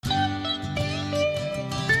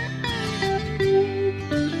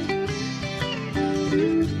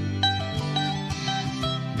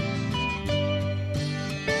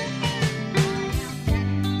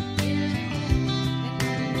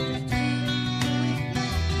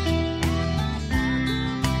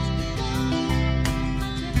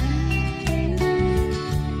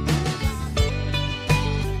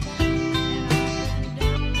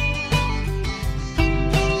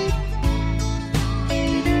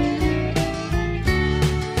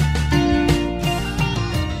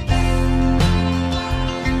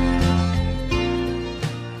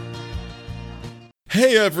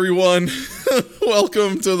Hey everyone,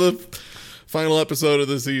 welcome to the final episode of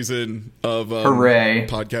the season of Hooray.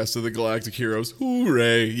 Podcast of the Galactic Heroes.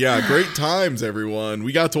 Hooray. Yeah, great times everyone.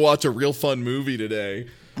 We got to watch a real fun movie today.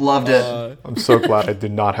 Loved it. I'm so glad I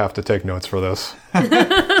did not have to take notes for this.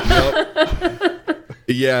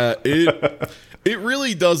 Yeah, it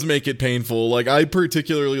really does make it painful. Like, I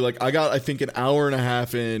particularly, I got, I think, an hour and a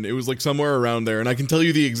half in. It was, somewhere around there. And I can tell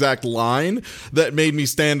you the exact line that made me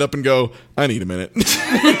stand up and go, I need a minute.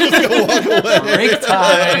 Walk away. Break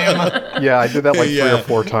time. Yeah, I did that 3 or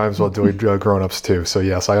 4 times while doing Grown Ups too. So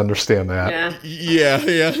yes, I understand that.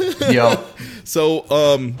 Yeah. Yo.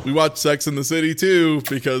 So, we watched Sex and the City too,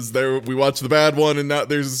 because we watched the bad one and now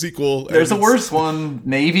there's a sequel. There's a worse one,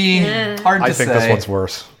 maybe. Hard to I think say. this one's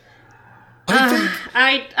worse.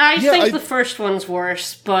 I think the first one's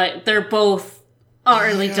worse, but they're both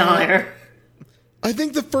utterly dire. I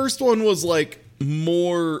think the first one was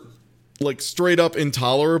more straight up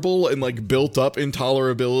intolerable and built up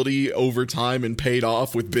intolerability over time and paid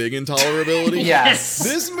off with big intolerability. Yes.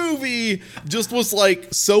 This movie just was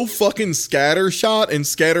so fucking scattershot and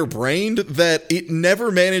scatterbrained that it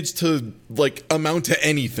never managed to amount to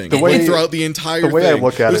anything throughout the entire thing. The way I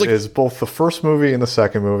look at it is both the first movie and the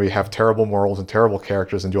second movie have terrible morals and terrible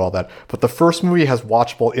characters and do all that. But the first movie has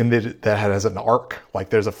watchable that has an arc.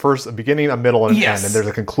 There's a beginning, a middle, and an end, and there's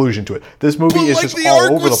a conclusion to it. This movie is just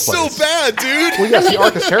all over the place. The arc was so bad, dude. Well, yes, the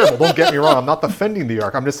arc is terrible. Don't get me wrong. I'm not defending the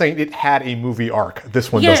arc. I'm just saying it had a movie arc. This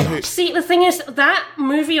one does not. See, the thing is, that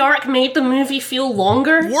movie arc made the movie feel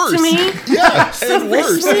longer worse to me. Yeah, So and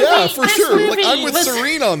worse. movie- Yeah, for this sure. movie I'm with was-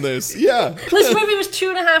 Serene on this. Yeah. This movie was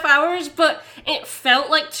 2.5 hours, but it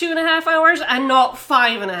felt like 2.5 hours and not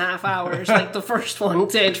 5.5 hours like the first one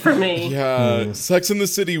did for me. Yeah, Sex and the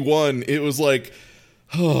City 1, it was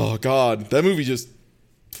oh god, that movie just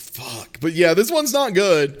fuck. But yeah, this one's not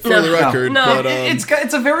good for the record. No. But,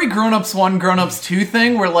 It's a very Grown Ups 1, Grown Ups 2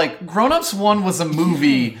 thing where Grown Ups 1 was a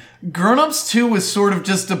movie. Grown Ups 2 was sort of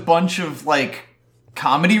just a bunch of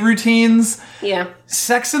comedy routines. Yeah.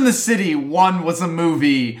 Sex and the City 1 was a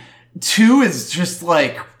movie. 2 is just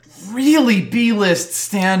really B-list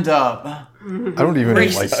stand-up. I don't even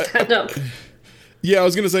Stand up. yeah, I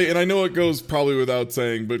was gonna say, and I know it goes probably without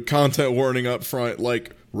saying, but content warning up front,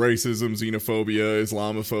 racism, xenophobia,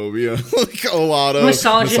 Islamophobia, a lot of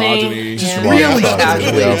misogyny. Yeah. Really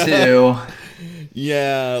casually, too.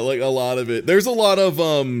 Yeah, a lot of it. There's a lot of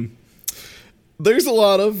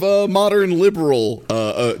modern liberal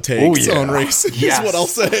takes on racism, is what I'll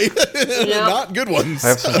say. Not good ones. I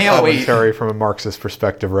have some Can't wait. commentary from a Marxist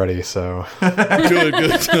perspective ready, so...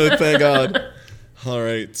 Good, thank God. All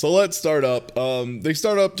right, so let's start up. They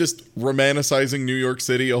start up just romanticizing New York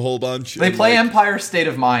City a whole bunch. They play Empire State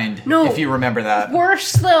of Mind, No. if you remember that.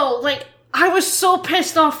 Worse, though, I was so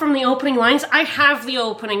pissed off from the opening lines. I have the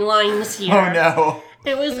opening lines here. Oh, no.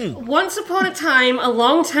 It was once upon a time, a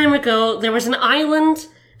long time ago, there was an island,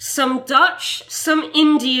 some Dutch, some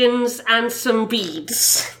Indians, and some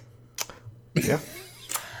beads. Yeah.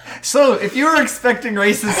 So, if you were expecting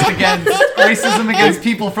racism against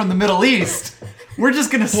people from the Middle East, we're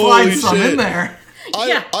just gonna slide Holy some shit. in there.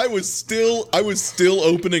 I was still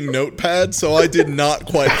opening Notepad, so I did not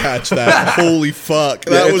quite catch that. Holy fuck,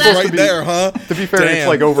 that was right there, huh? To be fair,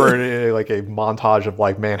 Damn. it's over a montage of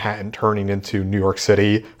Manhattan turning into New York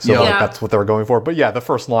City, so Yeah. that's what they were going for. But yeah, the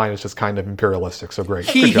first line is just kind of imperialistic, so great.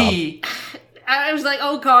 Good job. Hee I was like,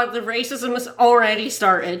 oh god, the racism has already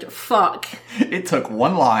started. Fuck. It took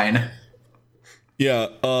one line. Yeah,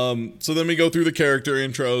 so then we go through the character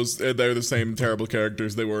intros. They're the same terrible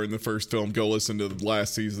characters they were in the first film. Go listen to the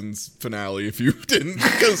last season's finale if you didn't,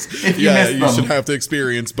 because If you missed you them. should have to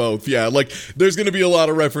experience both. Yeah, there's going to be a lot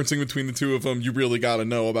of referencing between the two of them. You really got to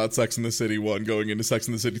know about Sex and the City 1 going into Sex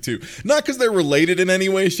and the City 2. Not because they're related in any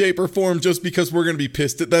way, shape, or form, just because we're going to be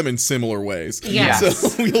pissed at them in similar ways. Yes.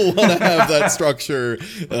 So we'll want to have that structure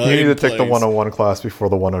You need to take the place. 101 class before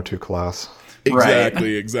the 102 class.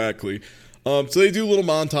 Exactly. So they do little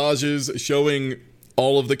montages showing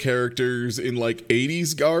all of the characters in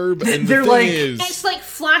 80s garb, and They're the thing is, It's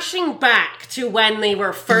flashing back to when they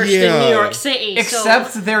were first in New York City.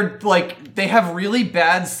 Except they're they have really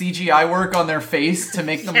bad CGI work on their face to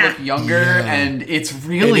make them look younger, and it's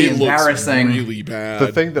really and it embarrassing. Looks really bad.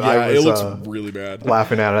 The thing that I it was, looks really bad.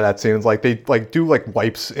 Laughing at that scene is they do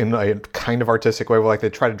wipes in a kind of artistic way where they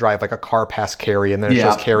try to drive a car past Carrie, and then it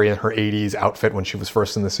shows Carrie in her 80s outfit when she was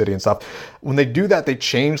first in the city and stuff. When they do that, they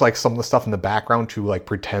change some of the stuff in the background to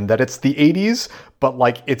pretend that it's the 80s, but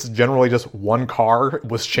like it's generally just one car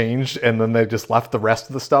was changed and then they just left the rest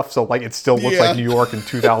of the stuff. So like it still looks like New York in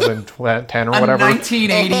 2010 or whatever. A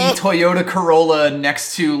 1980 Toyota Corolla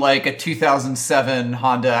next to like a 2007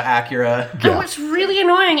 Honda Acura. And what's really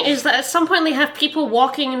annoying is that at some point they have people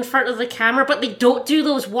walking in front of the camera, but they don't do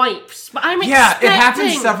those wipes. But I'm expecting... it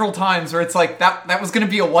happens several times where it's like, that was going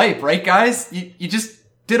to be a wipe, right, guys? You just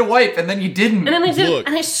did a wipe and then you didn't. And then they didn't,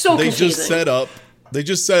 and it's so confusing. They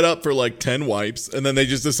just set up for like 10 wipes, and then they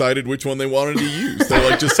just decided which one they wanted to use. They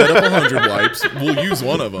like just set up 100 wipes. We'll use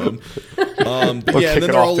one of them. And then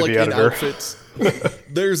they're all like in outfits.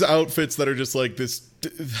 There's outfits that are just like this.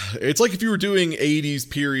 It's like if you were doing 80s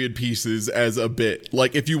period pieces as a bit.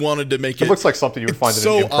 Like if you wanted to make it. It looks like something you would find in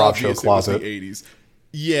an improv show closet. It was the 80s.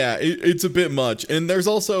 Yeah, it's a bit much. And there's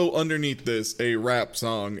also underneath this a rap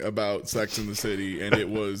song about Sex and the City, and it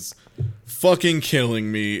was fucking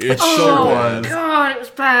killing me. It sure was. Oh god, it was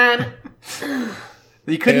bad.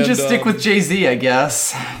 You couldn't just stick with Jay-Z, I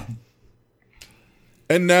guess.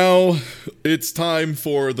 And now it's time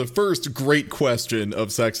for the first great question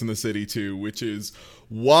of Sex and the City 2, which is,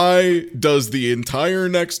 why does the entire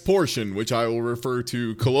next portion, which I will refer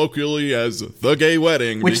to colloquially as the gay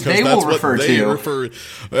wedding, which because they will refer to refer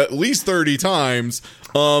at least 30 times.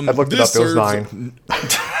 I looked it up. It was 9.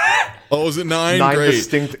 Oh, was it 9? 9 Great.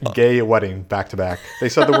 distinct gay wedding back to back. They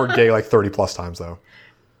said the word gay like 30 plus times though.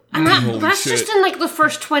 And that's just in like the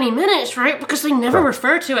first 20 minutes, right? Because they never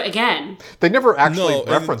refer to it again. They never actually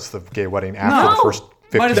reference the gay wedding after the first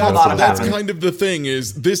 50 minutes. That's kind of the thing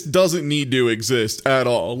is this doesn't need to exist at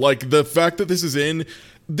all. Like the fact that this is in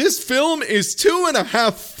this film is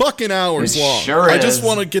 2.5 fucking hours long. Sure is. I just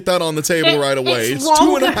want to get that on the table right away. It's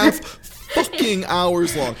 2.5 fucking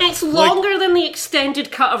hours long. It's longer than the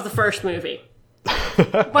extended cut of the first movie.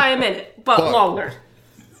 By a minute, but longer.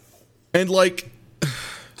 And like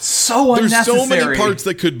so there's unnecessary. so many parts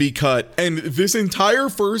that could be cut, and this entire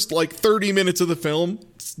first like 30 minutes of the film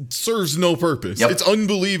serves no purpose. Yep. It's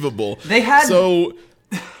unbelievable. They had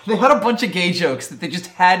a bunch of gay jokes that they just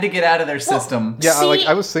had to get out of their system. Yeah,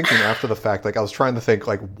 I was thinking after the fact, like I was trying to think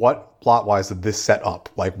like what plot wise did this set up,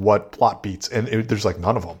 like what plot beats, and there's like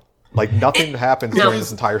none of them. Like nothing that happens during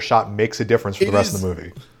this entire shot makes a difference for the rest of the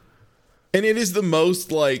movie. And it is the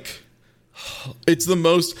most like, it's the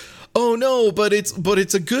most. Oh no, but it's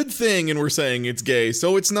a good thing, and we're saying it's gay,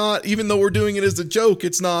 so it's not. Even though we're doing it as a joke,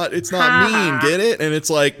 it's not mean. Get it? And it's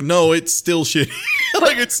like, no, it's still shitty.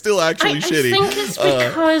 Like it's still actually shitty. I think it's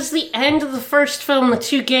because the end of the first film, the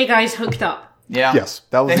two gay guys hooked up. Yeah. Yes,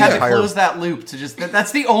 that was they had to close that loop to just.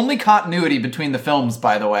 That's the only continuity between the films,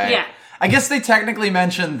 by the way. Yeah. I guess they technically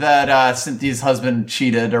mentioned that Cynthia's husband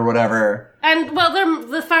cheated or whatever. And well,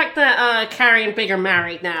 the fact that Carrie and Big are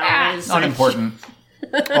married now is unimportant.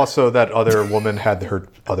 Also, that other woman had her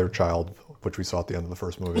other child, which we saw at the end of the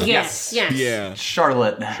first movie. Yes. Yeah.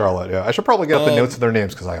 Charlotte, yeah. I should probably get up the notes of their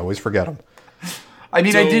names because I always forget them. I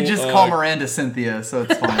mean, I did just call Miranda Cynthia, so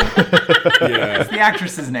it's fine. Yeah. It's the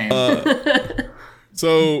actress's name.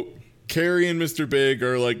 So Carrie and Mr. Big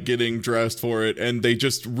are like getting dressed for it, and they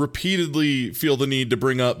just repeatedly feel the need to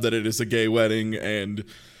bring up that it is a gay wedding, and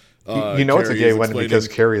you know it's a gay wedding because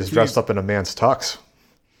Carrie is dressed up in a man's tux.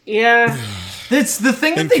 Yeah. It's the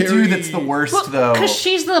thing that they do that's the worst, though. Because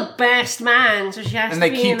she's the best man, so she has to be.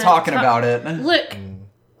 And they keep talking about it. Look.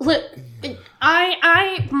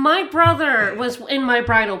 My brother was in my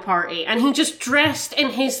bridal party, and he just dressed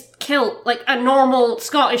in his kilt like a normal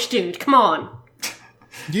Scottish dude. Come on.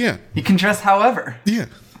 Yeah. He can dress however. Yeah.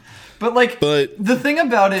 But the thing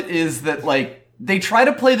about it is that, like, they try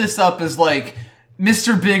to play this up as, like,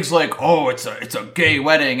 Mr. Big's like, oh, it's a gay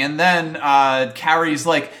wedding. And then Carrie's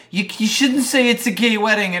like, you shouldn't say it's a gay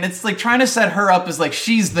wedding. And it's like trying to set her up as like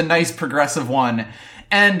she's the nice progressive one.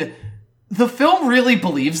 And the film really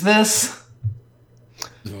believes this.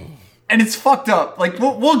 And it's fucked up. Like,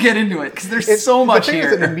 we'll get into it, because there's so much here. The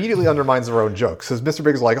thing is, it immediately undermines their own jokes. Because Mr.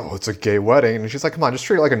 Big's like, oh, it's a gay wedding. And she's like, come on, just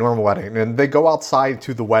treat it like a normal wedding. And they go outside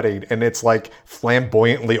to the wedding, and it's like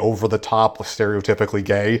flamboyantly over the top, stereotypically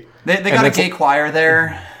gay. They got a gay choir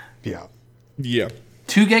there. Yeah. Yeah.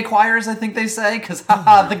 2 gay choirs, I think they say, because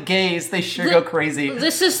the gays, they sure go crazy.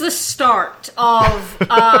 This is the start of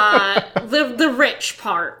the rich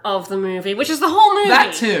part of the movie, which is the whole movie.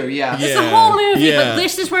 That too, yeah. It's the whole movie, but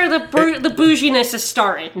this is where the bouginess has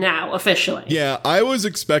started now, officially. Yeah, I was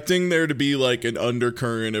expecting there to be like an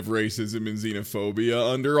undercurrent of racism and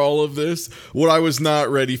xenophobia under all of this. What I was not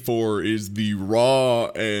ready for is the raw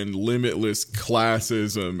and limitless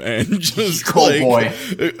classism and just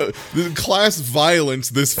the class violence ignorance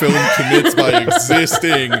this film commits by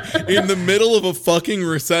existing in the middle of a fucking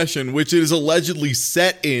recession, which it is allegedly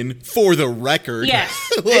set in, for the record. Yes.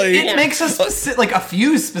 It makes a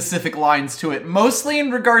few specific lines to it, mostly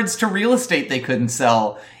in regards to real estate they couldn't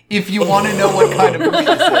sell. If you want to know what kind of movie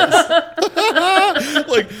this is.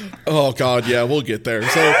 Like, oh god, yeah, we'll get there.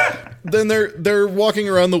 So then they're walking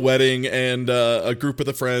around the wedding, and a group of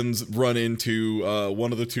the friends run into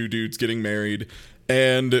one of the two dudes getting married,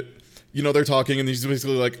 and they're talking, and he's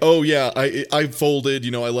basically like, oh yeah, I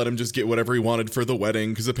folded, I let him just get whatever he wanted for the wedding,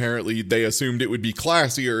 because apparently they assumed it would be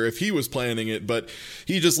classier if he was planning it, but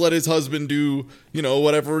he just let his husband do,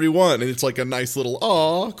 whatever he wanted, and it's like a nice little,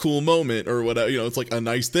 aw, cool moment, or whatever, it's like a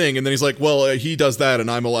nice thing, and then he's like, well, he does that,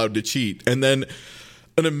 and I'm allowed to cheat, and then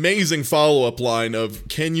an amazing follow-up line of,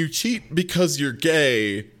 can you cheat because you're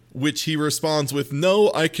gay? Which he responds with,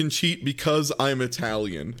 no, I can cheat because I'm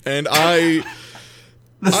Italian, and I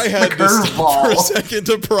had to stop for a second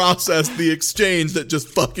to process the exchange that just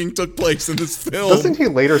fucking took place in this film. Doesn't he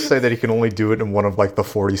later say that he can only do it in one of like the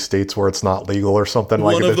 40 states where it's not legal or something?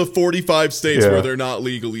 One of the 45 states where they're not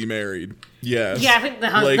legally married. Yes. Yeah, I think the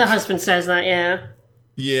husband says that,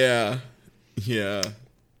 yeah. Yeah.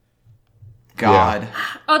 God.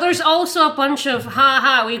 Oh, there's also a bunch of,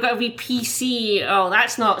 we've got to be PC. Oh,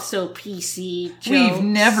 that's not so PC jokes. We've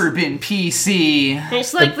never been PC.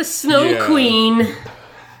 It's like the Snow Queen.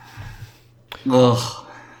 Ugh.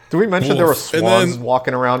 Did we mention there were swans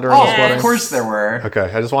walking around during this wedding? Of course there were. Okay,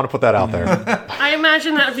 I just want to put that out there. I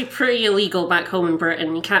imagine that would be pretty illegal back home in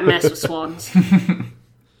Britain. You can't mess with swans.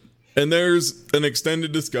 And there's an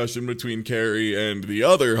extended discussion between Carrie and the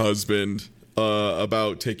other husband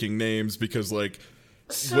about taking names, because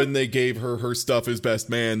when they gave her stuff as best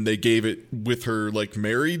man, they gave it with her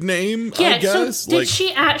married name, I guess. So did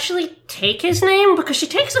she actually take his name? Because she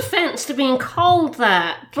takes offense to being called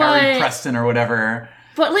that. Carrie Preston or whatever.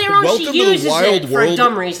 But later on she uses it for a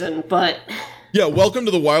dumb reason, but... Yeah, welcome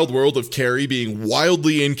to the wild world of Carrie being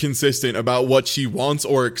wildly inconsistent about what she wants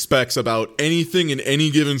or expects about anything in any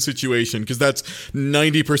given situation, because that's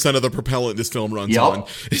 90% of the propellant this film runs on.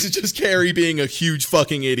 It's just Carrie being a huge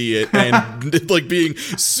fucking idiot and being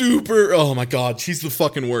super, oh my god, she's the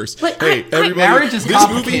fucking worst. But everybody, marriage is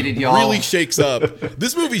complicated, y'all. Really shakes up.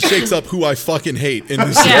 This movie shakes up who I fucking hate in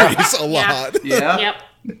this series a lot. Yeah. Yep.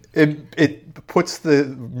 It puts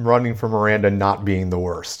the running for Miranda not being the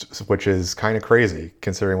worst, which is kind of crazy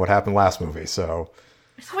considering what happened last movie. So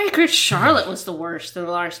I thought I agreed Charlotte was the worst in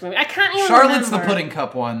the last movie. I can't even Charlotte's remember. the pudding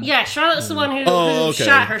cup one. Yeah, Charlotte's the one who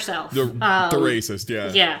shot herself. The racist,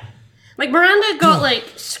 yeah. Yeah. Miranda got,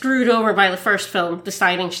 screwed over by the first film,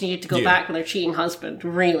 deciding she needed to go back with her cheating husband,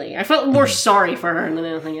 really. I felt more sorry for her than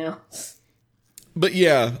anything else. But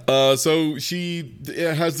so she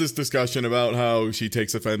has this discussion about how she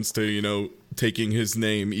takes offense to, taking his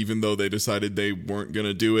name, even though they decided they weren't going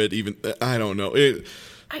to do it. Even, I don't know. And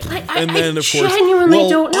then, of course, genuinely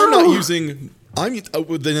don't know. I'm not using...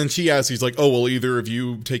 then she asks, he's like, oh, well, either of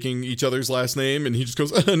you taking each other's last name? And he just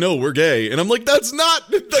goes, no, we're gay. And I'm like, that's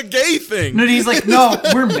not the gay thing. No, he's like, no,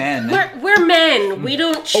 we're men. We're men. We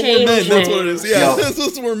don't change we're men. Names. That's what it is.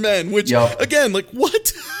 Yeah, we're men. Which, again, what?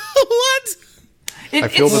 What?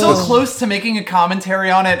 It's so close to making a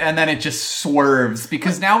commentary on it, and then it just swerves,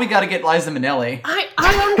 because now we got to get Liza Minnelli.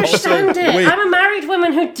 I understand it. Wait. I'm a married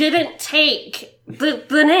woman who didn't take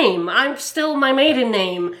the name. I'm still my maiden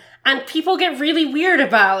name, and people get really weird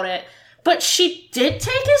about it. But she did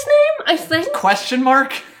take his name, I think. Question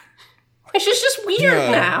mark? Which is just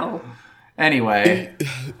weird now. Anyway.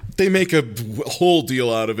 They make a whole deal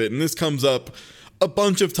out of it, and this comes up a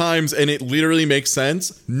bunch of times, and it literally makes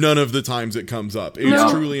sense. None of the times it comes up.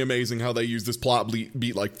 It's truly amazing how they use this plot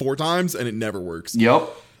beat 4 times, and it never works. Yep.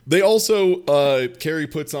 They also, Carrie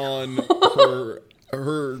puts on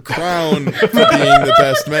her crown for being the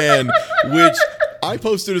best man, which I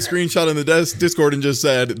posted a screenshot in the Discord and just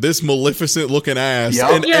said, this Maleficent looking ass.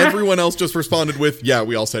 Yep. And everyone else just responded with,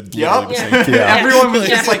 we all said literally the same thing. Yeah. Everyone was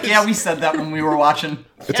just like, we said that when we were watching.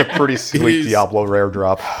 It's a pretty sweet Diablo rare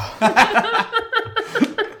drop.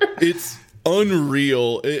 It's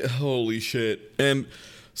unreal. Holy shit. And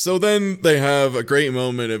so then they have a great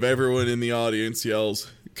moment of everyone in the audience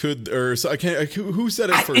yells, who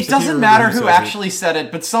said it first? It doesn't matter who actually said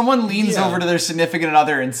it, but someone leans over to their significant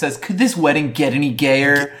other and says, could this wedding get any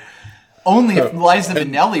gayer? Only if Liza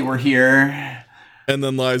Minnelli were here. And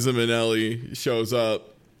then Liza Minnelli shows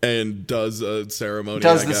up and does a ceremony.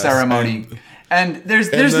 Ceremony. And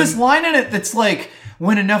there's this line in it that's like,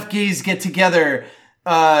 when enough gays get together,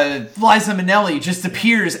 Liza Minnelli just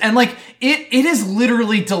appears, and it is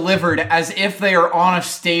literally delivered as if they are on a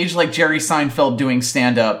stage like Jerry Seinfeld doing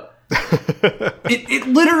stand-up. It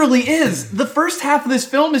literally is. The first half of this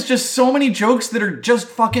film is just so many jokes that are just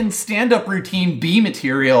fucking stand-up routine B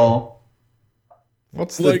material.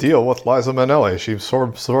 What's the deal with Liza Minnelli? She's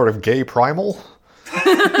sort of gay primal?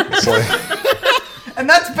 It's like... And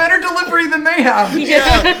that's better delivery than they have.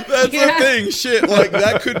 Yeah, that's the thing. Shit, like,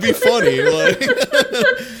 that could be funny. Like,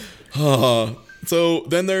 so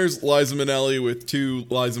then there's Liza Minnelli with two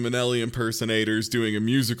Liza Minnelli impersonators doing a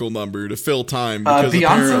musical number to fill time. Because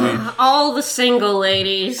Beyonce. All the single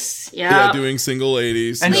ladies. Yeah, doing single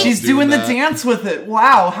ladies. And she's doing the dance with it.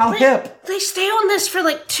 Wow, how hip. They stay on this for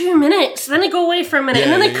like 2 minutes, then they go away for a minute,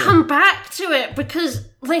 and then they come back to it because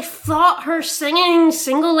they thought her singing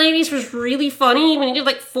Single Ladies was really funny when you did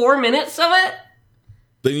like 4 minutes of it.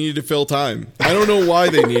 They needed to fill time. I don't know why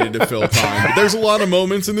they needed to fill time. But there's a lot of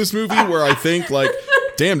moments in this movie where I think, like,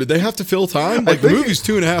 damn, did they have to fill time? Like, the movie's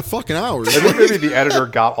 2.5 fucking hours. I think maybe the editor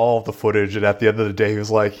got all of the footage, and at the end of the day, he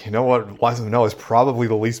was like, you know what, Liza Minnelli is probably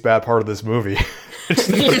the least bad part of this movie.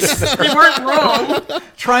 They weren't wrong.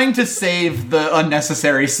 Trying to save the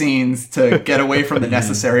unnecessary scenes to get away from the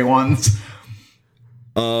necessary ones.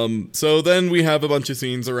 So then we have a bunch of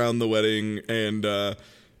scenes around the wedding, and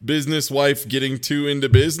business wife getting too into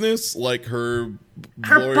business, like her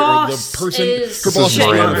lawyer, boss the person, is her boss is a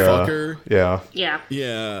Miranda. motherfucker.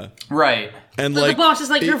 Yeah. Right. And So like the boss is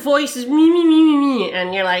like, your voice is me, me, me, me, me,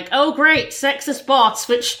 and you're like, oh great, sexist boss,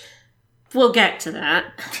 which we'll get to that.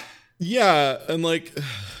 Yeah, and like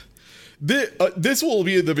this will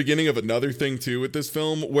be the beginning of another thing too with this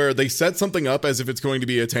film, where they set something up as if it's going to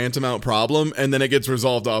be a tantamount problem, and then it gets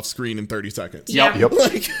resolved off screen in 30 seconds. Yep.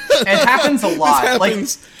 Like, it happens a lot.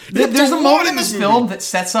 happens. Like, there's a moment in this film that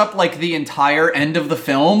sets up like the entire end of the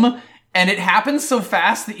film, and it happens so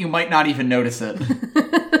fast that you might not even notice it.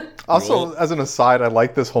 Also, as an aside, I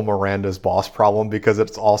like this whole Miranda's boss problem because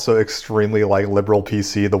it's also extremely like liberal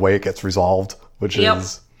PC the way it gets resolved, which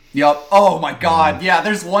is... Yep. Oh my god. Yeah,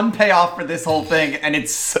 there's one payoff for this whole thing, and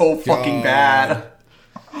it's so fucking bad.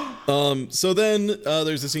 So then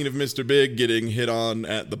there's a scene of Mr. Big getting hit on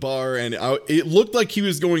at the bar, and it looked like he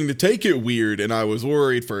was going to take it weird, and I was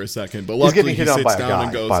worried for a second. But luckily, he sits down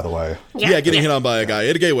and goes. By the way, getting hit on by a guy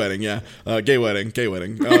at a gay wedding. Yeah, gay wedding,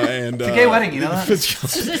 and it's a gay wedding, you know. That?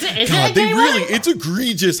 Is it a God, gay wedding? It's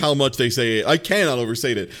egregious how much they say it. I cannot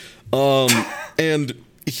overstate it. And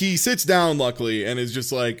he sits down, luckily, and is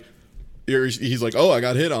just like. He's like, oh, I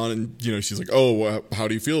got hit on, and she's like, oh, how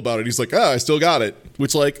do you feel about it? He's like, I still got it,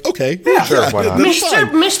 which, like, okay, yeah, sure, why not?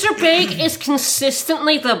 Mr. Big is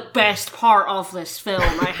consistently the best part of this film.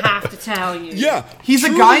 I have to tell you. Yeah, he's a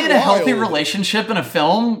guy in a healthy relationship in a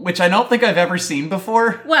film, which I don't think I've ever seen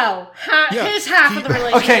before. Well, his half of the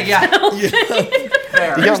relationship. Okay,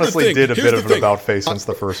 yeah. He honestly did a bit of an about face since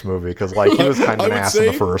the first movie because, like, he was kind of an ass in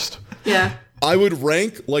the first. Yeah. I would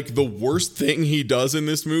rank, like, the worst thing he does in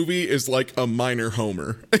this movie is, like, a minor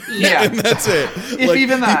Homer. Yeah. And that's it. If like,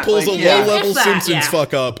 even that. He pulls like, a low-level that, Simpsons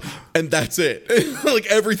fuck up, and that's it. Like,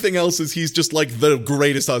 everything else is he's just, like, the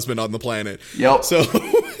greatest husband on the planet. Yep.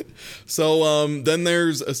 So then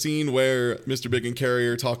there's a scene where Mr. Big and Carrie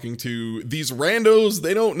are talking to these randos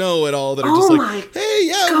they don't know at all that are just like, hey,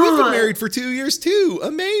 yeah, we've been married for 2 years, too.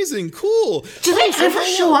 Amazing. Cool. Do they ever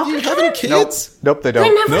show up again? Having kids? Nope, they don't.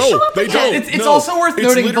 They never show up again. Don't. It's also worth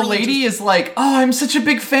noting the lady is like, oh, I'm such a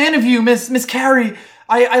big fan of you, Miss Carrie.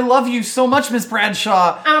 I love you so much, Miss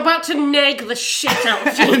Bradshaw. I'm about to nag the shit out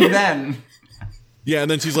of you. And then... Yeah,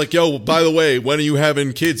 and then she's like, yo, by the way, when are you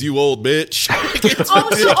having kids, you old bitch?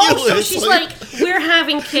 Also, she's like, we're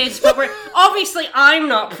having kids, but obviously I'm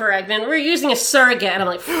not pregnant. We're using a surrogate. And I'm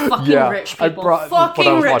like, fucking rich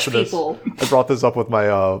people. I brought this up with my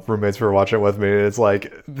roommates who were watching it with me, and it's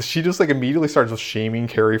like, she just like immediately starts shaming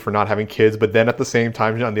Carrie for not having kids, but then at the same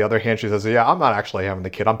time, on the other hand, she says, yeah, I'm not actually having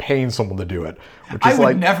the kid. I'm paying someone to do it. Which is I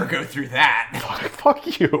would never go through that.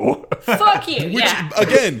 Fuck you. Fuck you, Which,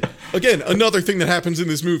 again, another thing that happens in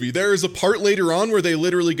this movie. There is a part later on where they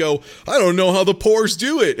literally go, I don't know how the pores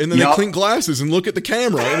do it. And then they clink glasses and look at the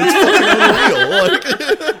camera. And it's fucking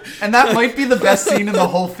unreal. Like, and that might be the best scene in the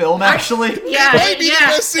whole film, actually. Yeah, it might be the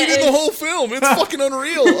best scene in the whole film. It's fucking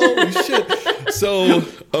unreal. Holy shit. So,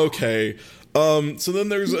 okay. So then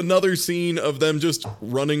there's another scene of them just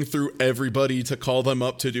running through everybody to call them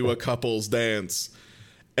up to do a couple's dance.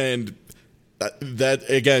 And that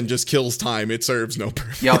again just kills time. It serves no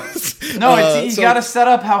purpose. Yep. No, you gotta set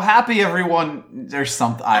up how happy everyone. There's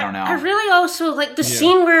something I don't know. I really also like the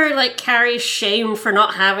scene where like Carrie's shamed for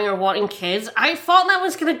not having or wanting kids. I thought that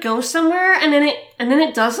was gonna go somewhere, and then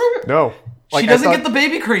it doesn't. No. She doesn't get the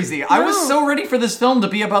baby crazy. No. I was so ready for this film to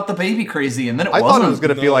be about the baby crazy, and then it wasn't. I thought it was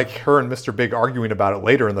going to be like her and Mr. Big arguing about it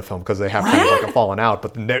later in the film because they have kind of like a falling out,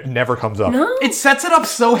 but it never comes up. No. It sets it up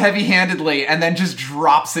so heavy-handedly and then just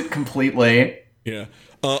drops it completely. Yeah.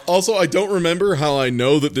 Also, I don't remember how I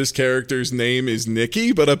know that this character's name is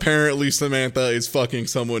Nikki, but apparently Samantha is fucking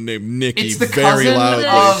someone named Nikki it's the very cousin loudly.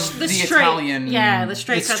 Of the Italian. Yeah, the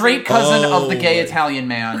straight cousin. Straight cousin of the gay Italian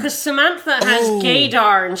man. Because Samantha has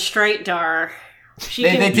gaydar and straightdar.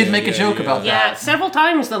 They did make a joke about that. Yeah, several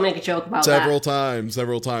times they'll make a joke about Several times.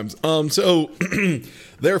 So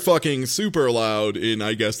they're fucking super loud in,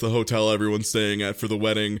 I guess, the hotel everyone's staying at for the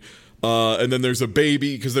wedding. And then there's a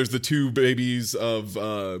baby, because there's the two babies of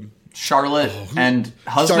Charlotte and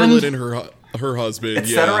husband. Charlotte and her husband,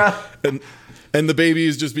 etc. Yeah. And the baby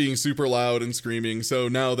is just being super loud and screaming. So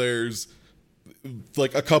now there's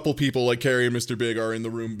like a couple people, like Carrie and Mr. Big, are in the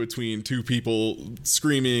room between two people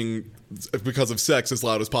screaming because of sex as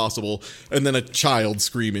loud as possible, and then a child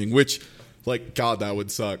screaming, which, like, God, that would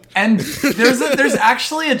suck. And there's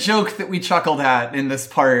actually a joke that we chuckled at in this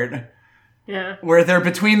part. Yeah. Where they're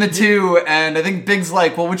between the two, and I think Big's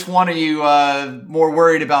like, well, which one are you more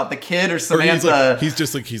worried about, the kid or Samantha? Or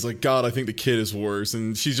he's like, God, I think the kid is worse.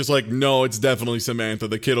 And she's just like, no, it's definitely Samantha.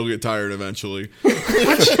 The kid will get tired eventually.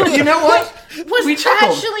 Which, you know what? Was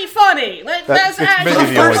actually funny. That's actually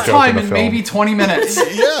the first time in maybe 20 minutes.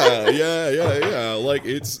 Yeah. Like,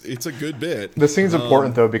 it's a good bit. The scene's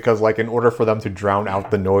important, though, because, like, in order for them to drown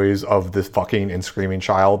out the noise of this fucking and screaming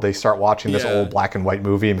child, they start watching this old black and white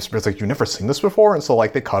movie, and Mr. Big's like, you've never seen this before? And so,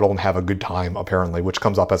 like, they cuddle and have a good time, apparently, which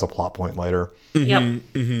comes up as a plot point later. Yep.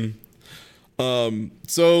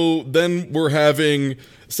 So then we're having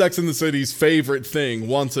Sex and the City's favorite thing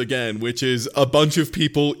once again, which is a bunch of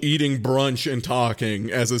people eating brunch and talking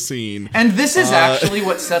as a scene. And this is actually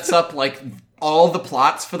what sets up, like, all the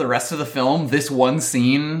plots for the rest of the film, this one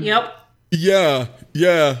scene. Yep. Yeah.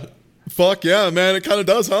 Fuck yeah, man, it kind of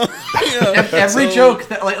does, huh? Yeah. Every joke,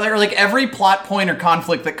 that like every plot point or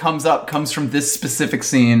conflict that comes up comes from this specific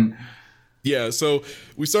scene. Yeah, so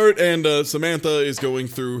we start, and Samantha is going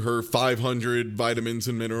through her 500 vitamins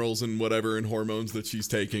and minerals and whatever and hormones that she's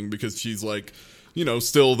taking, because she's like, you know,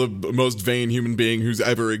 still the most vain human being who's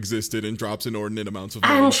ever existed, and drops inordinate amounts of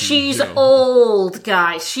weight. And she's old,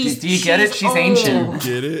 guys. Do you get it? She's old. Ancient.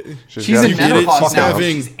 Get it? She's in menopause now.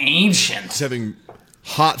 She's ancient. She's having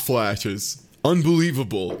hot flashes.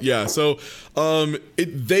 Unbelievable. Yeah, so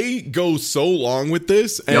they go so long with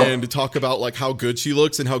this and talk about like how good she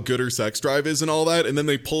looks and how good her sex drive is and all that, and then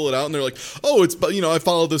they pull it out and they're like, oh, it's, you know, I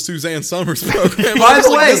follow the Suzanne Summers program. By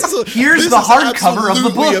the way, here's the hardcover of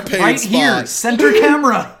the book right here. Center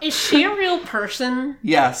camera. Is she a real person?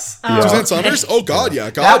 Yes. Suzanne Summers? Oh God,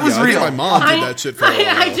 yeah. That was real. I think my mom did that shit for a while.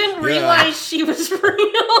 I didn't realize she was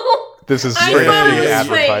real. This is straight up the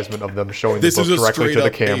advertisement of them showing the book directly to the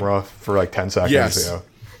camera for like 10 seconds.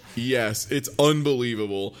 Yes, it's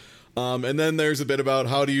unbelievable. And then there's a bit about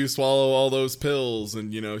how do you swallow all those pills,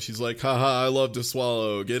 and you know, she's like, haha, I love to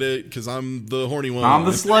swallow, get it? Because I'm the horny one. I'm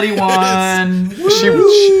the slutty one.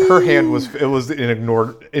 Her hand was an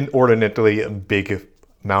inordinately big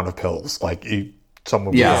amount of pills. Like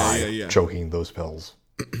someone would die choking those pills.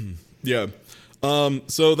 Yeah.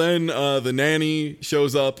 So then the nanny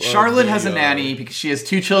shows up. Charlotte has a nanny because she has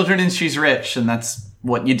 2 children and she's rich, and that's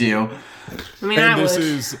what you do. I mean, and this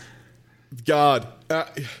is, God,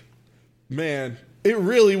 man, it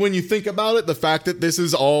really, when you think about it, the fact that this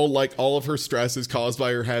is all, like, all of her stress is caused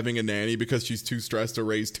by her having a nanny because she's too stressed to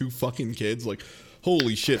raise 2 fucking kids, like,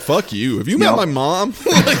 holy shit, fuck you. Have you met my mom?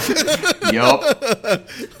 Yup.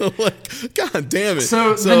 Like, God damn it.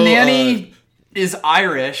 So the nanny is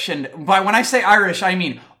Irish, and when I say Irish, I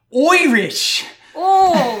mean Irish.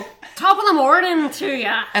 Oh, top of the morning to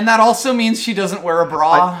ya. And that also means she doesn't wear a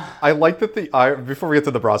bra. I like that before we get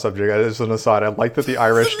to the bra subject, as an aside, I like that the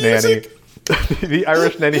Irish nanny, the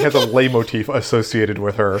Irish nanny has a leitmotif associated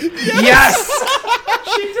with her. Yes.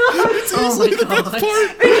 She does. Oh my God.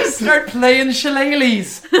 They just start playing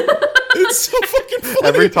shillelaghs. It's so fucking funny.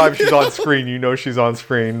 Every time she's on screen, you know she's on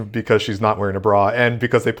screen because she's not wearing a bra, and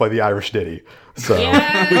because they play the Irish ditty. So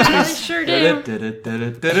yeah, they sure do.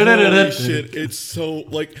 Holy shit! It's so,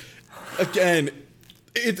 like, again,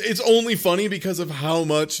 It's only funny because of how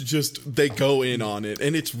much just they go in on it,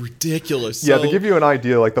 and it's ridiculous. Yeah, to give you an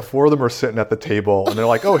idea, like the four of them are sitting at the table, and they're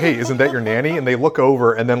like, "Oh, hey, isn't that your nanny?" And they look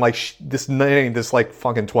over, and then like this nanny, this like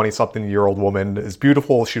fucking 20-something-year-old woman is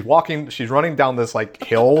beautiful. She's running down this like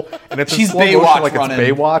hill, and it's in slow motion, like running.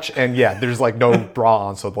 It's Baywatch, and yeah, there's like no bra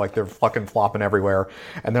on, so like they're fucking flopping everywhere,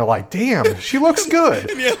 and they're like, "Damn, she looks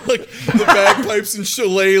good." And yeah, like the bagpipes and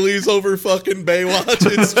shillelaghs over fucking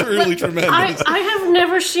Baywatch. It's truly tremendous. I have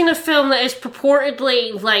never seen a film that is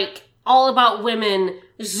purportedly like all about women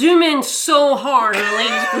zoom in so hard on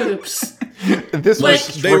ladies' boobs. This was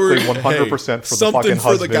strictly 100% for the fucking husbands.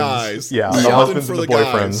 For the guys. Yeah, the husbands and the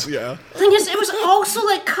boyfriends. Yeah. The thing is, it was also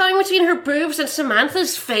like cutting between her boobs and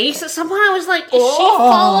Samantha's face. At some point, I was like,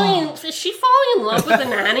 is she falling in love with the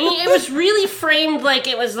nanny? It was really framed like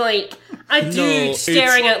it was like a dude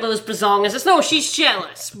staring at those bazongas. No, she's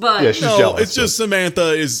jealous, but yeah, she's jealous. It's just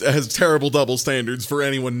Samantha has terrible double standards for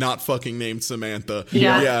anyone not fucking named Samantha.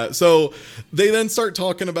 Yeah. So they then start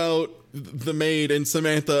talking about the maid, and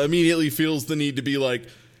Samantha immediately feels the need to be like,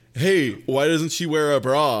 hey, why doesn't she wear a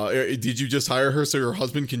bra? Did you just hire her so your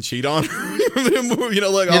husband can cheat on her? They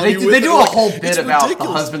do a whole bit about ridiculous.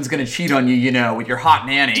 The husband's going to cheat on you, with your hot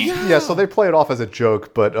nanny. Yeah, so they play it off as a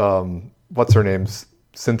joke, but what's her name?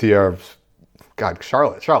 Cynthia... God,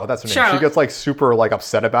 Charlotte, that's her name. Charlotte. She gets like super like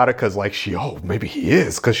upset about it because like maybe he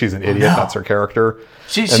is because she's an idiot. That's her character.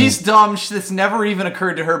 She's dumb. This never even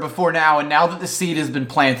occurred to her before now, and now that the seed has been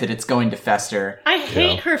planted, it's going to fester. I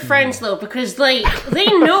hate her friends though because like they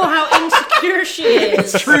know how insecure she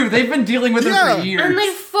is. It's true. They've been dealing with her for years, and they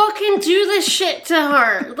fucking do this shit to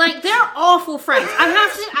her. Like they're awful friends.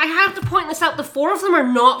 I have to point this out. The four of them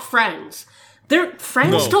are not friends. Their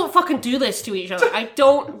friends don't fucking do this to each other.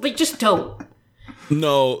 They just don't.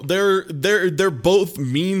 No, they're both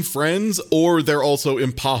mean friends, or they're also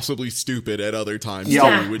impossibly stupid at other times,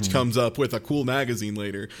 too, which comes up with a cool magazine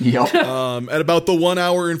later. Yep. At about the 1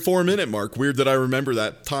 hour and 4 minute mark. Weird that I remember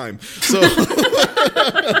that time. So,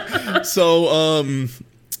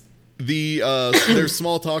 there's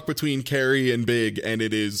small talk between Carrie and Big, and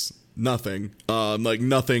it is nothing.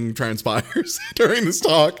 Nothing transpires during this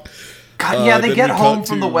talk. God, yeah, they get home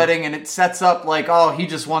from the wedding and it sets up like, he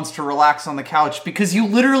just wants to relax on the couch because you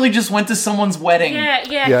literally just went to someone's wedding. Yeah,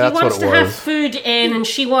 he wants to have food in and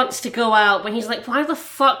she wants to go out, but he's like, why the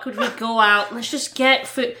fuck would we go out? Let's just get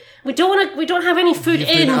food. We don't have any food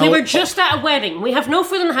in. We were just at a wedding. We have no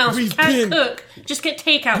food in the house. We can't cook. Just get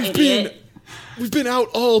takeout, idiot. We've been out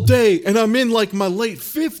all day, and I'm in, like, my late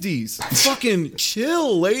 50s. Fucking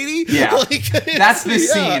chill, lady. Yeah, that's the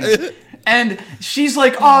scene. And she's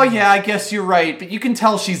like, oh, yeah, I guess you're right. But you can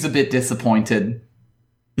tell she's a bit disappointed.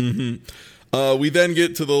 Mm-hmm. We then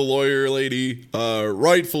get to the lawyer lady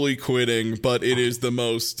rightfully quitting, but it is the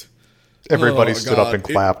most... Everybody stood up and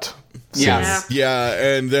clapped. Yes.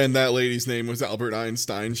 Yeah, and then that lady's name was Albert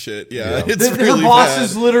Einstein shit. Yeah. It's really her boss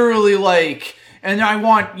is literally like, and I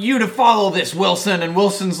want you to follow this, Wilson. And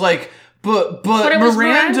Wilson's like... But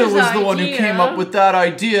Miranda was the one who came up with that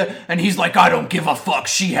idea, and he's like, I don't give a fuck,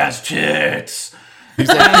 she has tits. He's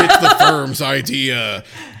like, it's the firm's idea.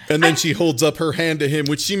 And then she holds up her hand to him,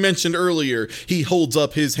 which she mentioned earlier. He holds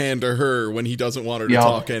up his hand to her when he doesn't want her to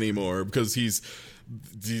talk anymore, because he's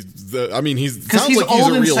sounds like he's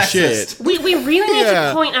a real shit. We really need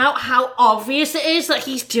to point out how obvious it is that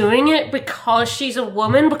he's doing it because she's a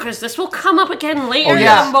woman, because this will come up again later in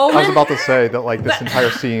a moment. I was about to say that like this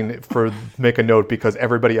entire scene, make a note, because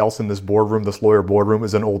everybody else in this lawyer boardroom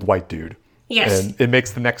is an old white dude. Yes. And it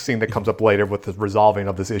makes the next scene that comes up later with the resolving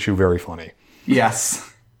of this issue very funny. Yes.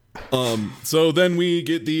 So then we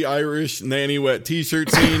get the Irish nanny wet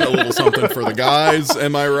t-shirt scene, a little something for the guys,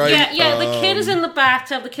 am I right? Yeah, the kid is in the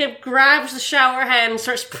bathtub, the kid grabs the shower head and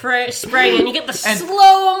starts spraying, and you get the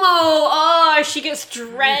slow-mo, she gets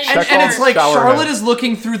drenched. And it's like Charlotte is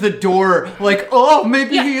looking through the door, like,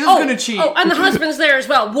 maybe he is gonna cheat. And the husband's there as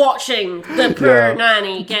well, watching the poor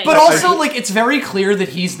nanny get... But also, like, it's very clear that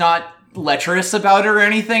he's not lecherous about it or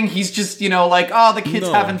anything. He's just, the kid's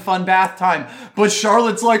having fun bath time. But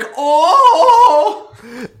Charlotte's like,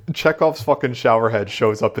 Chekhov's fucking shower head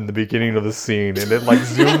shows up in the beginning of the scene, and it like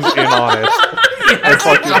zooms in on it.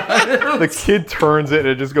 The kid turns it, and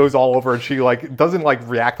it just goes all over, and she like doesn't like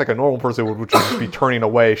react like a normal person would, which would just be turning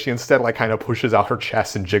away. She instead like kind of pushes out her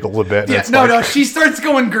chest and jiggles a bit. No, she starts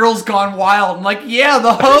going Girls Gone Wild. I'm like,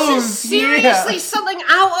 the hose. This is seriously something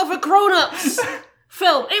out of a Grown-Ups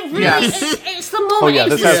film. It really it's the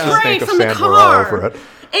moment. It's the spray from the car.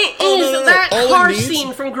 It is that car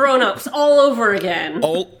scene from Grown Ups all over again.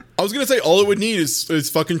 All I was gonna say all it would need is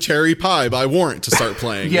fucking Cherry Pie by Warrant to start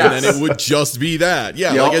playing, Yes. and then it would just be that.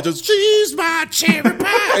 Yeah, like it just she's my cherry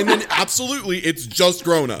pie, and then absolutely it's just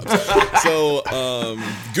grown-ups. So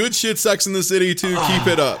good shit, Sex in the City too. Keep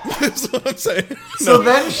it up. That's what I'm saying. So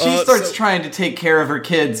then she starts trying to take care of her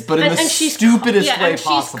kids, but in the stupidest way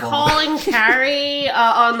possible. She's calling Carrie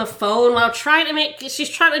on the phone while she's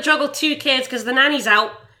trying to juggle 2 kids because the nanny's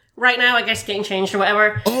out right now, I guess, getting changed or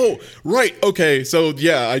whatever. Oh, right. Okay. So,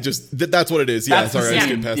 yeah, that's what it is. Yeah, sorry, I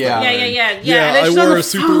skipped past that. Yeah, I wore a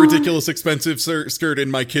super ridiculous expensive skirt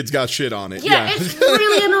and my kids got shit on it. Yeah, it's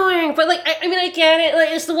really annoying. But, like, I mean, I get it. Like,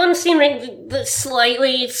 it's the one scene that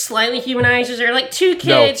slightly humanizes her. Like, 2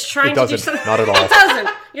 kids trying to do something. Not at all. It doesn't.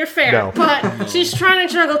 You're fair. No. But she's trying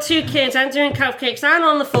to juggle 2 kids and doing cupcakes and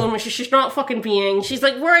on the phone, which she's not fucking being. She's,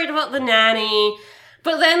 like, worried about the nanny.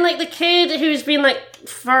 But then, like, the kid who's been, like,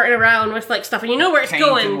 farting around with, like, stuff, and you know where it's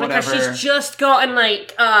going because she's just gotten,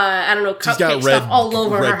 like, I don't know, cupcake stuff all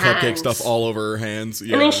over her hands. Red cupcake stuff all over her hands.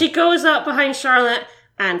 Yeah. And then she goes up behind Charlotte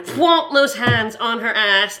and thwomp those hands on her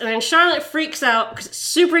ass, and then Charlotte freaks out because it's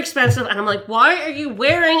super expensive, and I'm like, why are you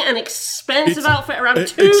wearing an expensive outfit around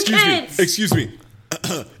 2 kids? Excuse me.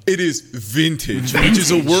 It is vintage, which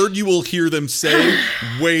is a word you will hear them say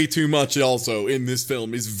way too much also in this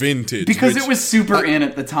film, is vintage. Because it was super in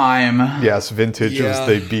at the time. Yes, vintage was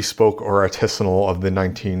the bespoke or artisanal of the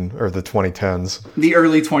 2010s. The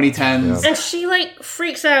early 2010s. Yeah. And she, like,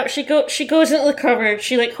 freaks out. She goes into the cupboard.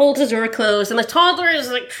 She, like, holds the door closed. And the toddler is,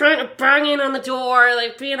 like, trying to bang in on the door,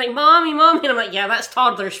 like, being like, Mommy. And I'm like, yeah, that's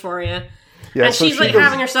toddlers for you. Yeah, and so she's, like,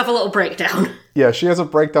 having herself a little breakdown. Yeah, she has a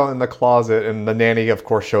breakdown in the closet, and the nanny, of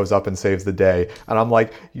course, shows up and saves the day. And I'm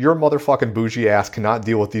like, your motherfucking bougie ass cannot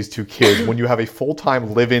deal with these 2 kids when you have a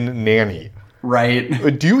full-time live-in nanny.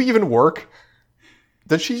 Right. Do you even work?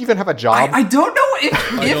 Does she even have a job? I don't know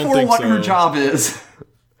if or what her job is.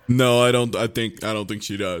 No, I don't think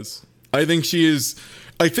she does. I think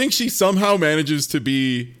she somehow manages to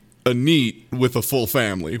be a NEET with a full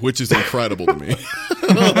family, which is incredible to me.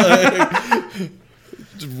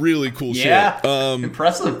 Really cool shit.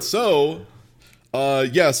 Impressive. So,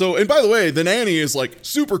 and by the way, the nanny is, like,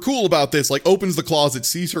 super cool about this, like, opens the closet,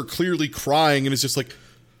 sees her clearly crying, and is just like,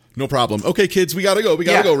 no problem. Okay, kids, we gotta go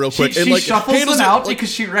real quick. She shuffles them out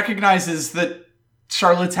because she recognizes that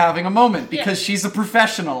Charlotte's having a moment because she's a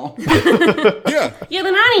professional. Yeah,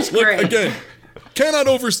 the nanny's great. Again, cannot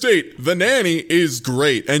overstate, the nanny is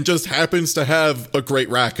great and just happens to have a great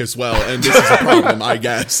rack as well, and this is a problem, I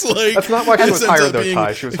guess. Like, that's not why she was hired, though,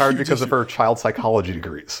 Ty. She was hired because of her child psychology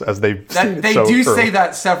degrees, as they say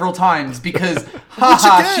that several times, because,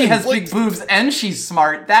 she has big boobs and she's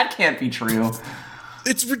smart. That can't be true.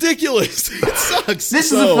 It's ridiculous. It sucks.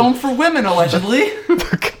 This is a film for women, allegedly.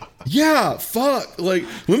 Yeah, fuck. Like,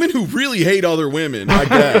 women who really hate other women, I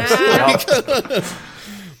guess.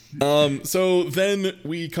 So then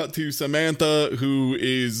we cut to Samantha, who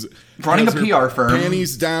is running a PR firm.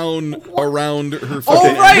 Panties down around her.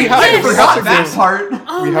 Oh, right! I forgot that part.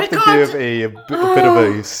 We have to give a bit of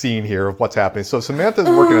a scene here of what's happening. So Samantha's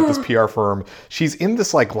working at this PR firm. She's in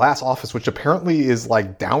this, like, glass office, which apparently is,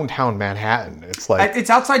 like, downtown Manhattan. It's like it's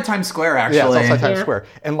outside Times Square, actually. Yeah, it's outside Times Square.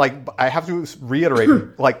 And, like, I have to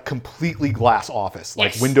reiterate, like, completely glass office,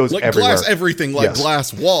 like windows like everywhere, glass everything, like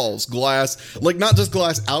glass walls, glass, like, not just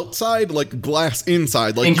glass outside, like glass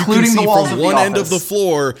inside, like including you can see the walls from of one the end of the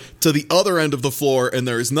floor to the other end of the floor, and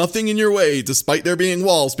there is nothing in your way, despite there being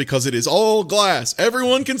walls, because it is all glass.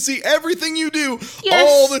 Everyone can see everything you do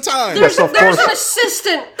all the time. There's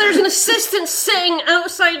an assistant sitting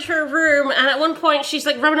outside her room, and at one point she's,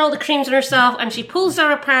 like, rubbing all the creams on herself, and she pulls down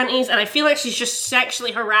her panties, and I feel like she's just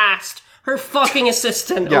sexually harassed her fucking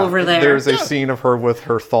assistant over there. There's a scene of her with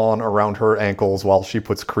her thong around her ankles while she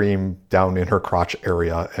puts cream down in her crotch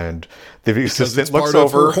area, and the assistant looks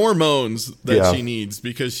over. Part of her hormones that she needs,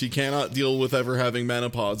 because she cannot deal with ever having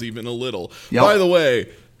menopause even a little. Yep. By the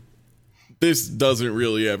way, this doesn't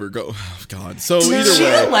really ever go. Oh, God. So either way, she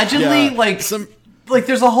allegedly like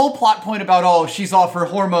there's a whole plot point about she's off her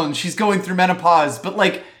hormones, she's going through menopause, but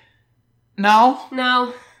like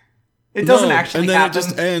no. It doesn't actually happen. And then it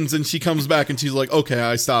just ends, and she comes back, and she's like, okay,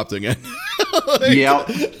 I stopped again.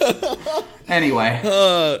 Yep. Anyway.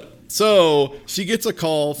 So, she gets a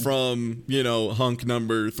call from, hunk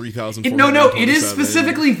number 3,400. No, it is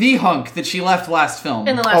specifically the hunk that she left last film.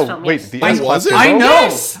 In the last film, wait, yes. Was it? I know!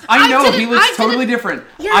 Yes, I know, he looks totally different.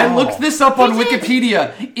 Yeah. I looked this up on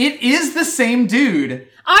Wikipedia. It is the same dude.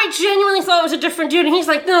 I genuinely thought it was a different dude, and he's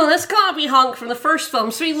like, no, that's gotta be Hunk from the first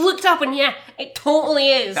film. So he looked up, and it totally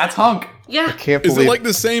is. That's Hunk. Yeah. I can't believe Is it like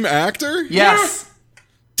the same actor? Yes.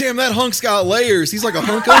 damn, that hunk's got layers. He's like a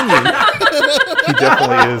hunk onion. He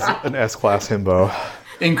definitely is an S-class himbo.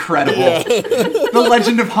 Incredible. Yeah. The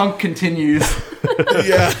legend of Hunk continues.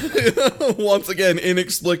 Yeah. Once again,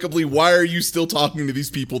 inexplicably, why are you still talking to these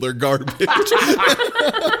people? They're garbage.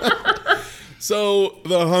 So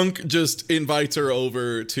the hunk just invites her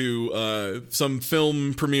over to some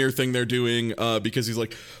film premiere thing they're doing because he's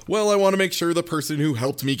like, well, I want to make sure the person who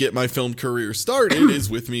helped me get my film career started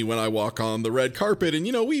is with me when I walk on the red carpet. And,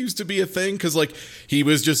 you know, we used to be a thing because, like, he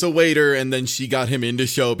was just a waiter and then she got him into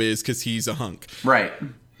showbiz because he's a hunk. Right.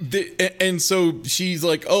 And so she's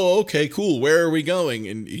like, oh, okay, cool. Where are we going?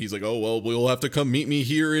 And he's like, oh, well, we'll have to come meet me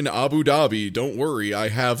here in Abu Dhabi. Don't worry. I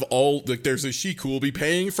have all, like, there's a sheik who will be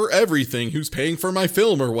paying for everything, who's paying for my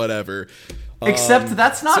film or whatever. Except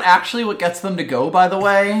that's not actually what gets them to go, by the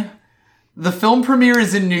way. The film premiere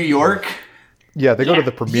is in New York. Yeah, they go to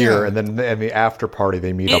the premiere, and then in the after party,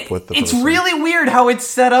 they meet up with the person. It's really weird how it's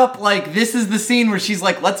set up. Like, this is the scene where she's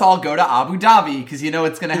like, let's all go to Abu Dhabi, because you know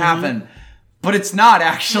it's going to happen. But it's not,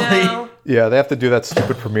 actually. No. Yeah, they have to do that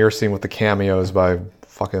stupid premiere scene with the cameos by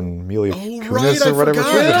fucking Mila Kunis or whatever.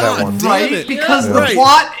 That one. Right? Because the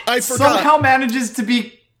plot somehow manages to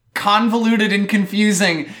be convoluted and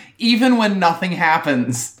confusing, even when nothing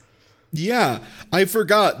happens. Yeah, I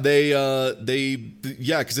forgot. Because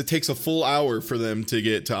it takes a full hour for them to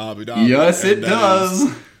get to Abu Dhabi. Yes, it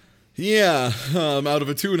does. Out of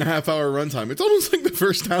a 2.5 hour runtime. It's almost like the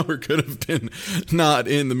first hour could have been not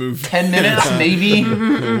in the movie. 10 minutes, maybe?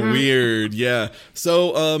 Weird, yeah.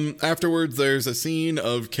 So, afterwards, there's a scene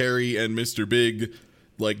of Carrie and Mr. Big,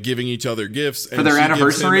 like, giving each other gifts. For their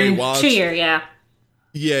anniversary? 2 year, yeah.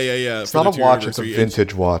 Yeah. It's not a watch, it's a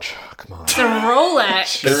vintage watch. Come on. It's a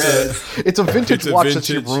Rolex. It's a vintage watch that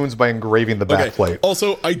she ruins by engraving the backplate.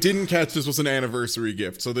 Also, I didn't catch this was an anniversary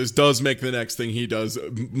gift, so this does make the next thing he does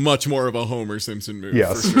much more of a Homer Simpson move.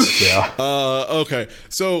 Yes. Yeah. Okay.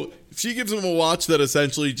 So she gives him a watch that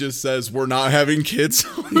essentially just says, we're not having kids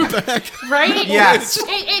on the back. Right? Yes.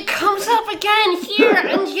 It comes up again here,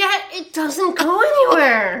 and yet it doesn't go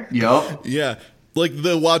anywhere. Yup. Yeah. Like,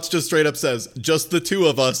 the watch just straight up says, just the two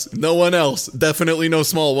of us, no one else, definitely no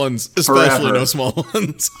small ones, especially Forever. no small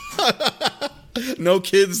ones. No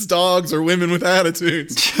kids, dogs, or women with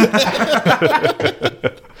attitudes.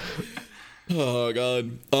 Oh,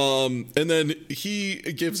 God. And then he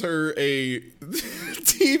gives her a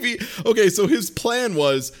TV. Okay, so his plan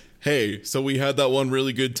was, hey, so we had that one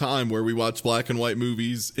really good time where we watched black and white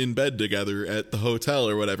movies in bed together at the hotel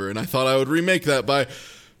or whatever, and I thought I would remake that by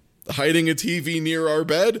hiding a TV near our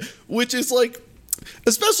bed, which is like,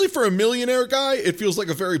 especially for a millionaire guy, it feels like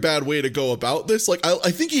a very bad way to go about this. Like,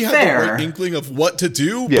 I think he had the right inkling of what to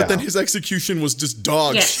do, but then his execution was just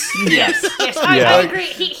dog shit. Yes, I agree.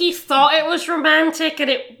 He thought it was romantic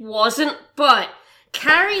and it wasn't, but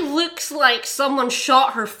Carrie looks like someone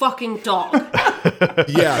shot her fucking dog.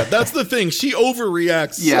 Yeah, that's the thing. She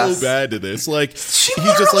overreacts so bad to this. Like, she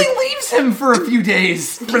literally leaves him for a few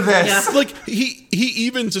days for this. Yeah. Like, he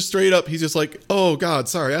even just straight up, he's just like, oh God,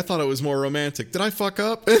 sorry, I thought it was more romantic. Did I fuck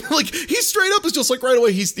up? And like, he straight up is just like right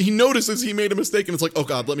away, he notices he made a mistake and it's like, oh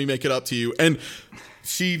God, let me make it up to you. And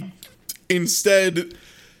she instead...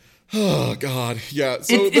 Oh, God, yeah.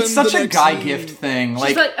 So it's such a guy gift thing.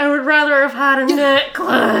 She's like, I would rather have had a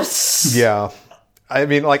necklace. Yeah. I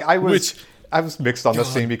mean, like, I was mixed on this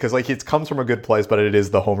scene because, like, it comes from a good place, but it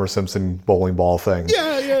is the Homer Simpson bowling ball thing.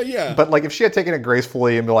 Yeah. But, like, if she had taken it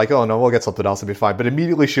gracefully and be like, oh, no, we'll get something else, it'd be fine. But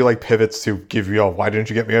immediately she, like, pivots to give you, why didn't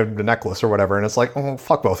you get me a necklace or whatever? And it's like, oh,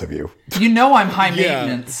 fuck both of you. You know I'm high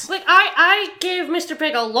maintenance. Like, I give Mr.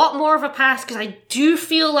 Big a lot more of a pass because I do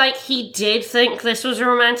feel like he did think this was a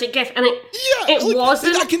romantic gift. And it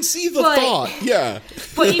wasn't. I can see the thought. Yeah.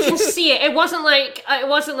 But you can see it. It wasn't like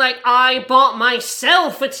I bought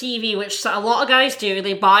myself a TV, which a lot of guys do.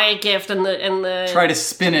 They buy a gift and the try to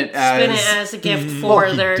spin it as a gift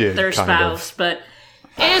for their spouse, but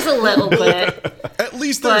it is a little bit. At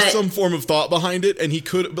least there's some form of thought behind it, and he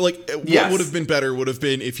could, like, what would have been better would have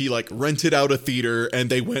been if he, like, rented out a theater and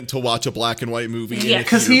they went to watch a black and white movie. Yeah,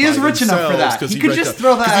 because he is rich enough for that. He could just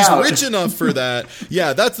throw that out. He's rich enough for that.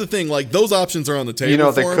 Yeah, that's the thing. Like, those options are on the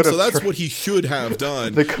table for him, so that's what he should have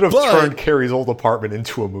done. They could have turned Carrie's old apartment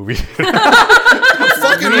into a movie.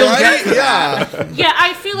 Fucking right? Yeah. Yeah,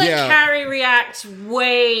 I feel like Carrie reacts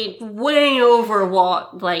way over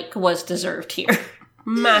what, like, was deserved here.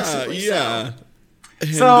 Massively so.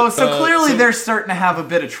 So clearly they're starting to have a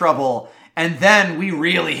bit of trouble, and then we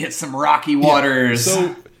really hit some rocky waters.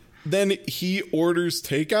 So then he orders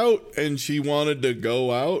takeout, and she wanted to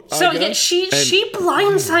go out. So yeah, she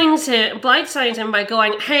blindsides him by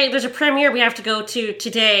going, "Hey, there's a premiere we have to go to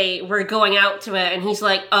today. We're going out to it." And he's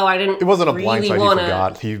like, "Oh, I didn't." It wasn't a really blindside. wanna...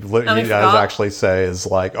 He forgot. He does actually say is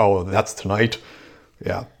like, "Oh, that's tonight."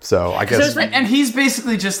 Yeah. So I guess. And he's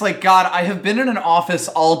basically just like, God, I have been in an office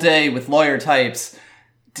all day with lawyer types.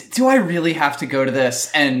 Do I really have to go to this?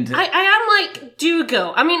 And I am like, do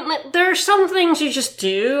go. I mean, like, there are some things you just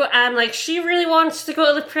do, and like, she really wants to go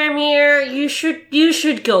to the premiere. You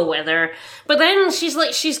should go with her. But then she's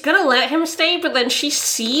like, she's gonna let him stay, but then she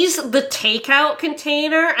sees the takeout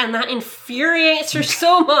container, and that infuriates her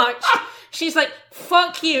so much. She's like,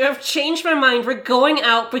 fuck you, I've changed my mind. We're going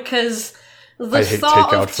out because I hate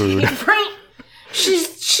takeout food. Right?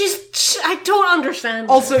 I don't understand.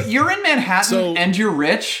 Also, you're in Manhattan and you're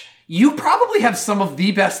rich. You probably have some of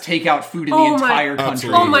the best takeout food in the entire country.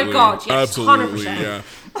 Oh my god, yes, absolutely, 100%. Yeah.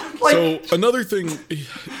 Like, so another thing,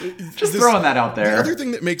 just throwing that out there. The other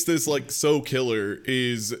thing that makes this like so killer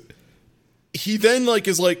is he then like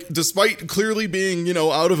is like, despite clearly being, you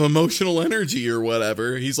know, out of emotional energy or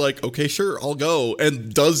whatever, he's like, okay, sure, I'll go,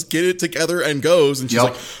 and does get it together and goes. And she's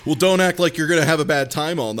like, well, don't act like you're gonna have a bad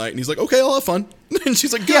time all night. And he's like, okay, I'll have fun. And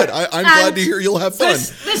she's like, good. I'm glad to hear you'll have fun.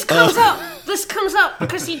 This comes up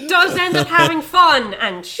because he does end up having fun,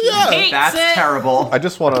 and she hates that's it. terrible. I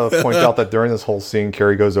just want to point out that during this whole scene,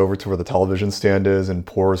 Carrie goes over to where the television stand is and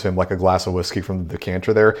pours him like a glass of whiskey from the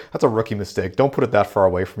decanter there. That's a rookie mistake. Don't put it that far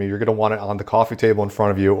away from you. You're going to want it on the coffee table in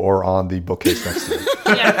front of you or on the bookcase next to you.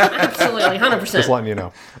 Yeah, absolutely, 100%. Just letting you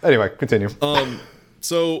know. Anyway, continue.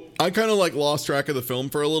 So I kind of like lost track of the film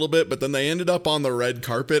for a little bit, but then they ended up on the red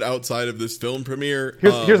carpet outside of this film premiere.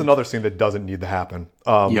 Here's another scene that doesn't need to happen.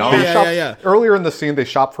 Yeah. Earlier in the scene, they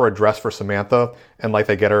shop for a dress for Samantha, and like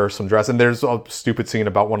they get her some dress. And there's a stupid scene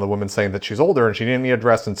about one of the women saying that she's older and she didn't need a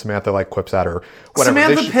dress, and Samantha like quips at her. Whatever.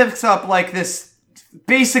 Samantha picks up like this,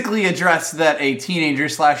 basically a dress that a teenager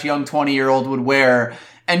 / young 20-year-old would wear.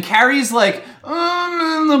 And Carrie's like,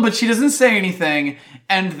 but she doesn't say anything.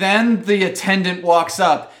 And then the attendant walks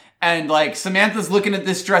up and like Samantha's looking at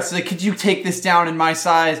this dress, like, could you take this down in my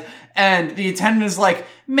size? And the attendant is like,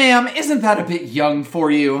 ma'am, isn't that a bit young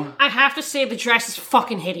for you? I have to say the dress is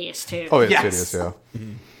fucking hideous too. Oh, it's hideous, yeah.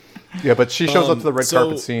 Mm-hmm. Yeah, but she shows up to the red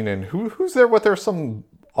carpet scene, and who's there with her? Some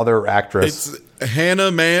other actress. It's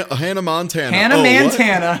Hannah Montana. Hannah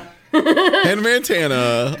Montana. Hannah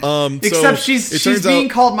Montana. Except she's being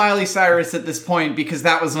called Miley Cyrus at this point because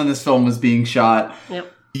that was when this film was being shot. Yep.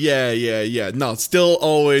 Yeah. No, still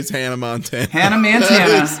always Hannah Montana. Hannah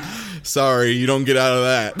Montana. Sorry, you don't get out of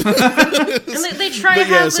that. And they try to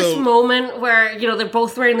have this moment where, you know, they're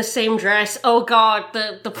both wearing the same dress. Oh god,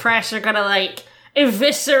 the press are gonna like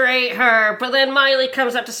eviscerate her, but then Miley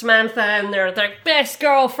comes up to Samantha and they're best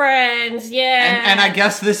girlfriends, yeah. And I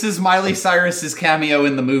guess this is Miley Cyrus's cameo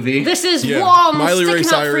in the movie. This is Miley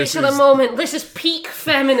sticking up for each of the moment. This is peak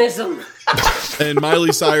feminism. And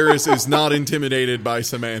Miley Cyrus is not intimidated by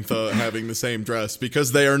Samantha having the same dress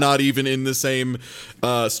because they are not even in the same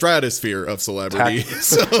stratosphere of celebrity.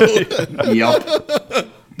 Yup.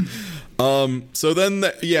 So then,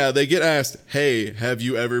 they get asked, hey, have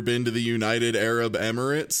you ever been to the United Arab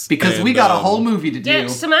Emirates? Because we got a whole movie to do. Yeah,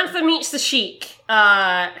 Samantha meets the Sheik, who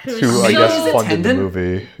I guess funded the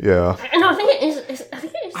movie. Yeah. No, I think it is.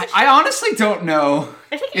 I honestly don't know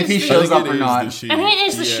if he shows up or not. I think it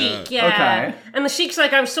is the Sheik, yeah. Okay. And the Sheik's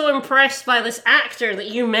like, I'm so impressed by this actor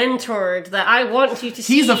that you mentored that I want you to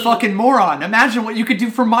see. He's a fucking moron. Imagine what you could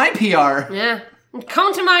do for my PR. Yeah.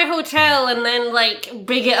 Come to my hotel and then, like,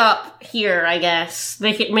 big it up here, I guess.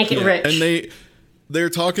 Make it rich. And they're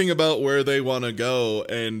talking about where they want to go,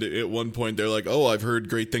 and at one point they're like, oh, I've heard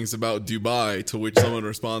great things about Dubai, to which someone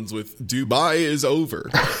responds with, Dubai is over.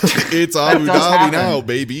 It's Abu Dhabi now,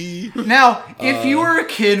 baby. Now, if you were a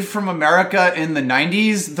kid from America in the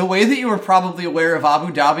 90s, the way that you were probably aware of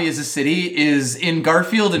Abu Dhabi as a city is in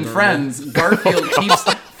Garfield and Friends. Garfield keeps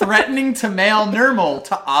threatening to mail Nirmal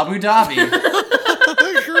to Abu Dhabi.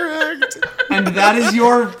 Correct. And that is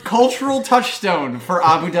your cultural touchstone for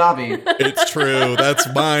Abu Dhabi. It's true. That's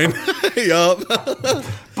mine. Yup.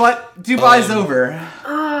 But Dubai's over.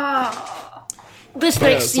 This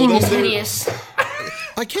next scene is hideous.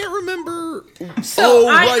 I can't remember. So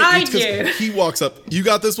I do. He walks up. You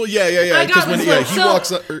got this one? Yeah. I got this one. He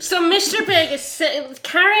walks up. So Mr. Big is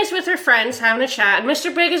Carrie's with her friends having a chat, and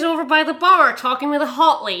Mr. Big is over by the bar talking with a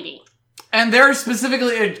hot lady. And they're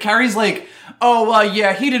specifically, Carrie's like, oh,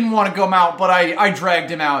 yeah, he didn't want to come out, but I dragged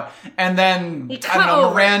him out. And then, I don't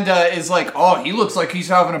know, Miranda is like, oh, he looks like he's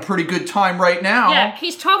having a pretty good time right now. Yeah,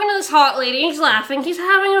 he's talking to this hot lady, he's laughing, he's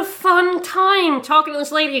having a fun time talking to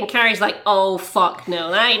this lady, and Carrie's like, oh, fuck,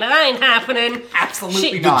 no, that ain't happening.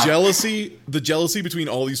 Absolutely not. The jealousy between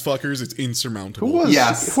all these fuckers is insurmountable.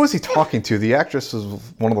 Who was he talking to? The actress is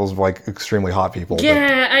one of those, like, extremely hot people.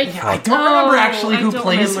 Yeah, I don't remember actually who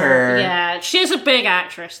plays her. Yeah, she's a big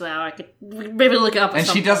actress, though. I could maybe look it up. And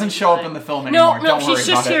she doesn't show up in the film anymore. No, she's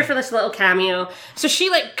just here for this little cameo. So she,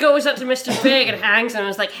 like, goes up to Mr. Big and hangs him and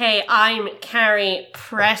is like, hey, I'm Carrie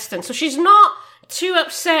Preston. So she's not too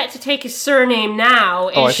upset to take his surname now,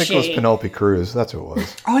 is she? I think it was Penelope Cruz. That's who it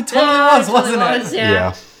was. Oh, it totally was, wasn't it?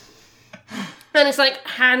 Yeah. And it's like,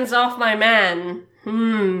 hands off my man.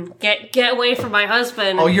 Get away from my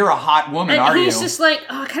husband. Oh, you're a hot woman, are you? And he's just like,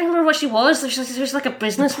 oh, I can't remember what she was. There's like a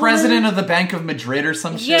business president of the Bank of Madrid or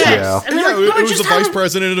some shit. Yes. And it was the vice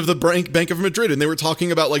president of the Bank of Madrid, and they were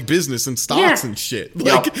talking about like business and stocks and shit.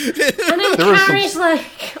 Like, and then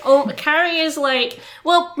Carrie is like,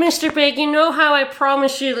 well, Mr. Big, you know how I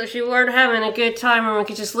promised you that you weren't having a good time and we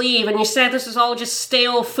could just leave, and you said this was all just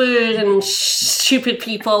stale food and stupid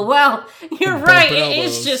people. Well, you're right, it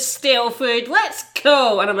is just stale food. Let's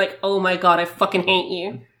go. And I'm like, oh my god, I fucking hate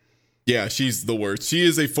you. Yeah, she's the worst. She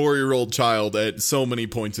is a 4-year-old child at so many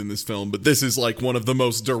points in this film, but this is like one of the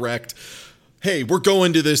most direct, hey, we're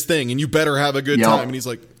going to this thing and you better have a good time. And he's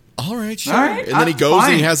like, all right, sure. All right, and then he goes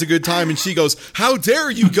and he has a good time, and she goes, how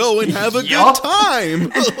dare you go and have a good time?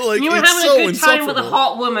 Like, you were having a good time with a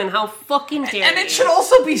hot woman. How fucking dare you? And it should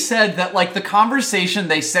also be said that, like, the conversation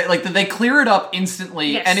they said, like, that they clear it up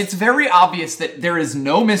instantly, and it's very obvious that there is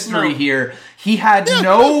no mystery here. He had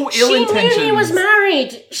no ill intentions. She knew he was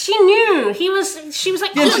married. She knew. She was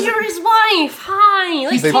like, oh, you're his wife. Hi.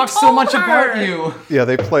 Like, they talk so much about you. Yeah,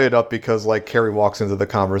 they play it up because, like, Carrie walks into the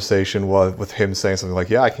conversation with him saying something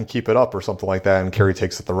like, yeah, I can keep it up or something like that, and Carrie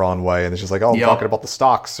takes it the wrong way, and it's just like, oh, I'm talking about the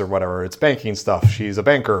stocks or whatever. It's banking stuff. She's a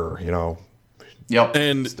banker, you know. Yep.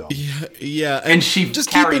 And and she just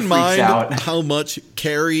Carrie keep in mind how much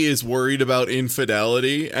Carrie is worried about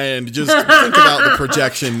infidelity, and just think about the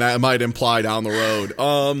projection that might imply down the road.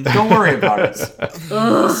 Don't worry about it.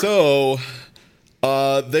 So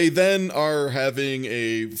they then are having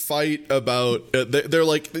a fight about they're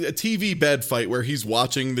like a TV bed fight where he's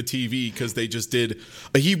watching the TV because they just did.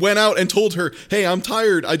 He went out and told her, hey, I'm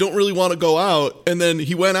tired. I don't really want to go out. And then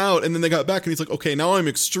he went out and then they got back and he's like, okay, now I'm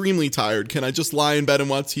extremely tired. Can I just lie in bed and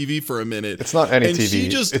watch TV for a minute? It's not any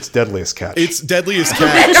TV. It's Deadliest Catch. It's Deadliest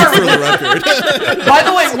Catch for the record. By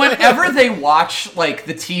the way, whenever they watch like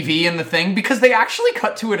the TV and the thing, because they actually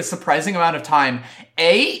cut to it a surprising amount of time,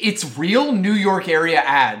 it's real New York area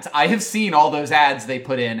ads. I have seen all those ads they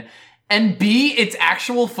put in. And B, it's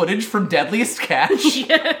actual footage from Deadliest Catch.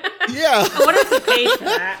 Yeah. I wonder if they paid for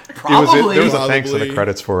that. Probably. There was a thanks in the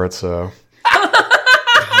credits for it, so.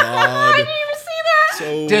 I didn't even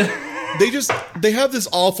see So that. they have this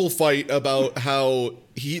awful fight about how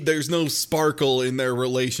there's no sparkle in their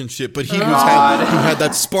relationship, but he had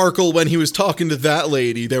that sparkle when he was talking to that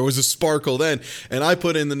lady. There was a sparkle then, and I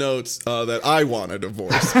put in the notes that I want a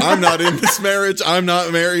divorce. I'm not in this marriage. I'm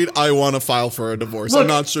not married. I want to file for a divorce. I'm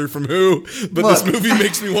not sure from who, but this movie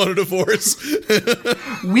makes me want a divorce.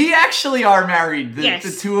 We actually are married,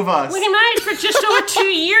 the two of us. We've been married for just over 2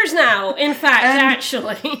 years now, in fact,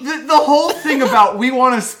 actually. The whole thing about we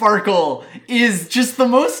want a sparkle is just the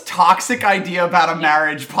most toxic idea about a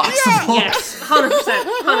marriage possible. Yes,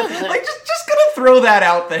 100%. Like, just gonna throw that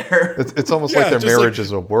out there. It's almost like their marriage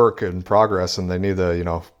is a work in progress, and they need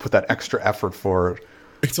to, put that extra effort for it.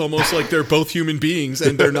 It's almost like they're both human beings,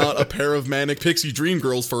 and they're not a pair of manic pixie dream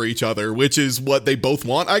girls for each other, which is what they both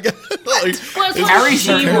want, I guess. Carrie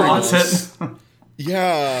certainly wants it.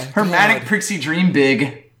 Yeah. Her manic pixie dream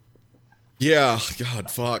big. Yeah, God,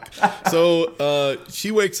 fuck. So she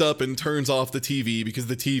wakes up and turns off the TV because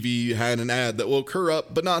the TV had an ad that woke her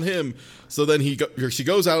up, but not him. So then she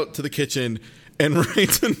goes out to the kitchen and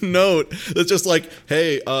writes a note that's just like,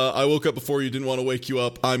 hey, I woke up before you, didn't want to wake you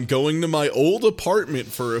up. I'm going to my old apartment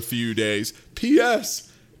for a few days.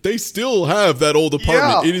 P.S. They still have that old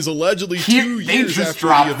apartment. Yeah. It is allegedly 2 years after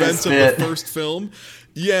the events of the first film.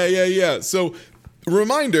 Yeah. So...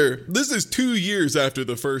 reminder, this is 2 years after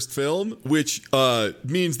the first film, which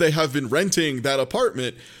means they have been renting that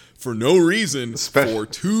apartment for no reason for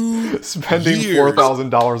 2 spending years.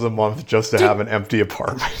 $4,000 a month just to have an empty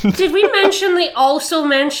apartment. Did we mention they also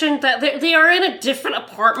mentioned that they are in a different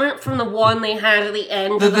apartment from the one they had at the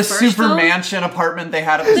end of the first super film? mansion apartment they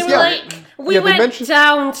had at the start? We went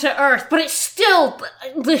down to Earth, but it's still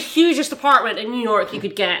the hugest apartment in New York you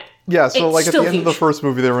could get. Yeah, so it's like at the end huge. of the first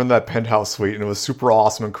movie, they were in that penthouse suite, and it was super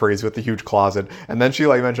awesome and crazy with the huge closet. And then she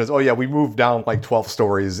like mentions, oh yeah, we moved down like 12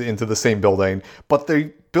 stories into the same building, but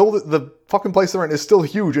they build the fucking place they're in is still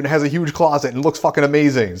huge and has a huge closet and looks fucking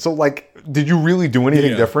amazing. So like, did you really do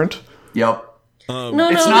anything different? Yep. No,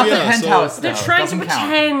 it's not the penthouse. They're trying to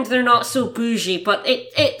pretend they're not so bougie, but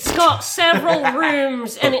it's got several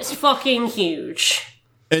rooms and it's fucking huge.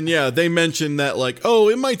 And yeah, they mentioned that like, oh,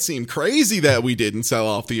 it might seem crazy that we didn't sell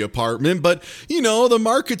off the apartment, but you know, the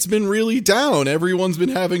market's been really down. Everyone's been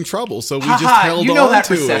having trouble, so we just held on that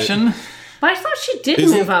to recession. it. But I thought she did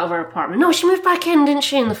move out of her apartment. No, she moved back in, didn't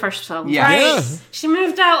she, in the first film? Yeah. Right? Yeah. She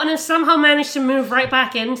moved out and then somehow managed to move right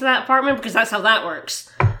back into that apartment because that's how that works.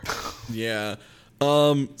 Yeah.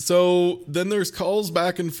 So then there's calls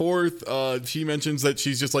back and forth. She mentions that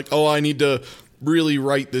she's just like, oh, I need to really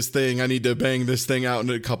write this thing. I need to bang this thing out in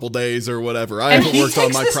a couple days or whatever. I haven't worked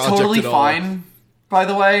on my project totally at all. fine, by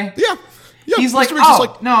the way. Yeah. He's like, Mr. Biggs is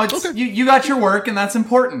oh, no, it's okay. you got your work and that's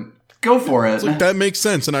important. Go for it. It's like, that makes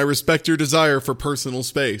sense, and I respect your desire for personal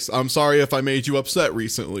space. I'm sorry if I made you upset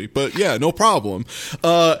recently, but yeah, no problem.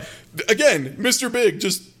 Again, Mr. Big,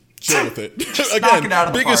 just chill with it. Knock Again, it out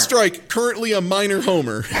of the biggest park. strike, currently a minor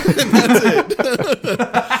homer. And that's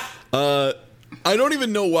it. I don't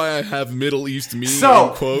even know why I have Middle East me in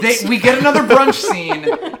quotes. We get another brunch scene,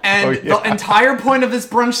 and the entire point of this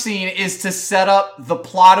brunch scene is to set up the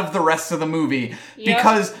plot of the rest of the movie. Yep.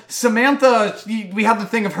 Because Samantha, we have the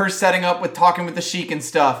thing of her setting up with talking with the Sheik and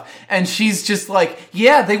stuff, and she's just like,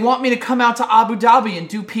 yeah, they want me to come out to Abu Dhabi and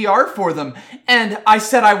do PR for them. And I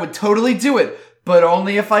said I would totally do it, but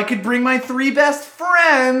only if I could bring my 3 best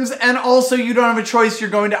friends. And also, you don't have a choice. You're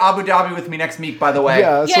going to Abu Dhabi with me next week, by the way.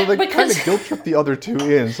 Yeah, so Yeah, they because- kind of guilt trip the other two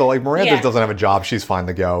in. So like Miranda Yeah. doesn't have a job; she's fine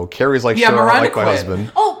to go. Carrie's like, Yeah, sure, I Miranda like my quit.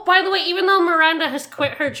 husband. Oh, by the way, even though Miranda has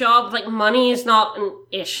quit her job, like, money is not an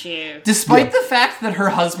issue. Despite the fact that her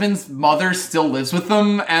husband's mother still lives with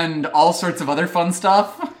them and all sorts of other fun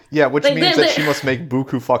stuff. Yeah, which Like, means they- that she must make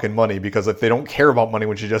buku fucking money, because if they don't care about money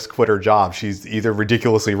when she just quit her job, she's either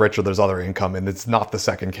ridiculously rich or there's other income, and it's not the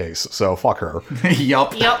second case. So fuck her.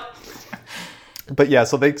 Yup. Yep. But yeah,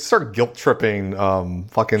 so they start guilt tripping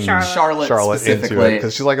fucking Charlotte. Charlotte into specifically. it,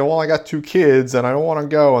 because she's like, well, I got 2 kids and I don't want to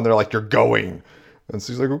go, and they're like, you're going, and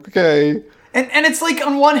she's like, okay. And it's like,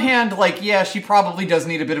 on one hand, like, yeah, she probably does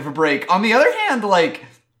need a bit of a break. On the other hand, like,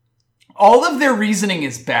 all of their reasoning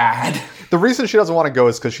is bad. The reason she doesn't want to go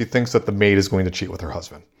is because she thinks that the maid is going to cheat with her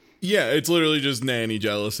husband. Yeah, it's literally just nanny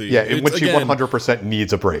jealousy. Yeah, in It's, which she again, 100%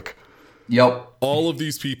 needs a break. Yup. all of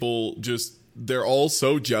these people just, they're all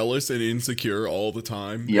so jealous and insecure all the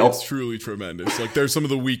time. Yep. It's truly tremendous. Like, they're some of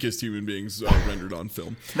the weakest human beings rendered on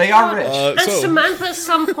film. They are rich. And Samantha at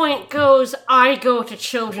some point goes, I go to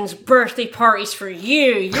children's birthday parties for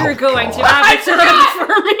you. You're going to Abu Dhabi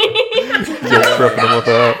for me. You're tripping with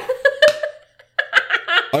that.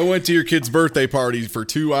 I went to your kid's birthday party for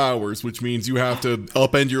 2 hours, which means you have to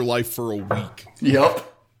upend your life for a week. Yup.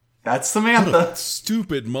 That's Samantha.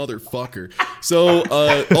 Stupid motherfucker. So,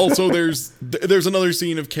 also there's another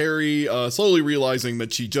scene of Carrie slowly realizing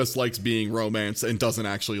that she just likes being romanced and doesn't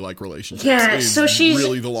actually like relationships. Yeah, Is so she's-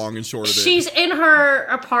 really the long and short of it. She's in her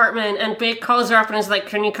apartment and Big calls her up and is like,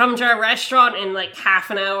 can you come to our restaurant in like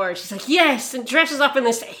half an hour? And she's like, yes, and dresses up in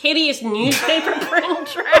this hideous newspaper print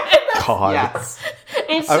dress. God. Yes.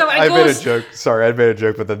 And so I I made a goes, joke. Sorry, I made a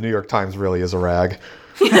joke, but the New York Times really is a rag.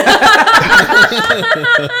 it's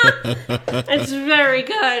very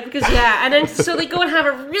good because yeah, and then so they go and have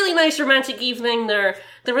a really nice romantic evening. The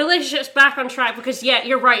relationship's back on track because yeah,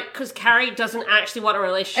 you're right, because Carrie doesn't actually want a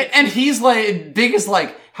relationship. And he's like, Big is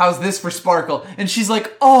like, how's this for Sparkle? And she's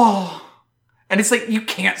like, oh. And it's like, you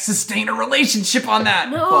can't sustain a relationship on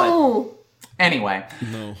that. no. But anyway.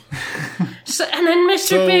 No. So and then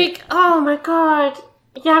Mr. Big, oh my god,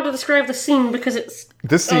 you have to describe the scene because it's.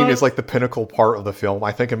 This scene is like the pinnacle part of the film.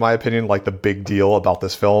 I think, in my opinion, like the big deal about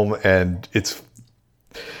this film, and it's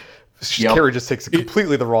Carrie just takes it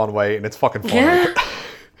completely the wrong way, and it's fucking funny. Yeah.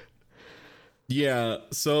 Yeah,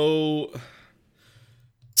 so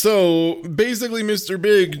basically Mr.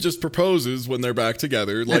 Big just proposes when they're back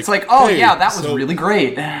together. Like, It's like, oh hey, yeah, that was so- really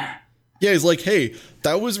great. Yeah, he's like, hey,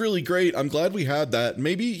 that was really great. I'm glad we had that.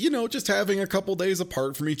 Maybe, you know, just having a couple days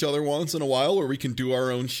apart from each other once in a while where we can do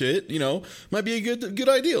our own shit, you know, might be a good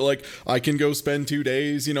idea. Like, I can go spend 2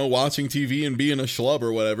 days, you know, watching TV and being a schlub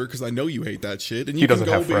or whatever, because I know you hate that shit. And you can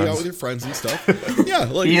go be out with your friends and stuff. Yeah,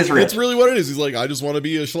 like, it's really what it is. He's like, I just want to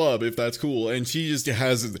be a schlub if that's cool. And she just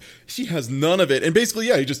has none of it. And basically,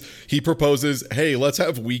 yeah, he proposes, hey, let's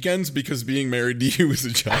have weekends because being married to you is a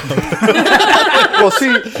job. Well,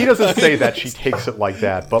 see, he doesn't say that. She takes it like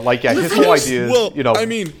that, but like, yeah, his whole idea is, well, you know. I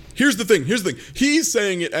mean, here's the thing. He's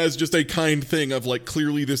saying it as just a kind thing of like,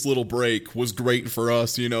 clearly this little break was great for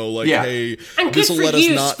us, you know, like, hey, this will let us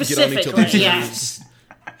not get on each other's yes.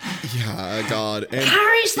 Yeah, God. And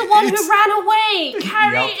Carrie's the one who ran away.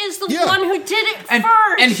 Carrie is the one who did it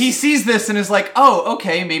first. And he sees this and is like, oh,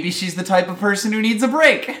 okay, maybe she's the type of person who needs a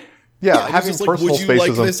break. Yeah, having personal would you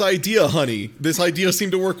like spaces this idea, honey? This idea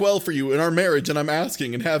seemed to work well for you in our marriage, and I'm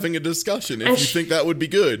asking and having a discussion if you think that would be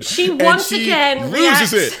good. She once again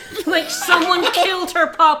loses it like someone killed her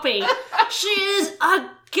puppy. She is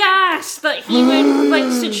aghast that he would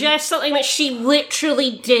like suggest something that she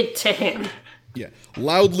literally did to him. Yeah,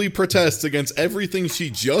 loudly protests against everything she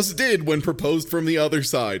just did when proposed from the other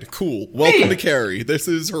side. Cool. Welcome to Carrie. This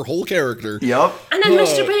is her whole character. Yep. And then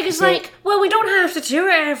Mr. Big is like, well, we don't have to do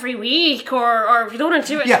it every week, or if you don't want to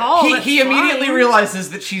do it at all. He immediately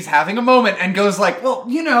realizes that she's having a moment and goes like, well,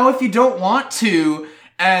 you know, if you don't want to...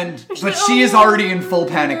 But she is already in full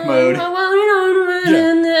panic mode. Well, you know,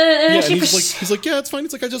 and he's like, yeah, it's fine.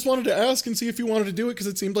 It's like, I just wanted to ask and see if you wanted to do it because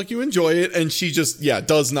it seemed like you enjoy it. And she just,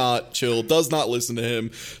 does not chill, does not listen to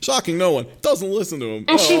him. Shocking, no one doesn't listen to him.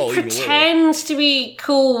 And she pretends to be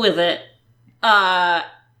cool with it, and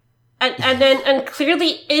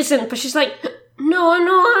clearly isn't. But she's like, no,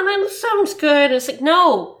 that sounds good. And it's like,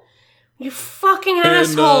 no. You fucking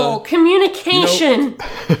asshole! Communication.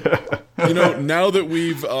 You know, now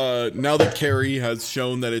that Carrie has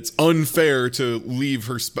shown that it's unfair to leave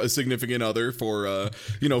her significant other for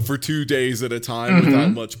 2 days at a time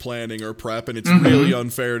without much planning or prep, and it's really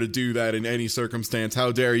unfair to do that in any circumstance.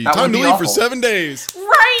 How dare you? Time to leave for 7 days.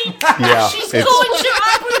 Right? Yeah, she's going to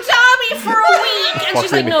Abu Dhabi for a week, and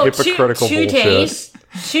she's like, no, two days.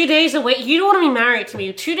 2 days a week. You don't want to be married to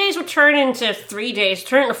me. 2 days will turn into 3 days,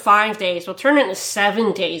 turn into 5 days, will turn into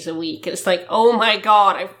 7 days a week. It's like, oh my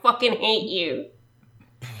God, I fucking hate you.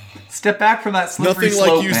 Step back from that slippery slope,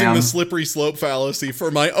 Nothing like using the slippery slope fallacy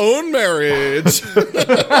for my own marriage.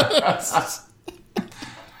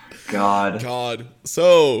 God.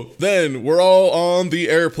 So then we're all on the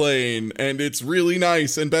airplane, and it's really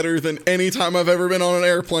nice and better than any time I've ever been on an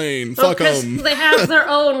airplane. Fuck them. They have their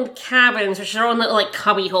own cabins, which are their own little like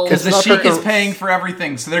cubby holes. Because the Sheik is paying for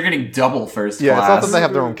everything, so they're getting double first class. Yeah, it's not that they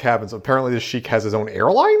have their own cabins. Apparently, the Sheik has his own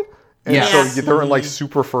airline. And so they're in like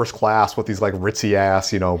super first class with these like ritzy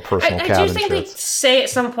ass, personal cabins. I do think they say at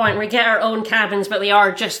some point we get our own cabins, but they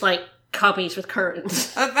are just like cubbies with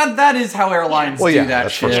curtains. That is how airlines do that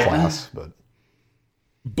that's shit. First class,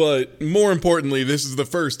 but more importantly, this is the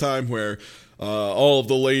first time where all of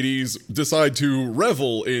the ladies decide to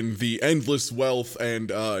revel in the endless wealth and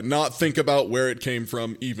not think about where it came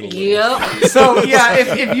from even a little. Yep. So,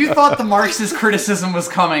 if you thought the Marxist criticism was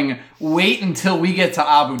coming, wait until we get to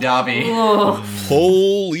Abu Dhabi. Oh.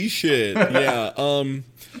 Holy shit. Yeah.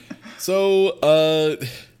 So,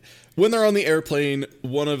 when they're on the airplane,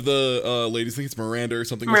 one of the ladies, I think it's Miranda or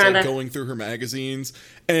something, is like going through her magazines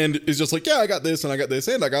and is just like, I got this and I got this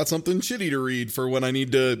and I got something shitty to read for when I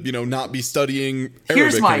need to, not be studying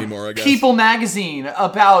Arabic anymore, I guess. People magazine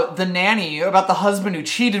about the nanny, about the husband who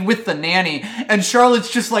cheated with the nanny, and Charlotte's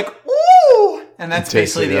just like, ooh! And that's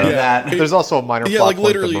basically the end of that. There's also a minor plot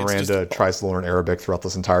point that Miranda tries to learn Arabic throughout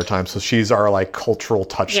this entire time, so she's our like cultural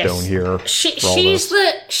touchstone here. She's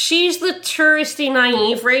the touristy,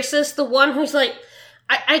 naive racist, the one who's like,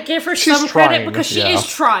 I give her some credit because she is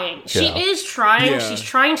trying. She is trying. Yeah. She's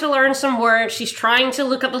trying to learn some words. She's trying to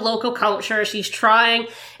look up the local culture. She's trying.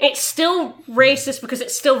 It's still racist because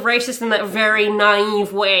it's still racist in that very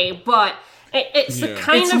naive way, but it's the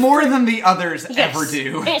kind it's of... It's more than the others ever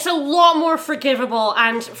do. It's a lot more forgivable,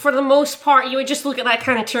 and for the most part, you would just look at that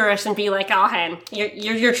kind of tourist and be like, oh, hen,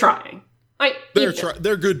 you're trying.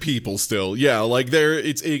 They're good people still. Yeah, like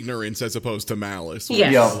it's ignorance as opposed to malice.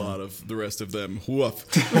 Yes. A lot of the rest of them.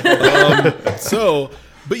 Woof. So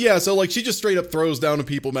like she just straight up throws down a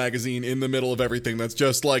People magazine in the middle of everything that's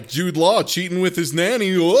just like Jude Law cheating with his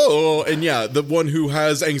nanny. Whoa. And the one who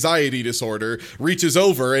has anxiety disorder reaches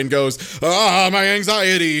over and goes, my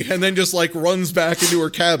anxiety, and then just like runs back into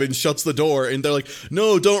her cabin, shuts the door, and they're like,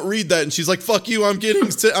 no, don't read that. And she's like, fuck you, I'm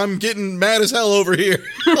getting mad as hell over here.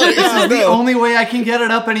 Like, this is the only way I can get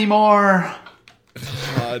it up anymore.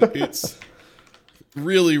 God, it's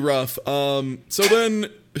really rough. So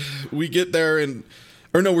then we get there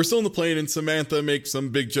we're still on the plane, and Samantha makes some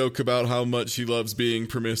big joke about how much she loves being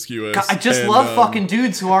promiscuous. I just love fucking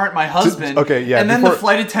dudes who aren't my husband. Okay, yeah. And then the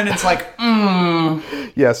flight attendant's like,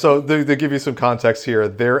 Yeah, so they give you some context here.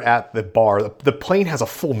 They're at the bar. The plane has a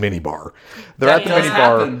full mini bar. They're at the mini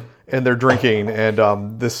bar, and they're drinking,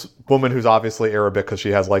 and this woman who's obviously Arabic, because she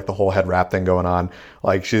has like the whole head wrap thing going on,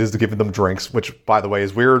 like she's giving them drinks, which, by the way,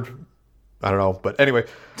 is weird. I don't know, but anyway.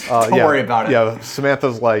 Don't worry about it. Yeah,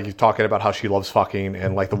 Samantha's like talking about how she loves fucking,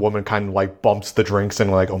 and like the woman kind of like bumps the drinks and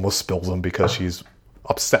like almost spills them because she's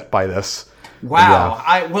upset by this. Wow,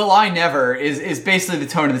 I never is basically the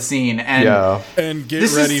tone of the scene, and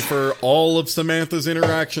get ready for all of Samantha's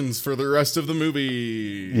interactions for the rest of the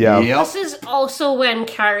movie. Yeah, This is also when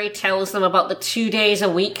Carrie tells them about the 2 days a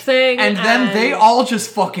week thing, and then they all just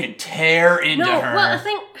fucking tear into her. Well, I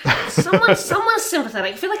think someone's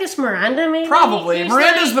sympathetic. I feel like it's Miranda, maybe. Probably.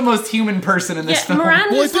 Miranda's the most human person in this film.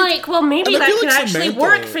 Miranda's maybe that can actually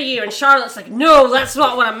work for you, and Charlotte's like, no, that's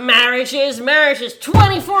not what a marriage is. Marriage is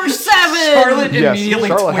 24/7. Charlotte immediately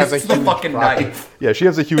twists the fucking knife. Yeah, she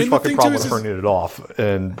has a huge fucking problem with turning it off,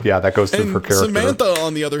 and that goes through her character. Samantha,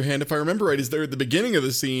 on the other hand, if I remember right, is there at the beginning of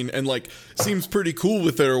the scene and like seems pretty cool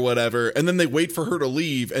with it or whatever, and then they wait for her to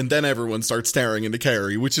leave, and then everyone starts staring into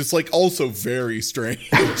Carrie, which is like also very strange.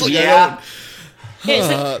 Yeah.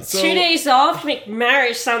 It's like 2 days off to make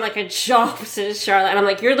marriage sound like a job, says Charlotte. And I'm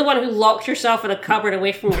like, you're the one who locked yourself in a cupboard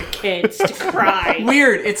away from your kids to cry.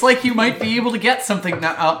 Weird. It's like you might be able to get something.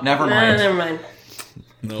 Never mind. Never mind.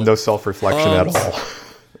 No self-reflection at all.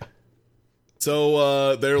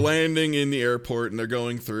 So they're landing in the airport and they're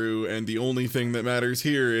going through, and the only thing that matters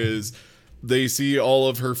here is they see all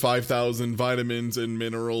of her 5,000 vitamins and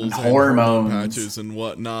minerals and hormone patches and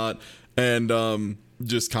whatnot, and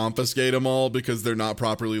just confiscate them all because they're not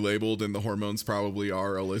properly labeled, and the hormones probably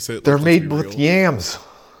are illicit. They're made with yams.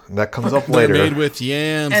 That comes up later. They're made with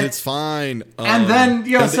yams. It's fine. And then,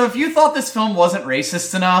 so if you thought this film wasn't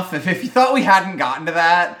racist enough, if you thought we hadn't gotten to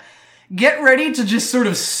that, get ready to just sort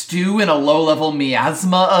of stew in a low-level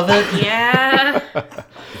miasma of it. Yeah.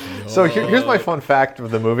 So here's my fun fact of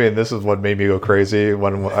the movie, and this is what made me go crazy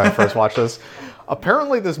when I first watched this.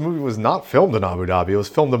 Apparently, this movie was not filmed in Abu Dhabi. It was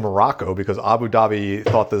filmed in Morocco because Abu Dhabi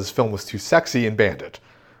thought this film was too sexy and banned it.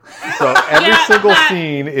 So every single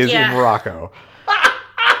scene is in Morocco.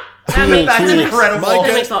 That's incredible.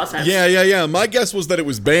 That makes a lot of sense. Yeah. My guess was that it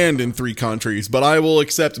was banned in 3 countries, but I will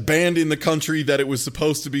accept banned in the country that it was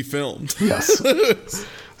supposed to be filmed. Yes.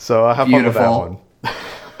 So I have fun with that one.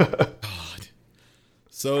 God.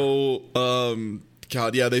 So,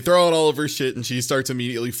 God, yeah, they throw out all of her shit, and she starts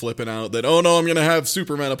immediately flipping out that, oh no, I'm gonna have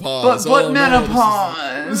super menopause. But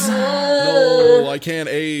menopause. No, I can't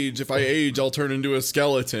age. If I age, I'll turn into a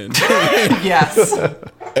skeleton. Yes.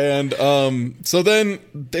 And so then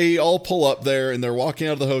they all pull up there, and they're walking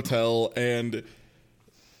out of the hotel, and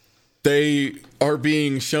they are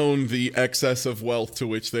being shown the excess of wealth to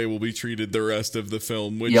which they will be treated the rest of the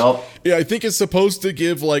film, which I think is supposed to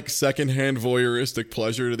give like secondhand voyeuristic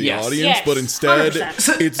pleasure to the audience, but instead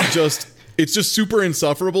 100%. it's just super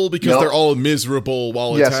insufferable because they're all miserable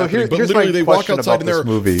while it's happening. But literally they walk outside and there are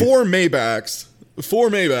 4 Maybachs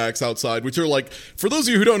outside, which are like, for those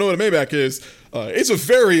of you who don't know what a Maybach is, it's a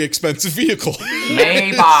very expensive vehicle.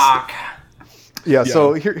 Maybach. Yeah,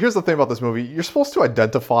 so here's the thing about this movie. You're supposed to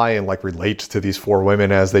identify and like relate to these 4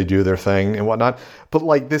 women as they do their thing and whatnot. But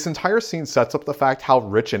like this entire scene sets up the fact how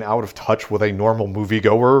rich and out of touch with a normal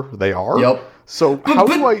moviegoer they are. Yep. So how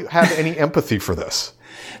do I have any empathy for this?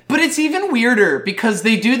 But it's even weirder because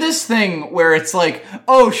they do this thing where it's like,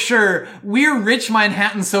 oh, sure, we're rich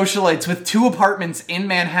Manhattan socialites with 2 apartments in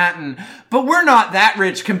Manhattan, but we're not that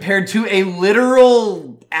rich compared to a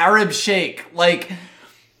literal Arab sheikh. Like,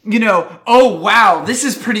 oh, wow, this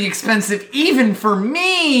is pretty expensive even for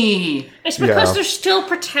me. It's because they're still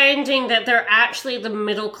pretending that they're actually the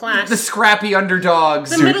middle class. The scrappy underdogs.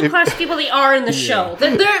 The middle class people they are in the show.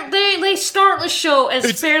 They start the show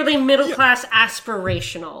as fairly middle class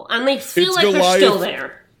aspirational, and they feel like they're still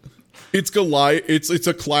there. It's Goliath. It's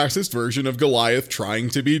a classist version of Goliath trying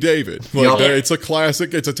to be David. It's a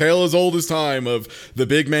classic. It's a tale as old as time of the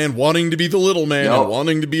big man wanting to be the little man and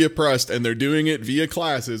wanting to be oppressed, and they're doing it via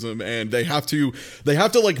classism. And they have to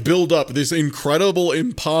like build up this incredible,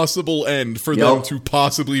 impossible end for them to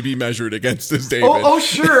possibly be measured against this David. Oh,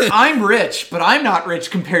 sure, I'm rich, but I'm not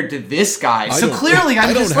rich compared to this guy. So clearly,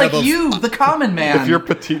 I'm just like you, the common man. If you're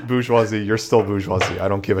petite bourgeoisie, you're still bourgeoisie. I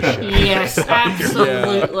don't give a shit. Yes,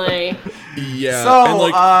 absolutely. Yeah. So,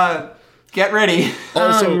 and get ready.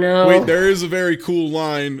 Also, wait, there is a very cool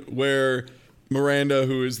line where Miranda,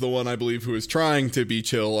 who is the one I believe who is trying to be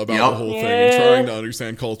chill about the whole thing and trying to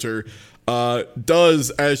understand culture, does,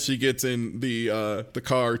 as she gets in the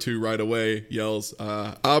car to ride away, yells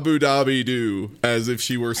Abu Dhabi do, as if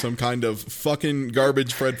she were some kind of fucking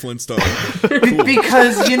garbage Fred Flintstone. Cool.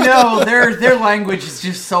 Because their language is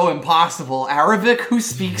just so impossible. Arabic, who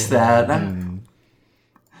speaks that?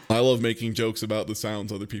 I love making jokes about the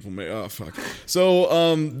sounds other people make. Oh fuck.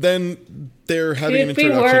 So then they're having an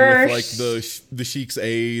introduction with like the Sheik's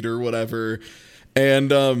aide or whatever.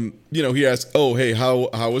 And, he asks, oh, hey, how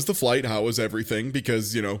was the flight? How was everything?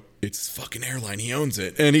 Because, it's fucking airline. He owns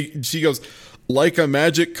it. And she goes, like a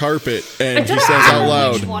magic carpet. And he says out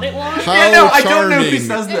loud, what it was. How I charming. don't know who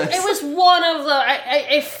says this. It was one of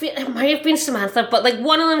the, it might have been Samantha, but like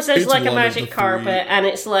one of them says like a magic carpet. And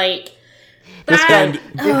it's like,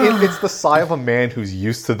 it's the sigh of a man who's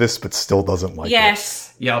used to this but still doesn't like it. Yes.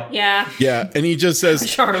 Yep. Yeah. Yeah, and he just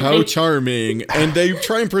says, how charming. And they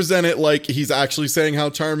try and present it like he's actually saying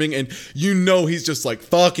how charming, and he's just like,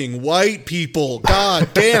 fucking white people, god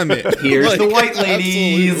damn it. Here's like, the white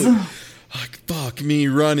ladies. Like, fuck me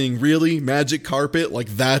running, really? Magic carpet? Like,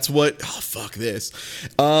 that's what? Oh, fuck this.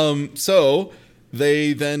 So...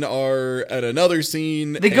 They then are at another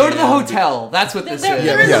scene. They go to the hotel. That's what this is.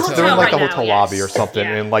 They're in like the hotel lobby or something,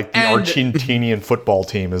 and like the Argentinian football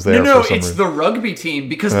team is there. No, it's the rugby team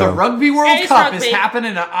because the Rugby World Cup is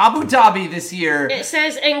happening in Abu Dhabi this year. It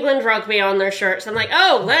says England Rugby on their shirts. I'm like,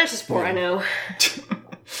 oh, there's a sport I know.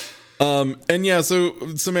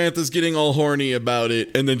 So Samantha's getting all horny about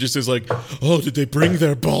it, and then just is like, oh, did they bring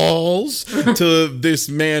their balls? To this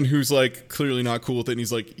man who's like clearly not cool with it, and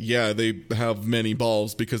he's like, yeah, they have many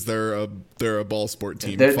balls because they're a ball sport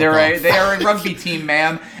team. They are a rugby team,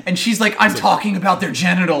 ma'am. And she's like, I'm talking about their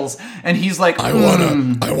genitals, and he's like, I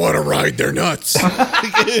wanna ride their nuts.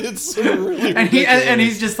 It's really and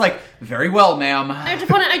he's just like, very well, ma'am. I don't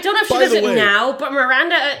know if she does it now, but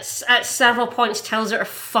Miranda at several points tells her to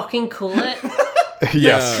fucking cool it.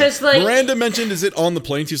 Yes. Because like Miranda mentioned, is it on the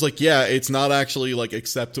plane? She's like, yeah, it's not actually like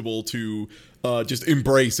acceptable to just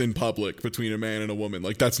embrace in public between a man and a woman.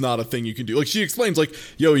 Like, that's not a thing you can do. Like, she explains, like,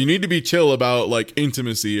 yo, you need to be chill about like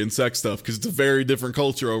intimacy and sex stuff because it's a very different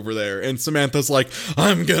culture over there. And Samantha's like,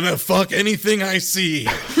 I'm gonna fuck anything I see,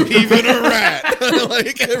 even a rat.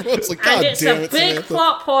 Like, everyone's like, God and damn it, it's a big Samantha.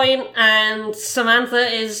 plot point, and Samantha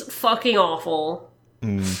is fucking awful.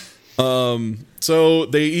 So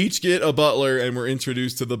they each get a butler, and we're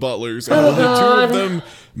introduced to the butlers, and only two of them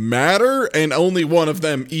matter, and only one of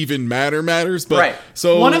them even matters. But right.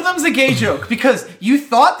 So one of them's a gay joke because you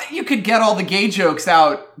thought that you could get all the gay jokes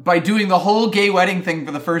out by doing the whole gay wedding thing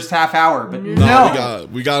for the first half hour, but no.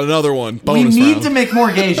 We got another one. We Bonus need round. to make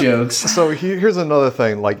more gay jokes. So here's another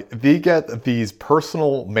thing. Like, they get these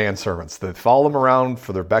personal manservants that follow them around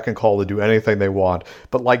for their beck and call to do anything they want,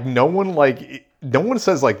 but like no one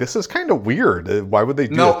says, like, this is kind of weird. Why would they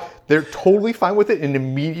do it? They're totally fine with it and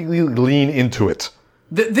immediately lean into it.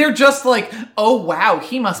 They're just like, oh, wow,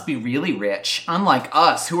 he must be really rich, unlike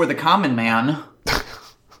us, who are the common man.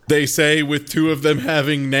 They say with two of them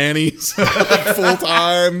having nannies full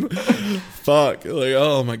time. Fuck. Like,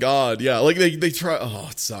 oh my God. Yeah. Like they try. Oh,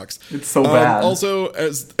 it sucks. It's so bad. Also,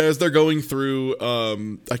 as they're going through,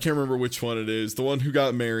 I can't remember which one it is. The one who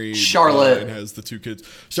got married. Charlotte. And has the two kids.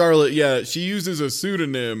 Charlotte. Yeah. She uses a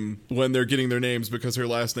pseudonym when they're getting their names because her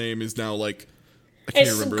last name is now like, I can't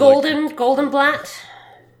remember. Goldenblatt.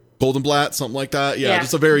 Goldenblatt, something like that. Yeah,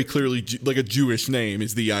 just a very clearly like a Jewish name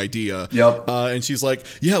is the idea. Yep. And she's like,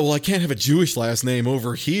 yeah, well, I can't have a Jewish last name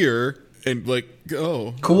over here. And like,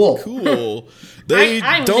 oh, cool. They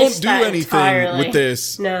I don't do anything entirely. with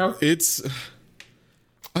this. No, it's.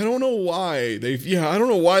 I don't know why I don't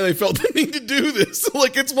know why they felt the need to do this.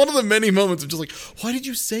 Like, it's one of the many moments of just like, why did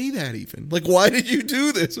you say that even? Like, why did you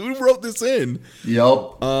do this? Who wrote this in?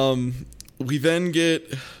 Yep. We then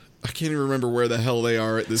get. I can't even remember where the hell they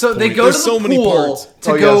are at this point. So they go There's to the so pool many parts.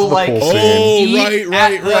 to go like.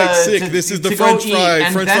 Right. Sick. This is the French fry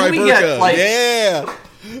burqa. Yeah.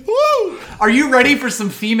 Woo! Are you ready for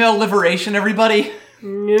some female liberation, everybody?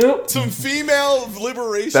 Nope. Some female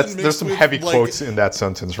liberation. There's some heavy quotes in that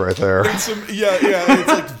sentence right there. It's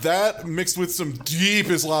like that mixed with some deep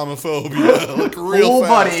Islamophobia, like real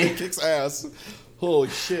fast. Buddy. It kicks ass. Holy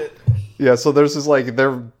shit. Yeah. So there's this like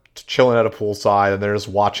they're chilling at a poolside and they're just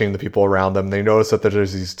watching the people around them. They notice that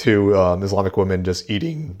there's these two Islamic women just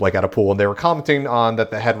eating like at a pool, and they were commenting on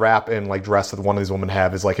that the head wrap and like dress that one of these women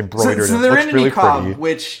have is like embroidered. So and they're it looks in really niqab, pretty.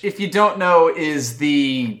 which, if you don't know, is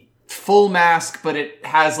the full mask, but it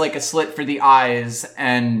has like a slit for the eyes,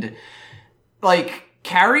 and like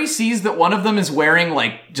Carrie sees that one of them is wearing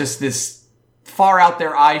like just this far out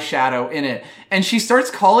their eyeshadow in it. And she starts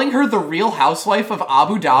calling her the Real Housewife of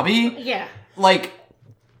Abu Dhabi. Yeah. Like,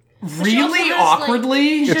 really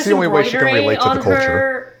awkwardly. It's the only way she can relate to the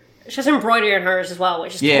culture. She has embroidery on hers as well,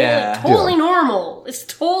 which is totally normal. It's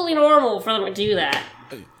totally normal for them to do that.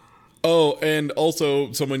 Oh, and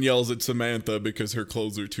also someone yells at Samantha because her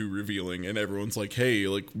clothes are too revealing, and everyone's like, hey,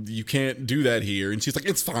 like, you can't do that here. And she's like,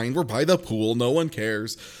 it's fine, we're by the pool, no one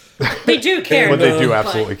cares. They do care. But they do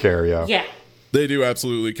absolutely care, yeah. Yeah. They do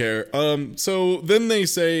absolutely care. So then they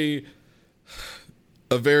say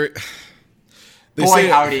a very... Boy,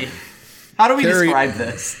 howdy. How do we describe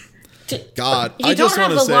this? God, I just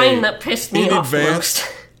want to say... You don't have the line that pissed me off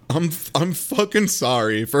most. I'm fucking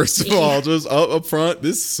sorry. First of all, just up front,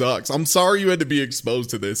 this sucks. I'm sorry you had to be exposed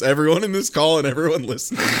to this. Everyone in this call and everyone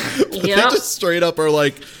listening. They just straight up are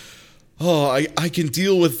like, oh, I can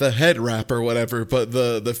deal with the head wrap or whatever, but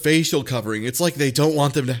the facial covering, it's like they don't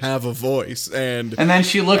want them to have a voice. And then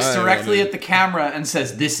she looks directly at the camera and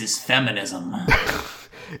says, this is feminism.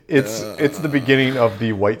 It's the beginning of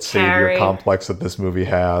the white savior complex that this movie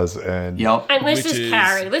has, and this is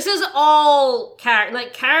Carrie. This is all Carrie.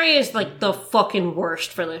 Like, Carrie is like the fucking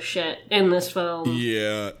worst for this shit in this film.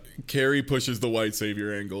 Yeah, Carrie pushes the white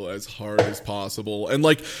savior angle as hard as possible, and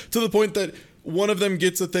like to the point that one of them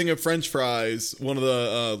gets a thing of French fries. One of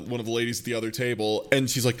the ladies at the other table, and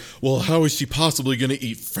she's like, "Well, how is she possibly going to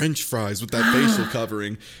eat French fries with that facial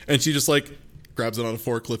covering?" And she just like grabs it on a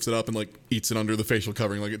fork, lifts it up, and like eats it under the facial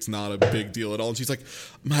covering like it's not a big deal at all. And she's like,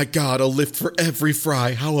 my God, a lift for every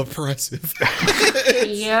fry. How oppressive.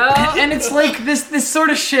 Yeah. And it's like this sort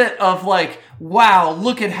of shit of like, wow,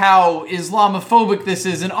 look at how Islamophobic this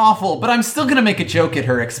is and awful, but I'm still going to make a joke at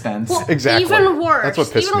her expense. Well, exactly. Even worse. That's what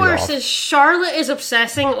pissed even me worse off. Is Charlotte is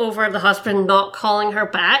obsessing over the husband not calling her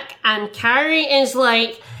back, and Carrie is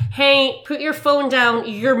like, hey, put your phone down.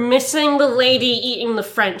 You're missing the lady eating the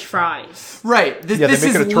French fries. Right. This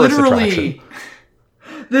is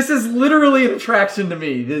literally an attraction to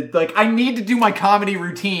me. Like, I need to do my comedy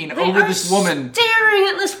routine over this woman. Staring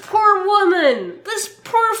at this poor woman. This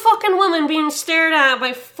poor fucking woman being stared at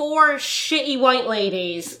by 4 shitty white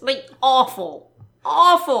ladies. Like, awful.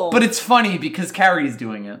 Awful. But it's funny because Carrie's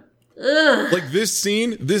doing it. Ugh. Like this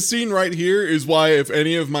scene right here is why if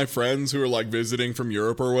any of my friends who are like visiting from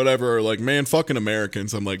Europe or whatever are like, man, fucking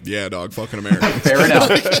Americans, I'm like, yeah, dog, fucking Americans. Fair enough.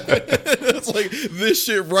 It's like this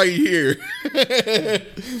shit right here.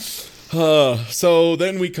 So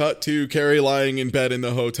then we cut to Carrie lying in bed in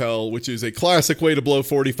the hotel, which is a classic way to blow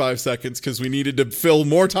 45 seconds because we needed to fill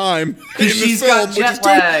more time. She's got jet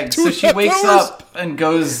lag, so she wakes up and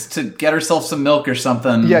goes to get herself some milk or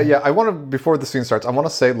something. Yeah. I want to, before the scene starts, I want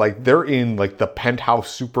to say, like, they're in, like, the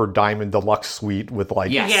penthouse super diamond deluxe suite with,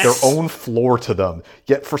 like, their own floor to them.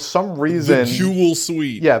 Yet, for some reason... The jewel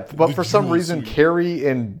suite. Yeah, but for some reason, Carrie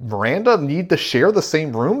and Miranda need to share the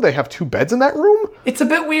same room. They have 2 beds in that room? It's a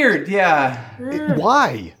bit weird, yeah.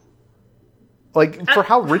 Why? Like, for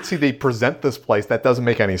how ritzy they present this place, that doesn't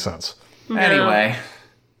make any sense. No. Anyway...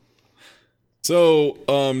 So,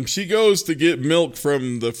 she goes to get milk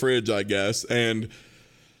from the fridge, I guess, and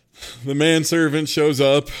the manservant shows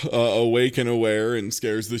up, awake and aware, and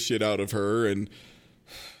scares the shit out of her, and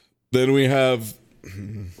then we have...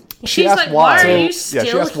 She's like, why are you still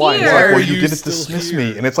here? She asked why. He's like, well, you didn't dismiss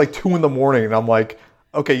me. And it's like 2 a.m, and I'm like,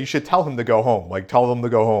 okay, you should tell him to go home. Like, tell them to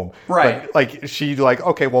go home. Right. But, like, she's like,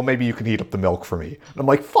 okay, well, maybe you can heat up the milk for me. And I'm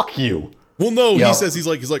like, fuck you. Well, no, he says he's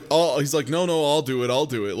like, no, I'll do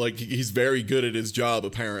it. Like, he's very good at his job,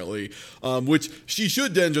 apparently. Which she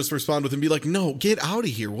should then just respond with and be like, no, get out of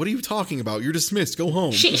here. What are you talking about? You're dismissed. Go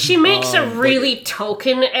home. She makes a really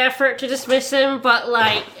token effort to dismiss him, but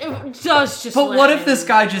like, it does just. But what if this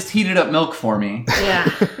guy just heated up milk for me?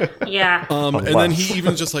 Yeah. And then he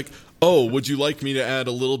even just like, oh, would you like me to add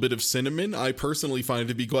a little bit of cinnamon? I personally find it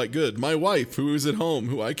to be quite good. My wife, who is at home,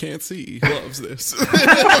 who I can't see, loves this.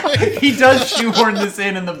 He does shoehorn this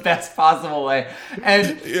in the best possible way.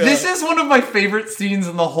 And this is one of my favorite scenes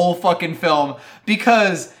in the whole fucking film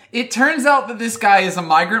because it turns out that this guy is a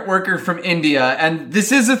migrant worker from India. And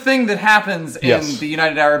this is a thing that happens in the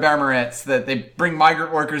United Arab Emirates, that they bring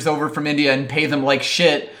migrant workers over from India and pay them like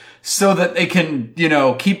shit so that they can,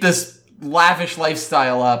 keep this lavish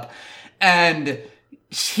lifestyle up. And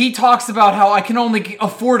he talks about how I can only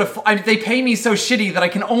afford they pay me so shitty that I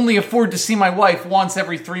can only afford to see my wife once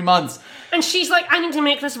every 3 months. And she's like, I need to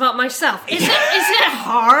make this about myself. Is it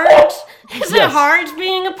hard? Is it hard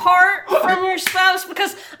being apart from your spouse?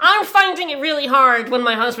 Because I'm finding it really hard when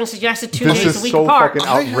my husband suggested 2 days a week apart. This is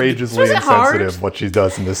so fucking outrageously insensitive what she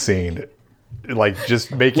does in this scene. like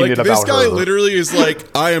just making like it about this guy her. literally is like,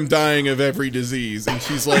 I am dying of every disease, and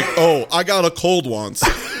she's like, oh, I got a cold once.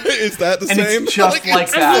 Is that the and same? It's just like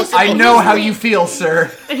it's that. I know how you feel,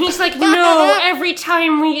 sir. And he's like, no,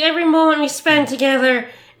 every moment we spend together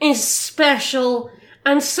is special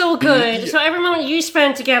and so good. So every moment you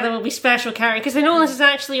spend together will be special, Carrie, because I know this is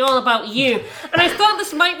actually all about you. And I thought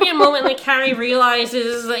this might be a moment that Carrie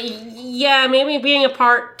realizes that, yeah, maybe being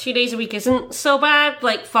apart 2 days a week isn't so bad.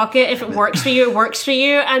 Like, fuck it. If it works for you, it works for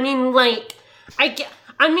you. I mean, like, I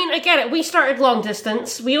get it. We started long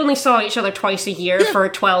distance. We only saw each other twice a year for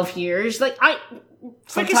 12 years. Like,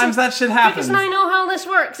 sometimes that shit happens. Because I know how this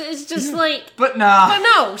works. It's just like... But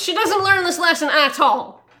no, she doesn't learn this lesson at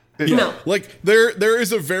all. Yeah. No. Like, there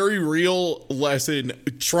is a very real lesson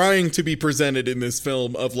trying to be presented in this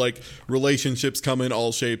film of, like, relationships come in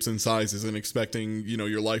all shapes and sizes, and expecting, you know,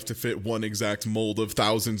 your life to fit one exact mold of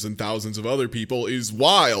thousands and thousands of other people is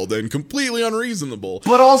wild and completely unreasonable.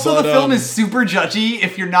 But also the film is super judgy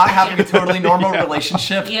if you're not having a totally normal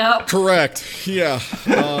relationship. Yep. Correct. Yeah.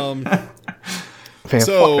 Man,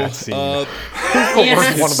 So, fuck that scene. Yes. One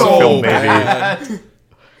of the so film, maybe. bad.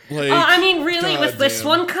 Like, I mean, really, with this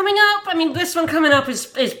goddamn. one coming up, this one coming up is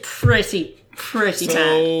pretty bad.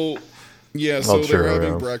 So, yeah, so true, they're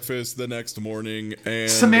having yeah. breakfast the next morning,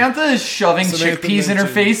 and Samantha is shoving Samantha chickpeas in her mentioned-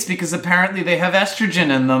 face because apparently they have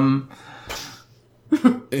estrogen in them.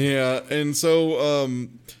 yeah, and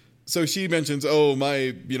so she mentions, oh,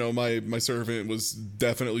 my servant was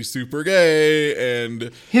definitely super gay,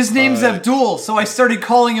 and His name's Abdul, so I started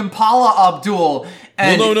calling him Paula Abdul.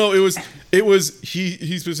 And well, no, it was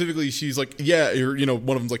he specifically. She's like, yeah,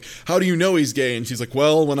 one of them's like, how do you know he's gay? And she's like,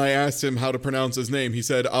 well, when I asked him how to pronounce his name, he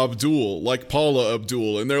said Abdul, like Paula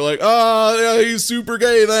Abdul, and they're like, yeah, he's super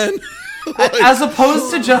gay then. as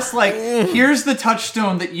opposed to just like, here's the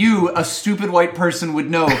touchstone that you, a stupid white person, would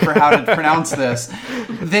know for how to pronounce this.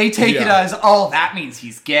 They take it as, oh, that means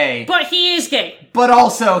he's gay. But he is gay. But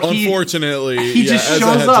also, Unfortunately, he just as a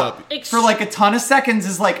shows heads up for like a ton of seconds,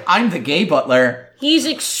 is like, I'm the gay butler. He's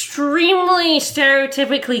extremely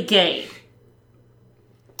stereotypically gay.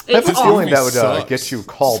 I have a It's feeling movie that would sucks. get you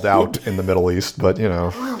called out in the Middle East, but you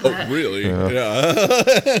know. Oh, really? Yeah.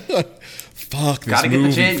 Fuck, this Gotta get the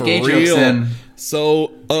movie for gay real. jokes in.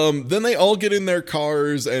 So, then they all get in their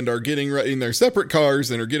cars and are getting in their separate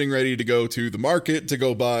cars and are getting ready to go to the market to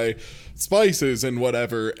go buy spices and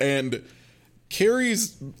whatever. And Carrie's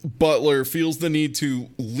butler feels the need to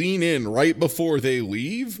lean in right before they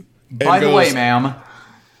leave. By the way, ma'am.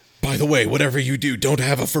 By the way, whatever you do, don't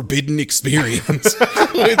have a forbidden experience.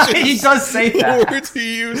 He does say that. Words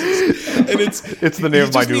he uses, and It's the name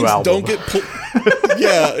of my new album. Don't get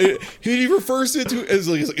he refers to it as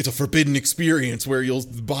like it's a forbidden experience where you'll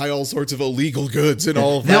buy all sorts of illegal goods and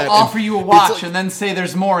all of that. They'll offer you a watch like, and then say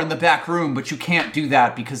there's more in the back room, but you can't do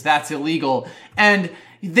that because that's illegal. And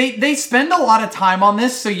they spend a lot of time on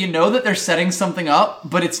this, so you know that they're setting something up,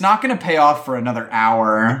 but it's not going to pay off for another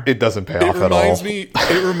hour. It doesn't pay off at all.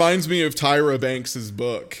 It reminds me of Tyra Banks's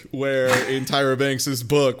book, where in Tyra Banks's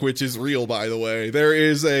book, which is real by the way, there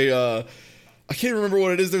is a I can't remember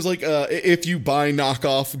what it is. There's like if you buy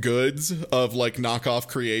knockoff goods of like knockoff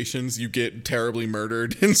creations, you get terribly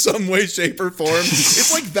murdered in some way, shape, or form.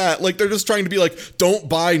 It's like that. Like they're just trying to be like, don't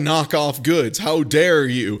buy knockoff goods. How dare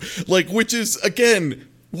you? Like, which is again.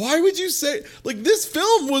 Why would you say, like, this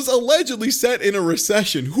film was allegedly set in a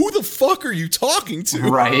recession. Who the fuck are you talking to?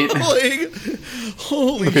 Right. Like,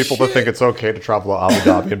 holy The people shit. that think it's okay to travel to Abu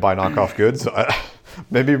Dhabi and buy knockoff goods.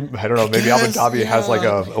 Maybe, I don't know, maybe Abu guess, Dhabi has like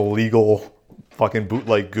yeah. a illegal fucking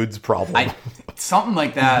bootleg goods problem. Something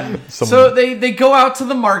like that. So they go out to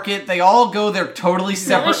the market. They all go their totally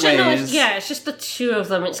separate ways. It's just the two of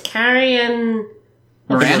them. It's Carrie and...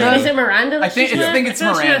 Miranda? Is it Miranda? I think it's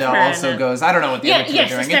Miranda also goes. I don't know what the other two are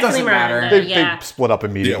doing. It doesn't matter. They split up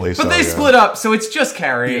immediately. Yeah. So, But they split up, so it's just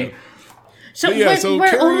Carrie. Yeah. So, so were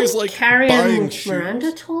Carrie only is, like, Carrie buying and shoes.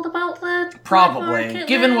 Miranda told about that? Probably. market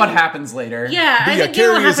Given then? what happens later. Yeah, But I yeah, think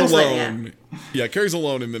given what Carrie is happens alone. later. Yeah, Carrie's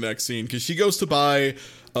alone in the next scene because she goes to buy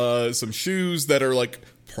some shoes that are like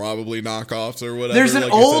probably knockoffs or whatever. There's an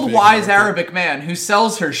like you said, old, big wise market. Arabic man who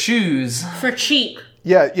sells her shoes. For cheap.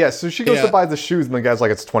 Yeah. So she goes Yeah. to buy the shoes, and the guy's like,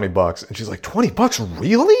 "It's $20," and she's like, "$20,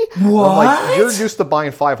 really?" What? I'm like, you're used to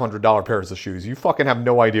buying $500 pairs of shoes. You fucking have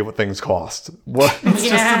no idea what things cost. What? It's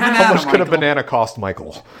just a banana, How much could a Michael. banana cost,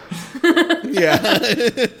 Michael?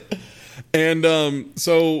 Yeah. And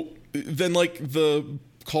so then like the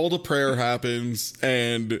call to prayer happens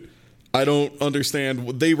and I don't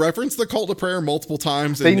understand. They reference the call to prayer multiple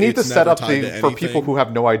times. They and need to set up for anything. people who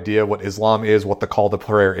have no idea what Islam is, what the call to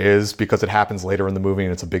prayer is, because it happens later in the movie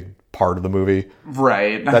and it's a big part of the movie.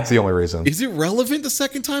 Right. That's the only reason. Is it relevant the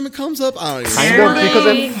second time it comes up? I don't even Kind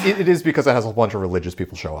of, because it is because it has a bunch of religious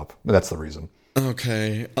people show up. That's the reason.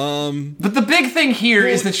 Okay. But the big thing here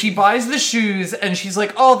is that she buys the shoes and she's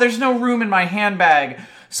like, oh, there's no room in my handbag.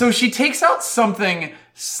 So she takes out something,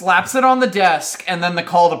 slaps it on the desk, and then the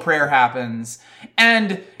call to prayer happens.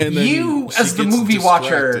 And you, as the movie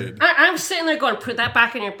watcher... I'm sitting there going, put that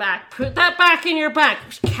back in your bag. Put that back in your bag.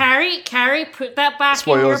 Carrie, put that back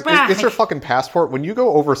in your bag. It's your fucking passport. When you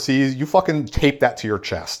go overseas, you fucking tape that to your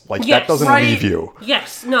chest. Like, that doesn't leave you.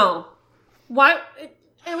 Yes, no. Why...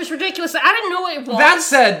 It was ridiculous. I didn't know what it was. That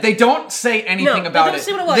said, they don't say anything about it. They don't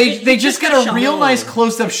say what it was. They just get a real nice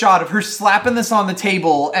close-up shot of her slapping this on the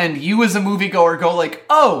table, and you as a moviegoer go like,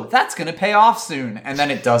 oh, that's going to pay off soon. And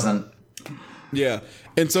then it doesn't. Yeah.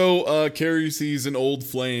 And so Carrie sees an old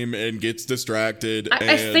flame and gets distracted.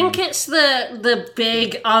 I think it's the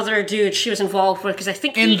big other dude she was involved with, because I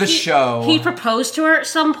think in the show he proposed to her at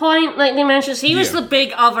some point. Like they mentioned, he was the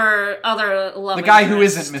big other love. The guy who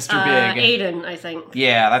isn't Mr. Big, Aiden, I think.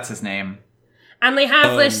 Yeah, that's his name. And they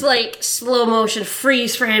have this, like, slow motion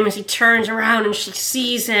freeze for him as he turns around and she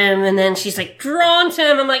sees him, and then she's, like, drawn to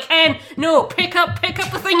him. I'm like, Hen, no, pick up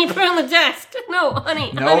the thing you put on the desk. No,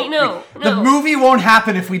 honey, no. The movie won't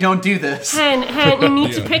happen if we don't do this. Hen, you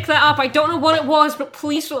need to pick that up. I don't know what it was, but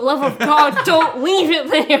please, for the love of God, don't leave it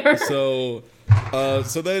there. So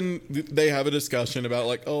then they have a discussion about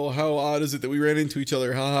like, oh, how odd is it that we ran into each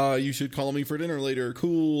other? Haha, you should call me for dinner later.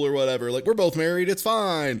 Cool, or whatever. Like, we're both married. It's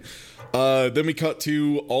fine. Then we cut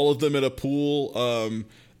to all of them at a pool.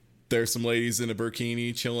 There's some ladies in a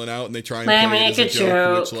bikini chilling out, and they try and play it as a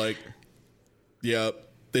joke. Which, like, yeah,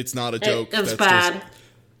 it's not a joke. It was bad. Just...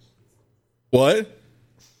 What?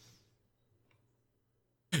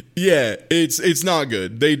 Yeah, it's not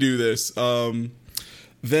good. They do this.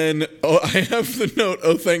 Then, I have the note,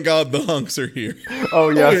 oh, thank God the hunks are here. Oh,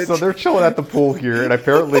 yeah, so they're chilling at the pool here, and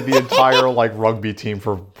apparently the entire, like, rugby team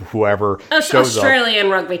for whoever shows Australian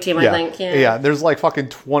up. Rugby team, I think, Yeah, there's, like, fucking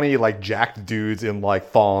 20, like, jacked dudes in,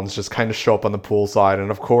 like, thongs just kind of show up on the poolside,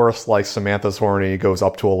 and of course, like, Samantha's horny, goes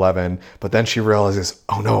up to 11, but then she realizes,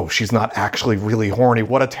 oh no, she's not actually really horny,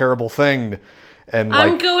 what a terrible thing. And,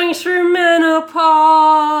 like, I'm going through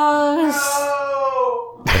menopause!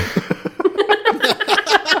 No!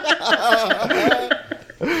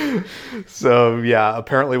 So, yeah,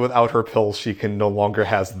 apparently without her pills, she can no longer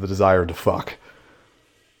has the desire to fuck.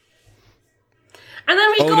 And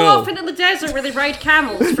then we go off into the desert where they ride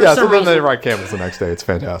camels for some reason. Yeah, so then they ride camels the next day. It's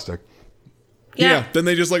fantastic. Yeah, then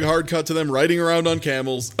they just like hard cut to them riding around on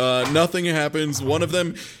camels. Nothing happens. One of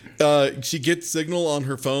them, she gets Signal on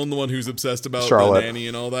her phone, the one who's obsessed about the nanny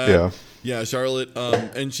and all that. Yeah, Charlotte.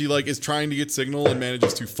 And she like is trying to get Signal and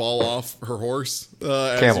manages to fall off her horse,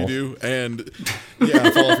 as you do. And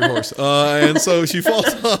fall off your horse. And so she falls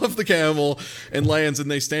off the camel and lands, and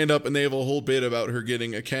they stand up and they have a whole bit about her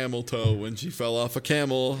getgetting a camel toe when she fell off a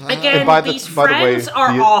camel. Again, these friends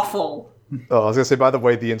are awful. Oh, I was gonna say, by the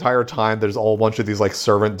way, the entire time there's all a bunch of these like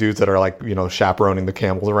servant dudes that are like, you know, chaperoning the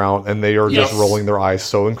camels around, and they are just rolling their eyes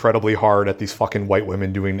so incredibly hard at these fucking white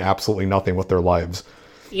women doing absolutely nothing with their lives.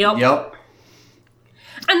 Yep.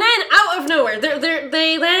 And then out of nowhere,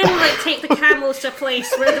 they then like take the camels to a place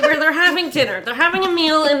where they're having dinner. They're having a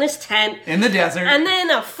meal in this tent in the desert, and then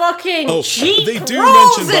a fucking jeep they do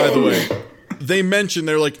rolls mention, by the way. They mention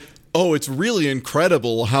they're like, oh, it's really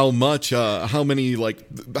incredible how much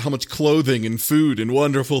clothing and food and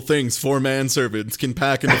wonderful things 4 manservants can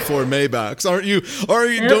pack into 4 Maybachs. Aren't you?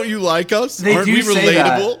 Don't you like us? Aren't we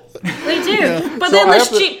relatable? They do. But so then this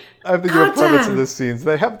Jeep. I have to give a premise of this scene. So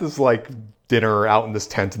they have this like dinner out in this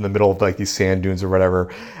tent in the middle of like these sand dunes or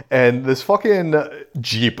whatever, and this fucking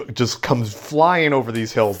Jeep just comes flying over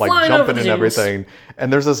these hills, like jumping and everything.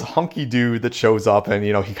 And there's this hunky dude that shows up, and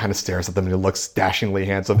you know, he kind of stares at them and he looks dashingly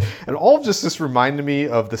handsome. And all of this reminded me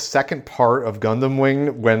of the second part of Gundam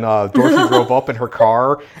Wing when Dorothy drove up in her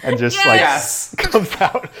car and just comes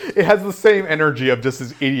out. It has the same energy of just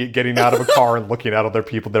this idiot getting out of a car and looking at other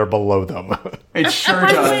people that are below them. It sure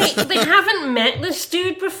does. Wait, they haven't met this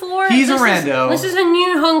dude before? He's a rando. This is a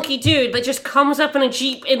new hunky dude that just comes up in a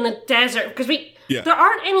Jeep in the desert, because there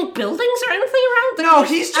aren't any buildings or anything around. No,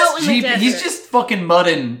 he's just Jeep. He's just fucking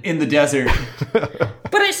mudding in the desert. But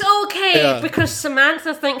it's okay because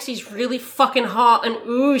Samantha thinks he's really fucking hot,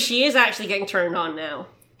 and she is actually getting turned on now.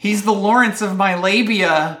 He's the Lawrence of my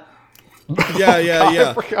labia.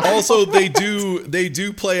 Yeah. Also, they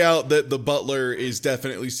do play out that the butler is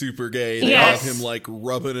definitely super gay. They have him like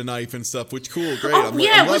rubbing a knife and stuff, which cool, great. I'm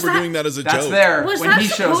glad we're doing that as a joke. That's there when he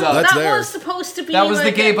shows up. That was supposed to be. That was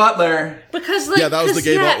the gay butler. Because like, that was the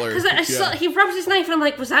gay butler. Because I saw he rubs his knife, and I'm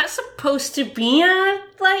like, was that supposed to be a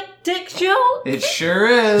like dick joke? It sure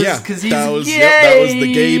is. Yeah, because he's gay. That was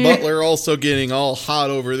the gay butler also getting all hot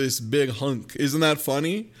over this big hunk. Isn't that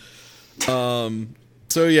funny?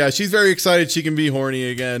 So yeah, she's very excited she can be horny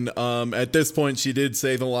again. At this point, she did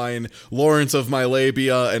say the line, "Lawrence of my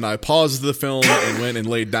labia," and I paused the film and went and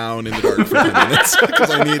laid down in the dark for 10 minutes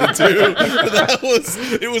because I needed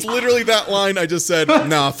to. It was literally that line. I just said,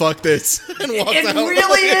 "Nah, fuck this," and walked out. It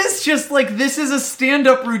really is just like, this is a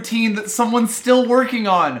stand-up routine that someone's still working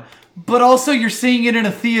on, but also you're seeing it in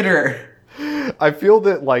a theater. I feel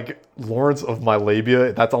that, like, Lawrence of my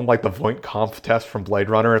labia, that's on, like, the Voight Kampff test from Blade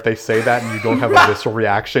Runner. If they say that and you don't have a visceral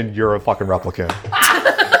reaction, you're a fucking replicant.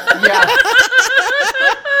 Yeah.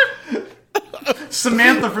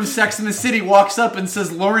 Samantha from Sex and the City walks up and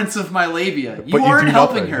says, "Lawrence of my labia." You aren't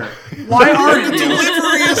helping her. Why aren't you?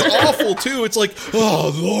 Delivery is awful, too. It's like,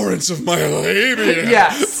 "Oh, Lawrence of my labia."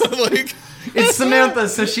 Yes. Like... It's Samantha,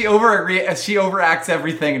 so she overacts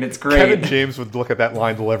everything, and it's great. Kevin James would look at that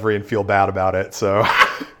line delivery and feel bad about it, so...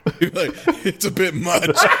 Like, it's a bit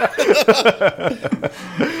much.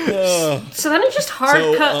 So then it just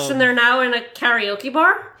hard cuts, and they're now in a karaoke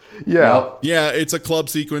bar? Yeah. Yeah, it's a club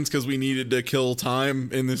sequence because we needed to kill time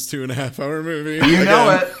in this 2.5-hour movie. You know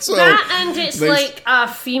it. So that, and it's like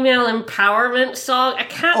a female empowerment song. I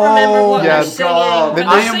can't remember what they're singing. But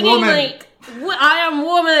they're singing woman. Like... I am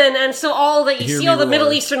woman, and so all that you see all the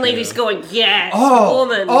Middle Eastern ladies going, yes,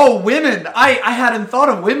 woman. Oh, women. I hadn't thought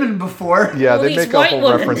of women before. Yeah, they make a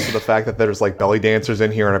whole reference to the fact that there's like belly dancers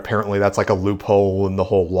in here, and apparently that's like a loophole in the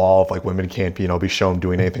whole law of like women can't be shown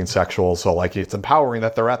doing anything sexual. So like it's empowering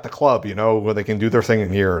that they're at the club, where they can do their thing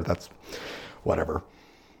in here. That's whatever.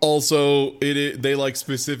 Also, they like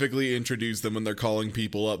specifically introduce them when they're calling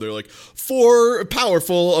people up. They're like, "4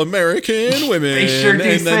 powerful American women." They sure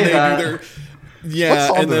do say that.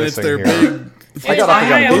 And then it's their big.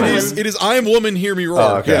 It is I Am Woman, Hear Me Roar.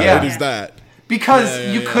 Oh, okay. Yeah, it is that.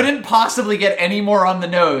 Because you couldn't possibly get any more on the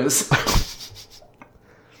nose.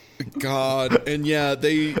 God, and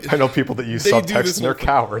they... I know people that use subtext and they're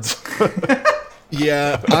cowards.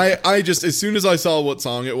 Yeah, I just, as soon as I saw what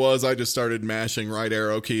song it was, I just started mashing right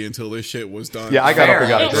arrow key until this shit was done. Yeah, I got up and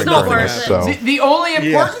got a drink during this, so. The only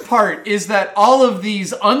important part is that all of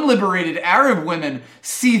these unliberated Arab women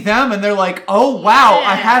see them and they're like, "Oh wow,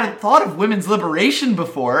 I hadn't thought of women's liberation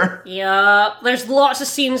before." Yeah, there's lots of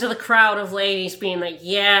scenes of the crowd of ladies being like,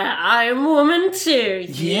 "Yeah, I'm a woman too."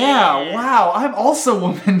 Yeah, wow, I'm also a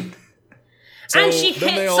woman. So and she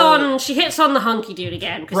hits on the hunky dude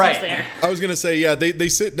again because he's there. I was gonna say, they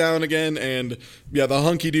sit down again, and the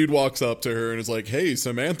hunky dude walks up to her and is like, "Hey,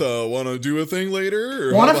 Samantha, want to do a thing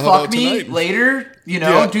later? Want to fuck me later? Do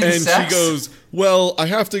the sex?" And she goes, "Well, I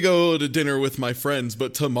have to go to dinner with my friends,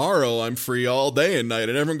 but tomorrow I'm free all day and night."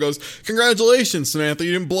 And everyone goes, "Congratulations, Samantha,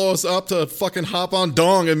 you didn't blow us up to fucking hop on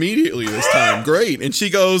dong immediately this time. Great." And she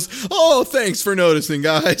goes, "Oh, thanks for noticing,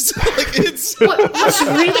 guys." Like, what's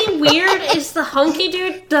really weird is the hunky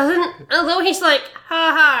dude doesn't, although he's like,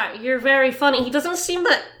 "Ha ha, you're very funny," he doesn't seem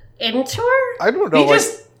that into her. I don't know.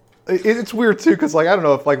 It's weird too, because I don't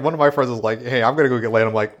know if one of my friends is like, "Hey, I'm gonna go get laid."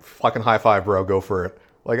 I'm like, "Fucking high five, bro, go for it."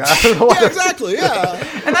 I don't know. Yeah, exactly.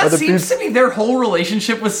 Yeah, and that seems to be their whole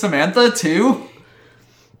relationship with Samantha too.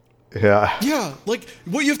 Yeah. Yeah, like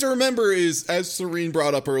what you have to remember is, as Serene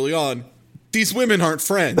brought up early on, these women aren't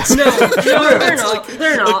friends. No, they're not.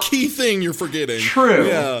 They're not. A key thing you're forgetting. True.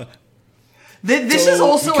 Yeah. This is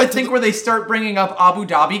also, I think, where they start bringing up Abu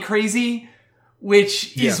Dhabi crazy,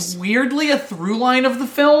 which is weirdly a through line of the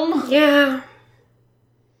film. Yeah.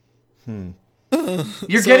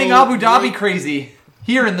 You're getting Abu Dhabi crazy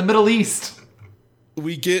here in the Middle East.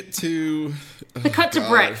 We get to... We cut to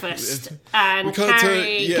breakfast, and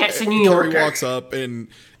Carrie gets a New Yorker. Carrie walks up, and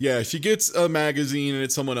she gets a magazine, and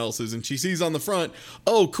it's someone else's, and she sees on the front,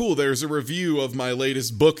 "Oh, cool, there's a review of my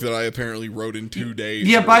latest book that I apparently wrote in 2 days."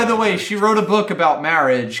 Yeah, by the way, she wrote a book about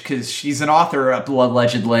marriage, because she's an author,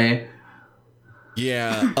 allegedly.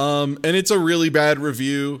 Yeah, and it's a really bad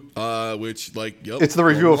review, which, it's the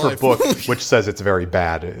review of her book, which says it's very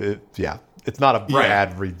bad. It's not a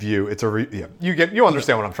bad review. It's you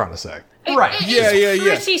understand what I'm trying to say. Right.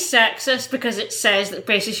 It's pretty sexist because it says that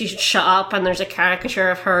basically she should shut up, and there's a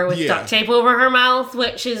caricature of her with duct tape over her mouth,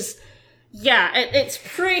 which is Yeah, it's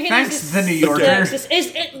pretty... Thanks, The New Yorker. This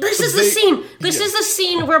is the scene. This is the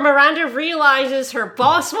scene where Miranda realizes her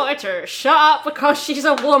boss wanted her shut up because she's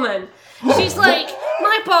a woman. She's like,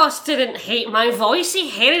 my boss didn't hate my voice, he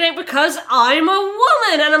hated it because I'm a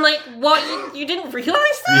woman. And I'm like, what, you didn't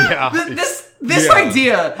realize that? Yeah. This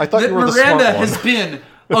idea I thought that you were the Miranda smart one. has been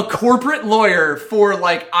a corporate lawyer for,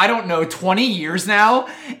 like, I don't know, 20 years now,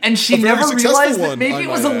 and she never realized that maybe it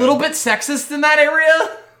was a little bit sexist in that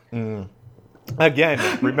area?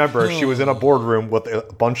 Again, remember, she was in a boardroom with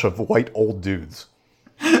a bunch of white old dudes.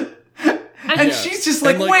 And she's just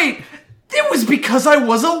like, wait, it was because I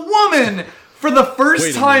was a woman for the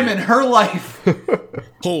first time in her life.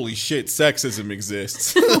 Holy shit, sexism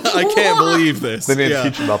exists. I can't believe this. They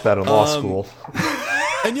didn't teach about that in law school.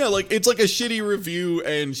 And yeah, like, it's like a shitty review,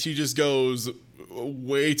 and she just goes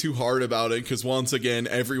way too hard about it, because once again,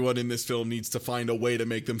 everyone in this film needs to find a way to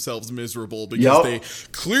make themselves miserable, because they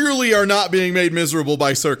clearly are not being made miserable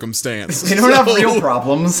by circumstance. They don't have real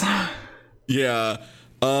problems. Yeah.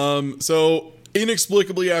 So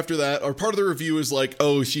inexplicably after that, or part of the review is like,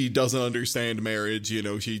 oh, she doesn't understand marriage, you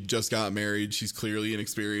know, she just got married, she's clearly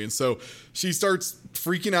inexperienced. So she starts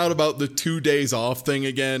freaking out about the 2 days off thing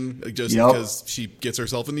again, just because she gets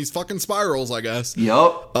herself in these fucking spirals, I guess.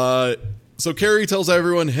 So Carrie tells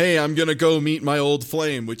everyone, hey, I'm gonna go meet my old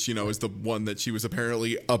flame, which, you know, is the one that she was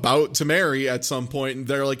apparently about to marry at some point. And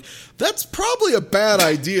they're like, that's probably a bad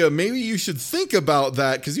idea. Maybe you should think about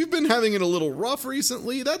that, because you've been having it a little rough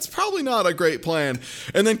recently. That's probably not a great plan.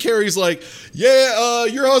 And then Carrie's like, yeah,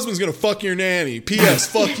 your husband's gonna fuck your nanny. P.S.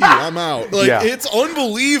 Fuck you, I'm out. Like, it's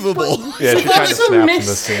unbelievable. Yeah, she kind of snaps in the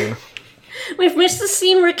scene. We've missed the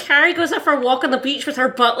scene where Carrie goes out for a walk on the beach with her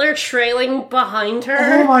butler trailing behind her.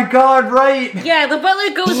 Oh my god, right. Yeah, the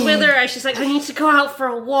butler goes with her and she's like, I need to go out for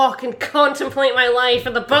a walk and contemplate my life.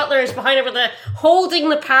 And the butler is behind her with holding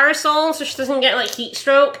the parasol so she doesn't get, like, heat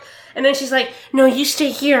stroke. And then she's like, no, you stay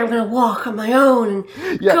here. I'm going to walk on my own.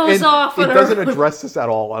 And goes off on her. It doesn't address this at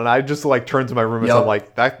all. And I just, like, turn to my room and I'm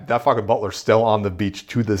like, that fucking butler's still on the beach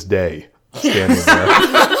to this day. Standing there.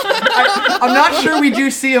 I'm not sure we do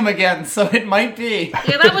see him again, so it might be.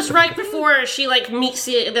 Yeah, that was right before she, like, meets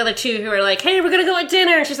the other two who are like, hey, we're gonna go at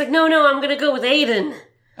dinner. And she's like, no, I'm gonna go with Aiden.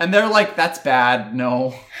 And they're like, that's bad,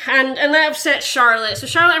 no. And that upsets Charlotte. So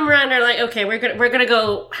Charlotte and Miranda are like, okay, we're gonna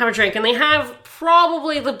go have a drink. And they have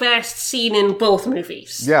probably the best scene in both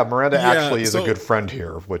movies. Yeah, Miranda actually is a good friend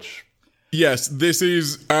here, which... Yes, this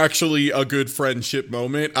is actually a good friendship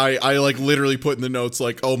moment. I like literally put in the notes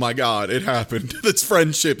like, oh my god, it happened. It's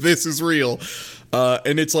friendship. This is real.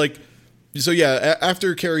 And it's like, so yeah,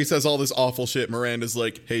 after Carrie says all this awful shit, Miranda's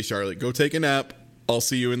like, hey Charlotte, go take a nap. I'll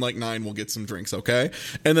see you in like 9. We'll get some drinks, okay?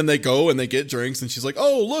 And then they go and they get drinks and she's like,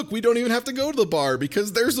 oh, look, we don't even have to go to the bar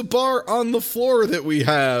because there's a bar on the floor that we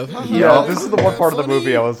have. Yeah, this is the one part of the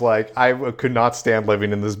movie I was like, I could not stand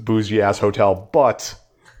living in this bougie ass hotel, but...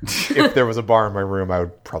 if there was a bar in my room, I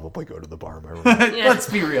would probably go to the bar in my room. Let's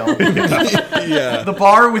be real. Yeah. The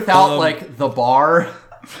bar without, like, the bar.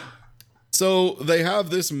 So they have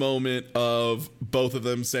this moment of both of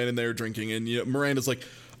them standing there drinking, and Miranda's like,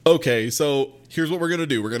 okay, so here's what we're going to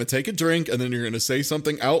do. We're going to take a drink, and then you're going to say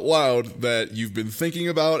something out loud that you've been thinking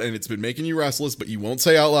about, and it's been making you restless, but you won't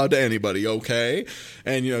say out loud to anybody, okay?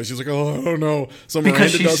 And, she's like, oh, I don't know. So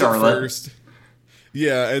Miranda does Charlotte. It first.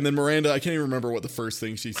 Yeah, and then Miranda, I can't even remember what the first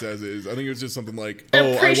thing she says is. I think it was just something like, I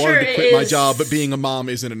wanted to quit my job, but being a mom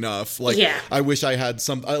isn't enough. Like, I wish I had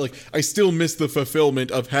I still miss the fulfillment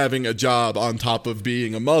of having a job on top of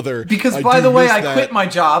being a mother. Because, by the way, I quit my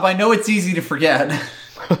job. I know it's easy to forget.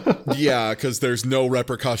 Yeah, because there's no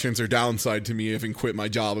repercussions or downside to me having quit my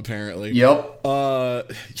job, apparently. Yep.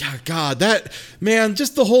 Yeah, God,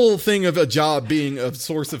 just the whole thing of a job being a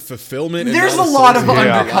source of fulfillment. There's a lot of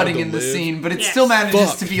undercutting in the scene, but it still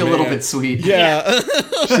manages to be a little bit sweet. Yeah.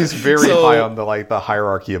 She's very high on the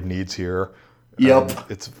hierarchy of needs here.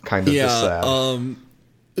 Yep. It's kind of just sad.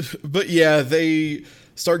 But yeah, they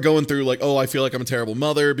start going through like, oh, I feel like I'm a terrible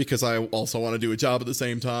mother because I also want to do a job at the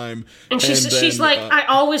same time. And she's like, I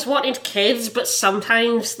always wanted kids, but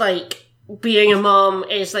sometimes like being a mom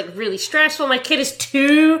is like really stressful. My kid is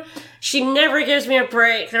 2. She never gives me a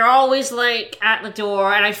break. They're always like at the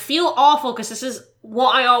door, and I feel awful because this is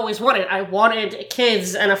what I always wanted. I wanted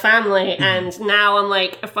kids and a family, and now I'm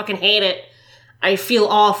like, I fucking hate it. I feel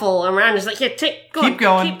awful. And Miranda's like, yeah, keep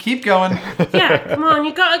going. Yeah, come on,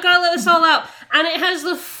 you gotta let this all out. And it has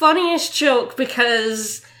the funniest joke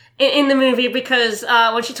because in the movie, because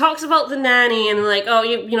when she talks about the nanny and like, oh,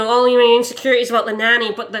 you know, all your insecurities about the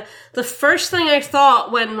nanny, but the first thing I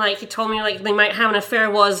thought when like he told me like they might have an affair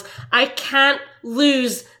was, I can't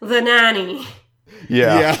lose the nanny.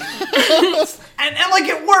 Yeah. And like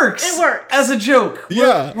it works. It works as a joke.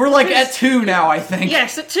 We're like at 2 now, I think.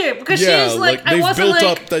 Yes, at 2 because she's like I they've wasn't built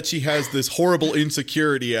like up that she has this horrible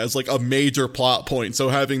insecurity as like a major plot point. So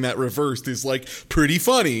having that reversed is like pretty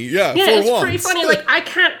funny. Yeah, it's once. pretty funny. Like I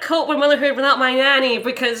can't cope with motherhood without my nanny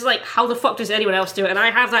because like how the fuck does anyone else do it? And I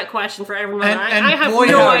have that question for everyone. I have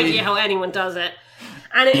no idea how anyone does it.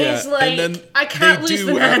 And it is like I can't lose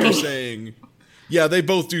the nanny. Yeah, they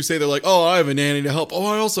both do say they're like, oh, I have a nanny to help. Oh,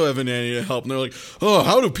 I also have a nanny to help. And they're like, oh,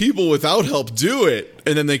 how do people without help do it?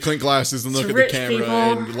 And then they clink glasses and look at the camera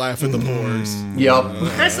and laugh at the pores. Yep.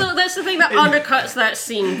 That's the thing that undercuts that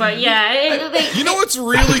scene. But yeah. You know what's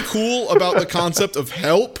really cool about the concept of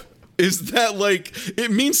help? Is that, like, it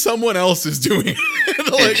means someone else is doing it.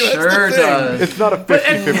 Like, it sure does. It's not a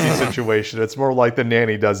 50-50 situation. It's more like the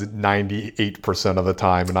nanny does it 98% of the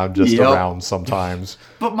time, and I'm just around sometimes.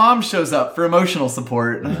 But mom shows up for emotional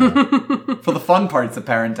support. For the fun parts of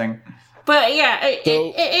parenting. But yeah, it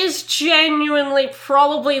is genuinely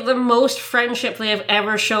probably the most friendship they have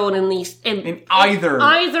ever shown in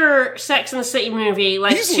either Sex and the City movie.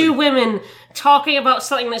 Like two women talking about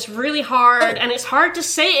something that's really hard, and it's hard to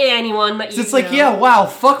say to anyone that you. It's like, wow,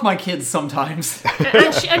 fuck my kids sometimes.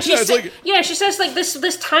 She says like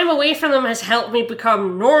this time away from them has helped me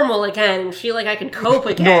become normal again and feel like I can cope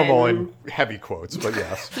again. Normal in heavy quotes, but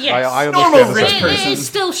yes. I understand. Normal it is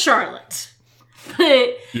still Charlotte.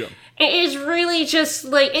 Yeah. It is really just,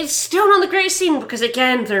 like, it's still not a great scene because,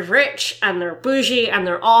 again, they're rich and they're bougie and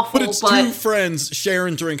they're awful, but it's two friends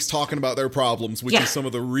sharing drinks talking about their problems, which is some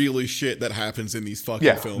of the really shit that happens in these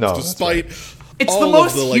fucking films. Despite it's all the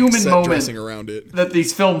most of the, human moment around it that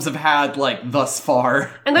these films have had, like, thus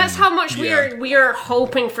far. And that's how much we are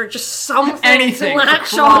hoping for just something to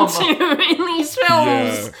latch onto in these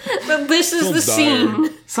films. That this is the scene.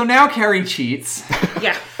 So now Carrie cheats.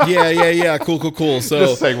 Yeah. Cool. So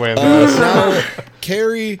just segue into this. Now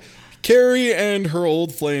Carrie and her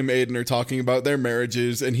old flame Aiden are talking about their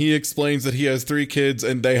marriages, and he explains that he has 3 kids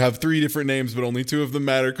and they have 3 different names, but only 2 of them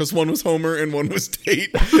matter because one was Homer and one was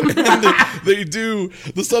Tate. And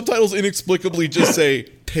the subtitles inexplicably just say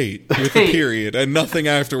Tate with a period and nothing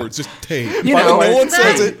afterwards, just Tate. No one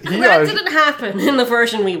says it. That didn't happen in the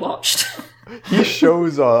version we watched. He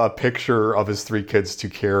shows a picture of his 3 kids to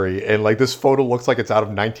Carrie, and like this photo looks like it's out of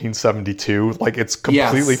 1972. Like it's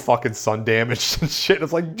completely fucking sun damaged and shit.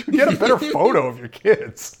 It's like, dude, get a better photo of your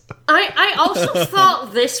kids. I also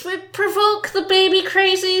thought this would provoke the baby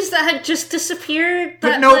crazies that had just disappeared.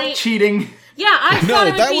 But no cheating. Yeah, I thought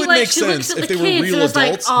it would be like she looks at the kids and was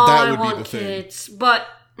like, "Oh, I want kids," but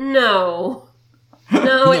no,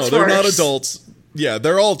 it's they're worse. Not adults. Yeah,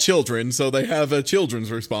 they're all children, so they have a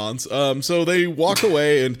children's response. So they walk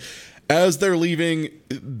away, and as they're leaving,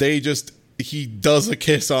 he does a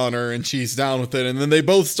kiss on her, and she's down with it, and then they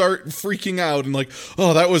both start freaking out, and like,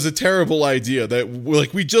 oh, that was a terrible idea, that,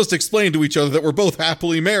 like, we just explained to each other that we're both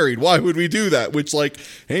happily married, why would we do that? Which, like,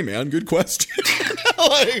 hey man, good question.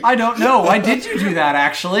 I don't know, why did you do that,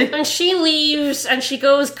 actually? And she leaves, and she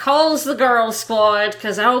calls the girl squad,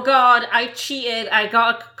 because, oh god, I cheated, I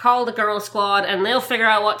gotta call the girl squad, and they'll figure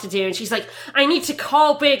out what to do, and she's like, I need to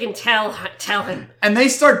call Big and tell him. And they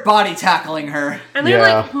start body tackling her. And they're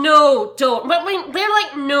like, no, don't. But they're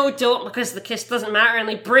like, no, don't, because the kiss doesn't matter, and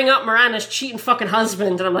they bring up Miranda's cheating fucking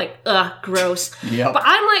husband, and I'm like, ugh, gross. Yep. But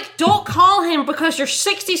I'm like, don't call him because you're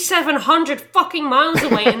 6,700 fucking miles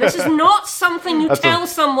away, and this is not something you tell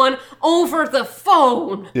someone over the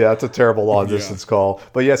phone. Yeah, that's a terrible long-distance call.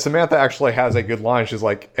 But yeah, Samantha actually has a good line. She's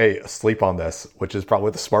like, hey, sleep on this, which is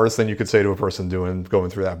probably the smartest thing you could say to a person going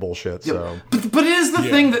through that bullshit. So, But it is the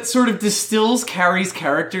thing that sort of distills Carrie's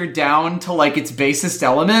character down to, like, its basest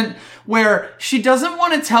element, where she doesn't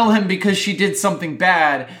want to tell him because she did something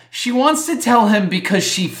bad. She wants to tell him because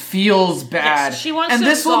she feels bad. Yes, she wants and to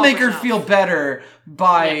this will make her herself. feel better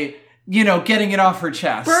by, getting it off her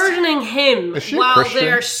chest. Burdening him while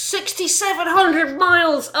they're 6,700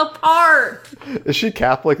 miles apart. Is she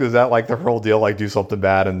Catholic? Is that like the whole deal? Like, do something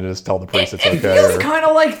bad and just tell the priest it's okay? It feels kind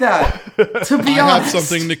of like that, to be honest. I have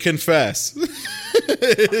something to confess. Which,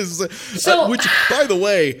 by the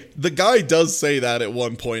way, the guy does say that at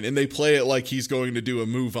one point, and they play it like he's going to do a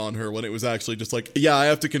move on her when it was actually just like, yeah, I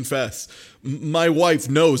have to confess. My wife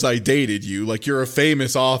knows I dated you. Like, you're a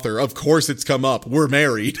famous author. Of course it's come up. We're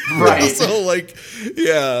married. Right. So, like,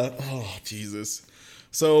 yeah. Oh, Jesus.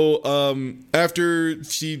 So, after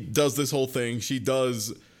she does this whole thing, she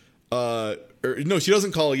does... no, she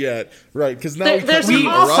doesn't call yet, right? Because now we need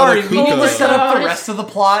to set up the rest of the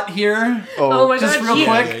plot here. Oh my just god, real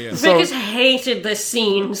quick. Vic has hated this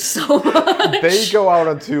scene so much. They go out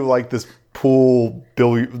onto like this pool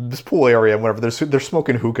area and whatever. They're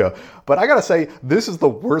smoking hookah, but I gotta say, this is the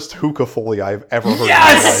worst hookah Foley I've ever heard.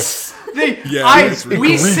 Yes. In my life.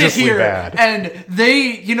 We sit here bad. and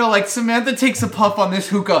they, like Samantha takes a puff on this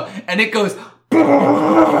hookah and it goes.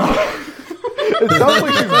 It sounds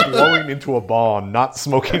like she's blowing into a bomb, not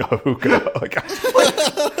smoking a hookah. like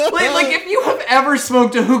if you have ever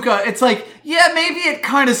smoked a hookah, it's like, yeah, maybe it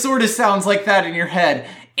kind of sort of sounds like that in your head.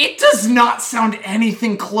 It does not sound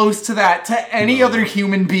anything close to that to any other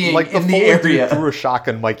human being in the area. Threw a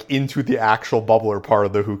shotgun mic into the actual bubbler part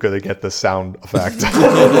of the hookah to get the sound effect.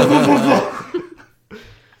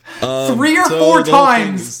 3 or 4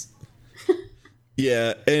 times.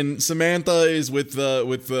 Yeah, and Samantha is with the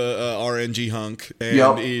RNG hunk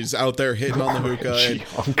and is out there hitting on the hookah.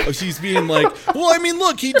 And she's being like, "Well, I mean,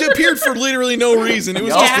 look, he appeared for literally no reason. It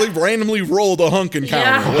was just like randomly rolled a hunk encounter.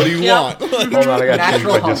 Yeah. What do you want?" Hold on, I got to change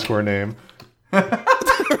my Discord name.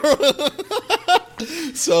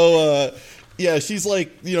 So, yeah, she's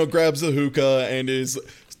like, grabs the hookah and is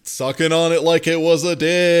sucking on it like it was a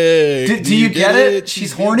dick. Do you get it?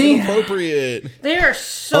 She's horny? Inappropriate. They are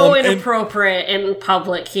so inappropriate in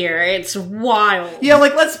public here. It's wild. Yeah,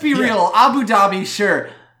 let's be real. Abu Dhabi, sure.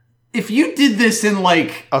 If you did this in,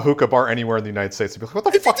 a hookah bar anywhere in the United States, you'd be like, what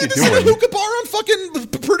the fuck are you doing? If you did this in a hookah bar on fucking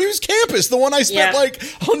Purdue's campus, the one I spent,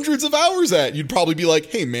 hundreds of hours at, you'd probably be like,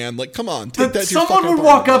 hey, man, come on, take that to your fucking someone would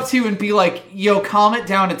walk up to you and be like, yo, calm it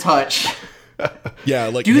down a touch. Yeah,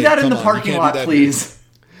 do that in the parking lot, please.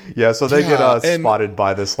 Yeah, so they get spotted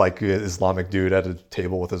by this Islamic dude at a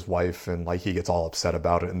table with his wife, and he gets all upset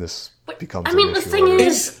about it, and this becomes. I mean, the thing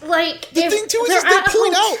is, the thing too is they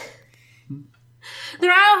point out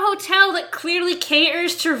they're at a hotel that clearly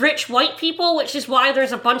caters to rich white people, which is why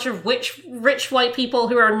there's a bunch of rich white people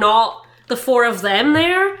who are not the 4 of them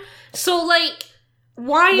there. So,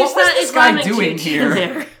 why is that Islamic dude here?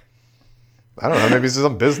 There? I don't know. Maybe he's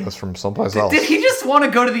on business from someplace else. Did he just want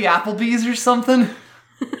to go to the Applebee's or something?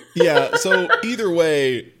 Yeah, so either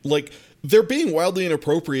way, they're being wildly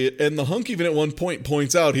inappropriate, and the hunk even at one point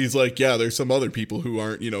points out, he's like, yeah, there's some other people who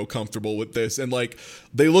aren't, comfortable with this, and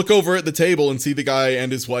they look over at the table and see the guy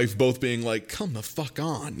and his wife both being like, come the fuck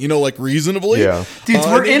on, reasonably. Yeah. Dudes,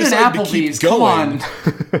 we're in an Applebee's, come on.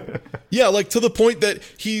 Yeah, to the point that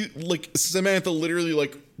he, Samantha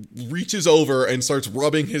literally, reaches over and starts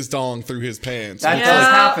rubbing his dong through his pants. That does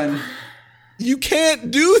happen. You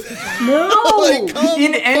can't do that. No.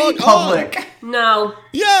 In any public. No.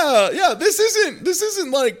 Yeah. This isn't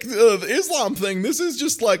the Islam thing. This is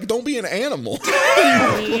just don't be an animal.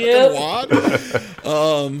 Yep.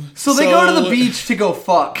 So they go to the beach to go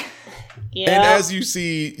fuck. Yeah. And as you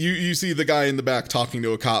see, you see the guy in the back talking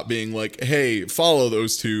to a cop being like, hey, follow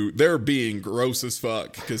those two. They're being gross as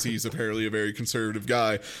fuck, because he's apparently a very conservative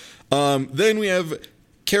guy. Then we have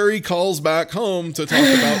Carrie calls back home to talk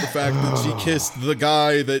about the fact that she kissed the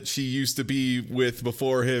guy that she used to be with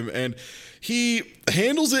before him, and he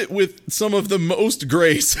handles it with some of the most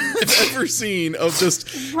grace I've ever seen. Of just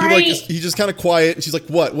he's just kind of quiet, and she's like,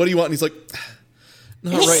 "What? What do you want?" And he's like,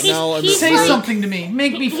 "Not right now." Say something to me.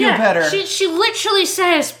 Make me feel better. She literally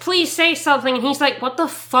says, "Please say something," and he's like, "What the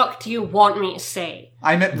fuck do you want me to say?"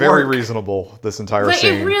 I'm at very work. Reasonable. This entire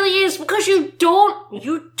scene. It really is, because you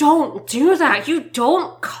don't do that. You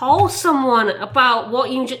don't call someone about what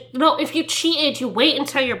you just. No, if you cheated, you wait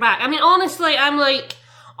until you're back. I mean, honestly, I'm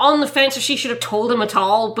on the fence if she should have told him at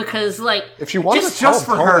all, because if she wanted to tell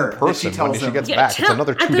him in person when she gets back, it's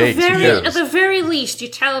another 2 days. At the very least, you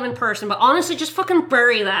tell him in person. But honestly, just fucking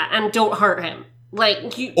bury that and don't hurt him.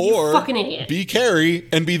 You fucking idiot. Be Carrie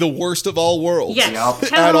and be the worst of all worlds. Yes,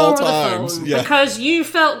 at all times. Because you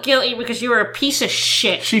felt guilty because you were a piece of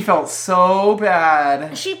shit. She felt so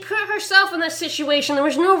bad. She put herself in that situation. There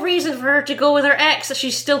was no reason for her to go with her ex that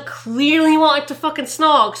she still clearly wanted to fucking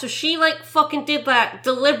snog. So she fucking did that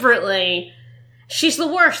deliberately. She's the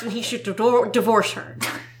worst, and he should divorce her.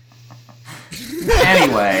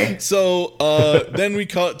 Anyway. So, then we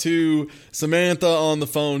cut to Samantha on the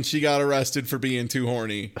phone. She got arrested for being too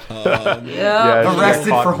horny. Arrested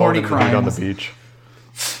for horny crimes. On the beach.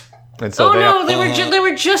 And so they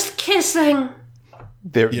were just kissing.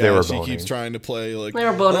 They were she boning. keeps trying to play they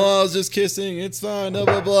were boning. I was just kissing, it's fine, blah,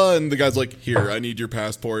 blah, blah. And the guy's like, here, I need your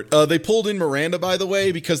passport. They pulled in Miranda, by the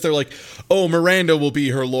way, because they're like, oh, Miranda will be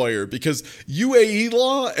her lawyer, because UAE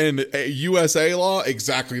law and USA law,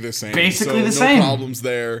 exactly the same. Basically the same. No problems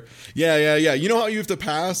there. Yeah. You know how you have to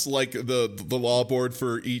pass the law board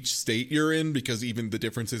for each state you're in, because even the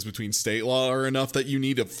differences between state law are enough that you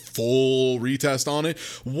need a full retest on it?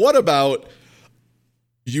 What about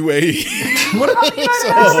UAE? What about the United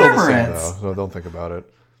Arab Emirates? No, don't think about it.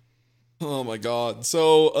 Oh my god.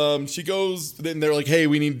 So she goes, then they're like, hey,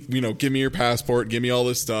 we need, give me your passport, give me all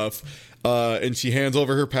this stuff. And she hands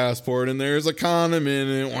over her passport, and there's a condom in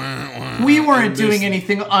it. Wah, wah, we weren't doing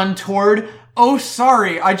anything untoward. Oh,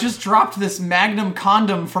 sorry, I just dropped this Magnum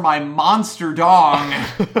condom for my monster dong.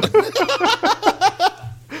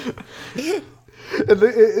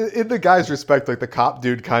 In the guy's respect, like the cop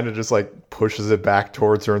dude kind of just like pushes it back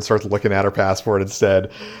towards her and starts looking at her passport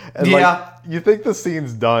instead. And like you think the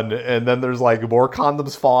scene's done, and then there's like more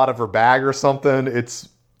condoms fall out of her bag or something. It's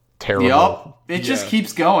terrible. Yup. It just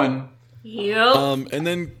keeps going. Yep. And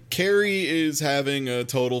then Carrie is having a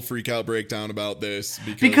total freak out breakdown about this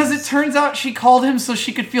because it turns out she called him so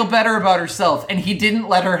she could feel better about herself, and he didn't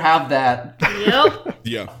let her have that. Yep.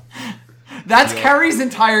 Yeah. That's Carrie's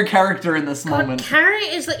entire character in this moment. Carrie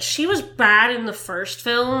is like, she was bad in the first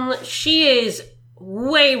film. She is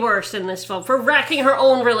way worse in this film for wrecking her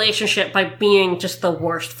own relationship by being just the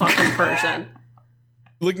worst fucking person.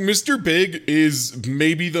 Like, Mr. Big is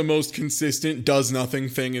maybe the most consistent does-nothing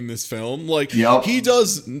thing in this film. Like,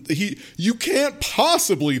 you can't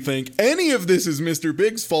possibly think any of this is Mr.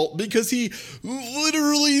 Big's fault because he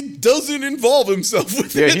literally doesn't involve himself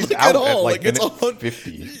with it he's like, out at all. Like it's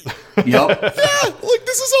 50. Yep. Yeah, like,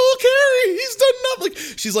 this is all Carrie. He's done nothing. Like,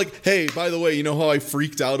 she's like, hey, by the way, you know how I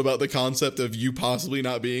freaked out about the concept of you possibly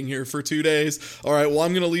not being here for 2 days? All right, well,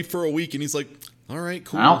 I'm going to leave for a week. And he's like, all right,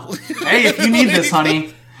 cool. Well, hey, if you need this,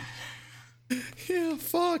 honey. Yeah,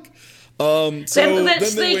 fuck. Then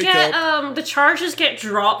they get the charges get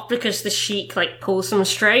dropped because the Sheik like pulls some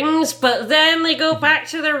strings, but then they go back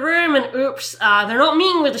to their room and oops, they're not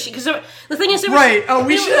meeting with the Sheik because the thing is,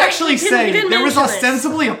 we should actually say there was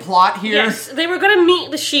ostensibly a plot here. Yes, they were going to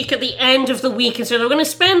meet the Sheik at the end of the week, and so they were going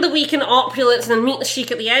to spend the week in opulence and then meet the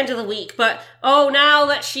Sheik at the end of the week. But now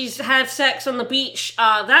that she's had sex on the beach,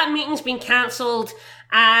 that meeting's been cancelled.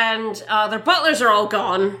 And their butlers are all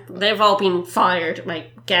gone. They've all been fired, I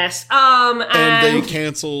guess. And they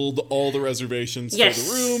canceled all the reservations for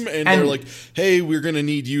the room. And they're like, hey, we're going to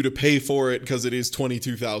need you to pay for it because it is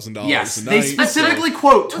 $22,000 a night. Yes, they specifically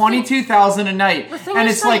quote $22,000 a night. And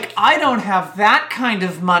it's like, I don't have that kind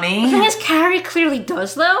of money. The thing is, Carrie clearly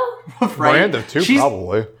does, though. Right? Miranda, too,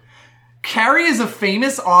 probably. Carrie is a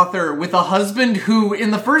famous author with a husband who,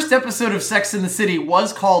 in the first episode of Sex and the City,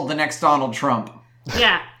 was called the next Donald Trump.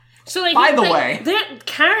 Yeah. So, like, by the way,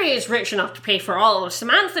 Carrie is rich enough to pay for all of them.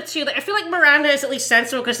 Samantha too. Like, I feel like Miranda is at least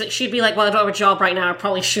sensible because she'd be like, "Well, I don't have a job right now. I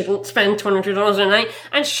probably shouldn't spend $22 a night."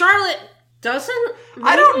 And Charlotte doesn't. Maybe?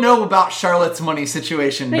 I don't know about Charlotte's money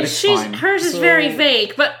situation, but it's fine. Hers is very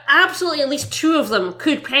vague, but absolutely at least two of them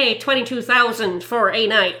could pay $22,000 for a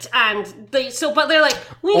night, and but they're like,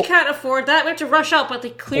 we can't afford that. We have to rush out, but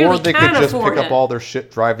they clearly can afford it. Or they could just pick up all their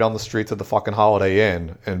shit, drive down the streets of the fucking Holiday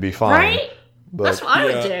Inn, and be fine. Right? But, that's what I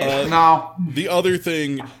would do. No. The other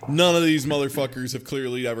thing, none of these motherfuckers have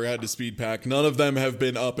clearly ever had to speed pack. None of them have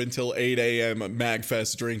been up until 8 a.m. at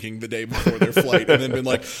MagFest drinking the day before their flight and then been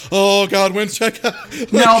like, oh, God, when's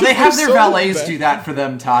checkout? No, they have their valets do that for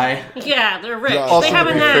them, Ty. Yeah, they're rich. Also, they have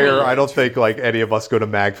to a be nanny. fair, I don't think like any of us go to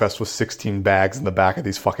MagFest with 16 bags in the back of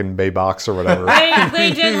these fucking Maybachs or whatever.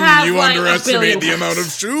 They did have You like underestimate the amount of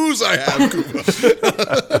shoes I have,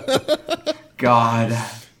 Kuba. God.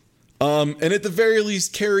 And at the very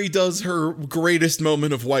least, Carrie does her greatest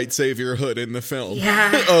moment of white saviorhood in the film. Yeah.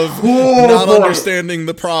 Of not understanding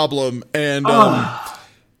the problem. And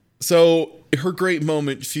so her great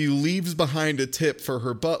moment, she leaves behind a tip for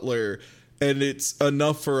her butler, and it's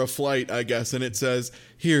enough for a flight, I guess. And it says,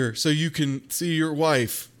 here, so you can see your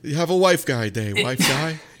wife. You have a wife guy day. Wife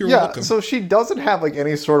guy? You're welcome. So she doesn't have like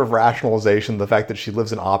any sort of rationalization, the fact that she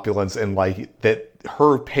lives in opulence and like that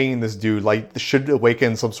her paying this dude like should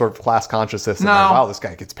awaken some sort of class consciousness. And like, wow, this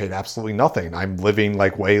guy gets paid absolutely nothing. I'm living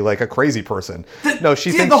like way like a crazy person.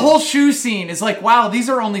 She thinks the whole shoe scene is like, wow, these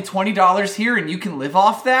are only $20 here and you can live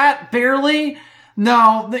off that? Barely?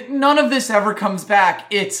 No, none of this ever comes back.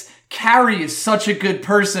 It's Carrie is such a good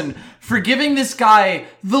person for giving this guy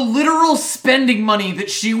the literal spending money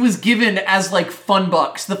that she was given as like fun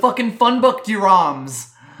bucks, the fucking fun buck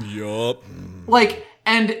dirhams. Yup. Like,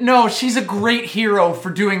 and no, she's a great hero for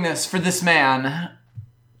doing this for this man.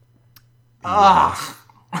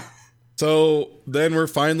 So then we're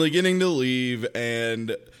finally getting to leave,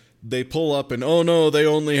 and they pull up, and oh no, they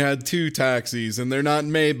only had 2 taxis, and they're not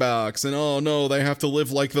Maybachs, and oh no, they have to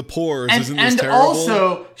live like the poor. Isn't this terrible? And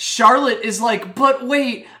also, Charlotte is like, but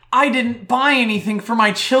wait, I didn't buy anything for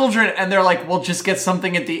my children. And they're like, well, just get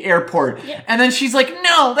something at the airport. Yeah. And then she's like,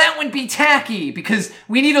 no, that would be tacky because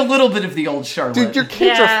we need a little bit of the old Charlotte. Dude, your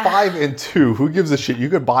kids are 5 and 2. Who gives a shit? You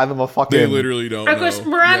could buy them a fucking... They literally don't know. Of course,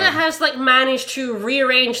 Miranda has, like, managed to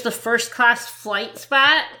rearrange the first class flights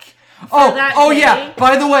back. Yeah.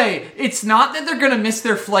 By the way, it's not that they're going to miss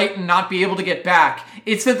their flight and not be able to get back.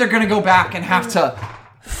 It's that they're going to go back and have to...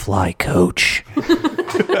 fly coach.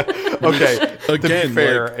 Okay, again, to be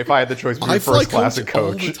fair, if I had the choice between first class and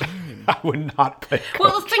coach, I would not pick coach.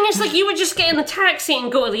 Well, the thing is, like, you would just get in the taxi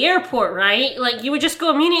and go to the airport, right? Like, you would just go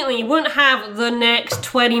immediately. You wouldn't have the next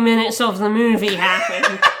 20 minutes of the movie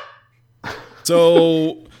happen.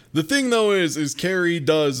 So... The thing, though, is Carrie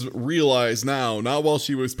does realize now, not while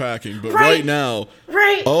she was packing, but right now,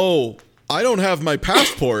 oh, I don't have my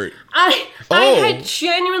passport. I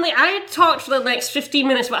had talked for the next 15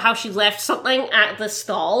 minutes about how she left something at the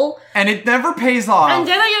stall. And it never pays off. And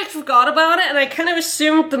then I forgot about it, and I kind of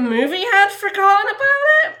assumed the movie had forgotten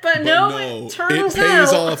about it, but no, it turns out... It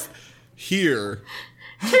pays off here.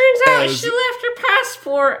 Turns out she left her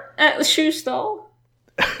passport at the shoe stall.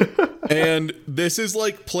 And this is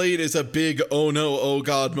like played as a big oh no, oh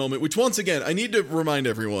god moment, which once again, I need to remind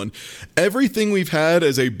everyone, everything we've had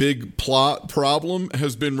as a big plot problem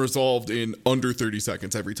has been resolved in under 30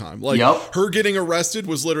 seconds every time. Like, her getting arrested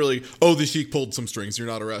was literally, oh, the Sheik pulled some strings, you're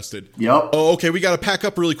not arrested. Oh, okay, we gotta pack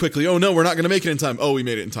up really quickly. Oh no, we're not gonna make it in time. Oh, we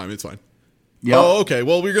made it in time, it's fine. Oh, okay,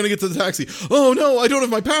 well, we're gonna get to the taxi. Oh no, I don't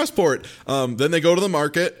have my passport. Then they go to the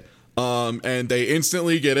market. And they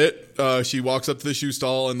instantly get it. She walks up to the shoe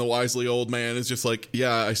stall and the wisely old man is just like,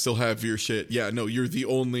 yeah, I still have your shit. Yeah, no, you're the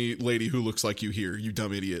only lady who looks like you here, you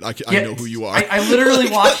dumb idiot. I know who you are. I literally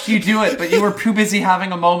watched you do it, but you were too busy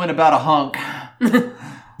having a moment about a hunk.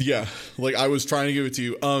 Yeah, like I was trying to give it to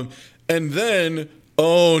you. And then...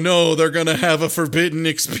 oh no, they're gonna have a forbidden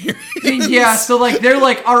experience. Yeah, so like they're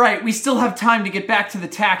like, all right, we still have time to get back to the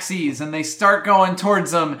taxis, and they start going towards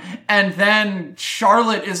them, and then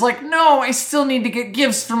Charlotte is like, no, I still need to get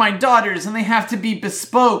gifts for my daughters, and they have to be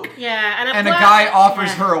bespoke. Yeah, and a guy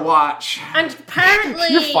offers her a watch. And apparently,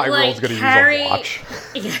 your 5-year-old's gonna use a watch.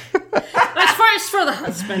 Yeah. It's for the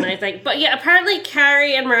husband, I think. But yeah, apparently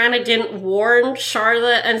Carrie and Miranda didn't warn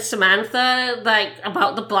Charlotte and Samantha like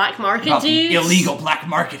about the black market dudes. The illegal black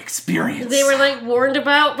market experience. They were like warned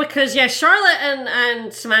about because Charlotte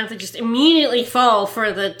and Samantha just immediately fall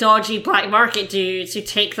for the dodgy black market dudes who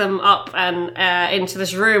take them up and into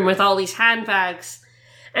this room with all these handbags.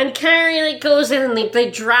 And Carrie like goes in and they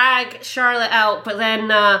drag Charlotte out, but then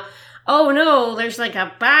oh no, there's like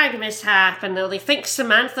a bag mishap, and they think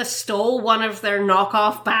Samantha stole one of their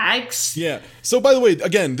knockoff bags. Yeah. So by the way,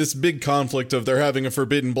 again, this big conflict of they're having a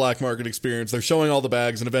forbidden black market experience, they're showing all the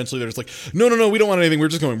bags, and eventually they're just like, no, we don't want anything, we're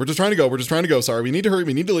just trying to go, sorry, we need to hurry,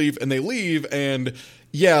 we need to leave, and they leave, and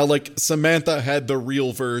yeah, like Samantha had the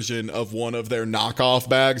real version of one of their knockoff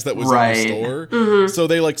bags that was in the store. Mm-hmm. So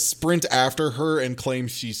they like sprint after her and claim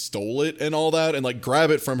she stole it and all that, and like grab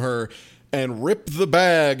it from her, and rip the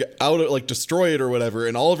bag out, like destroy it or whatever,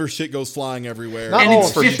 and all of her shit goes flying everywhere. Not all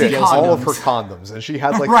of her shit, all of her condoms, and she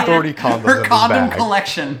has like 30 condoms her in this condom bag.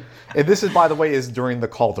 collection. And this is, by the way, is during the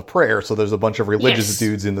call to prayer, so there's a bunch of religious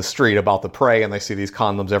dudes in the street about to pray, and they see these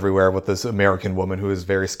condoms everywhere with this American woman who is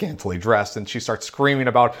very scantily dressed, and she starts screaming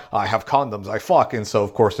about, I have condoms, I fuck, and so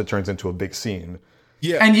of course it turns into a big scene.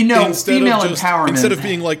 Yeah, and female empowerment. Instead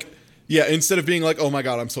of being like, oh my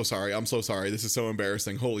god, I'm so sorry, this is so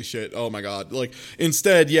embarrassing, holy shit, oh my god. Like,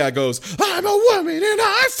 instead, goes, I'm a woman and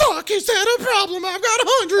I fuck, is that a problem? I've got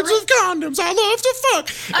hundreds of condoms, I love to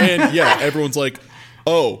fuck. And everyone's like,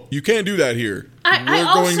 oh, you can't do that here. We're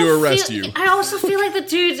going to arrest you. I also feel like the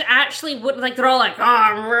dudes actually would, like, they're all like,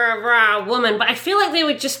 oh, woman, but I feel like they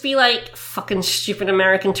would just be like, fucking stupid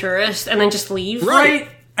American tourist, and then just leave. Right.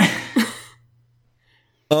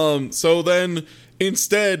 So then...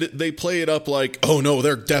 instead, they play it up like, oh no,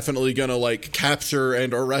 they're definitely gonna like capture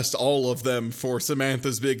and arrest all of them for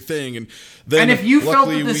Samantha's big thing. And then, if you felt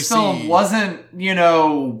that this film wasn't,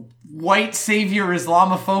 white savior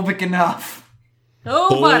Islamophobic enough.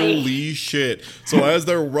 Oh, buddy. Holy shit. So as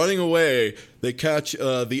they're running away, they catch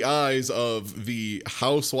the eyes of the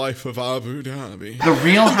housewife of Abu Dhabi. The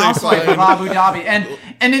real housewife of Abu Dhabi.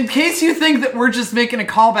 And in case you think that we're just making a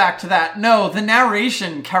callback to that, no, the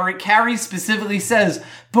narration, Carrie specifically says,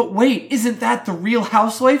 but wait, isn't that the real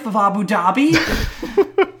housewife of Abu Dhabi?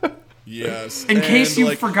 Yes. In case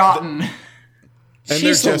you've forgotten. And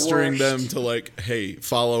they're gesturing them to like, hey,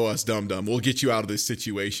 follow us, dum-dum. We'll get you out of this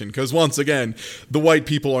situation. Because once again, the white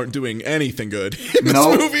people aren't doing anything good in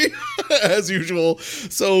this movie, as usual.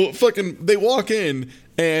 So fucking, they walk in,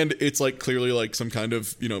 And it's like clearly like some kind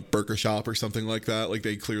of, burqa shop or something like that. Like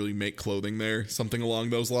they clearly make clothing there, something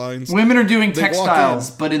along those lines. Women are doing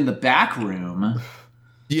textiles, but in the back room.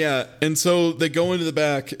 Yeah, and so they go into the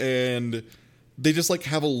back and they just like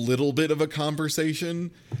have a little bit of a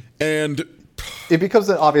conversation, and it becomes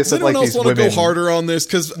obvious that like these women... Does anyone else want to go harder on this?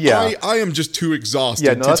 Because I am just too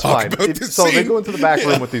exhausted to talk about this So scene. they go into the back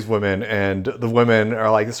room with these women, and the women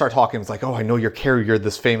are like, they start talking. It's like, oh, I know you're Carrie. You're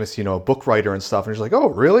this famous, book writer and stuff. And she's like, oh,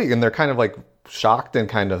 really? And they're kind of like shocked and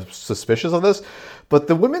kind of suspicious of this. But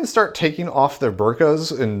the women start taking off their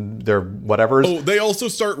burqas and their whatevers. Oh, they also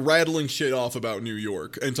start rattling shit off about New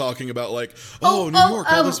York and talking about like, New York,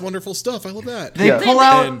 all this wonderful stuff. I love that. They pull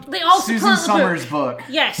out they also Susan Summers' book.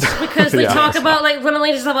 Yes, because they talk about like when the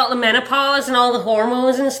ladies talk about the menopause and all the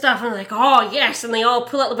hormones and stuff, and they're like, oh yes, and they all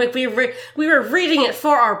pull out the book. We were reading it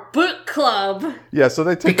for our book club. Yeah, so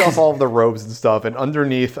they take off all of the robes and stuff, and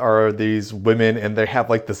underneath are these women, and they have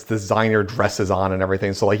like this designer dresses on and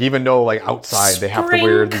everything. So like even though like outside they have to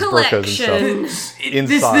wear these burqas and stuff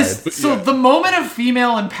inside. So the moment of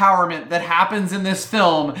female empowerment that happens in this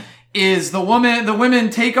film is the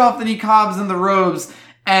women take off the niqabs and the robes,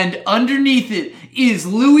 and underneath it is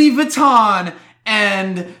Louis Vuitton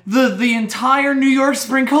and the entire New York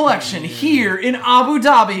Spring Collection here in Abu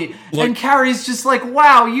Dhabi. And Carrie's just like,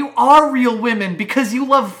 wow, you are real women because you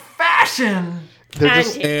love fashion. They're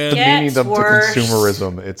just meaning them to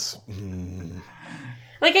consumerism. It's...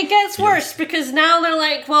 Like, it gets worse because now they're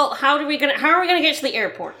like, well, how are we gonna get to the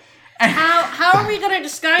airport? How are we gonna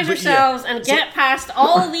disguise ourselves and get past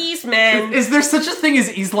all these men? Is there such a thing as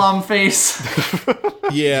Islam face?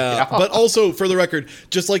 Yeah, but also, for the record,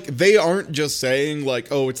 just like, they aren't just saying like,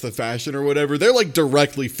 oh, it's the fashion or whatever. They're like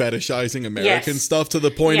directly fetishizing American stuff to the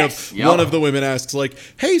point of one of the women asks like,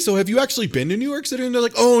 hey, so have you actually been to New York City? And they're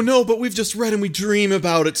like, oh no, but we've just read and we dream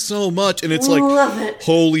about it so much. And it's like,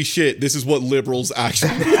 holy shit, this is what liberals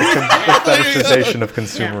actually the fetishization of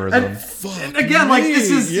consumerism. And again, like this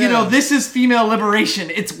is, this is female liberation.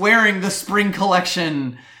 It's wearing the Spring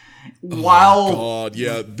Collection while... Oh, God,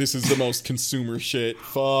 yeah, this is the most consumer shit.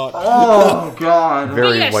 Fuck. Oh, God.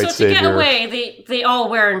 Very white so savior. To get away, they all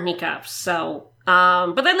wear niqabs, so...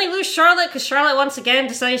 but then they lose Charlotte, because Charlotte once again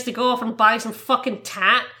decides to go off and buy some fucking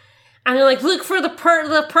tat. And they're like, look for the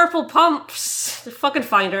purple pumps. They fucking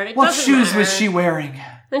find her. What shoes was she wearing?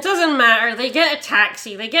 It doesn't matter. They get a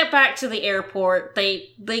taxi. They get back to the airport.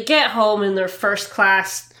 They get home in their first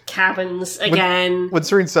class cabins again. When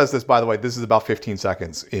Serene says this, by the way, this is about 15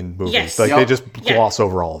 seconds in movies. Yes. Like they just gloss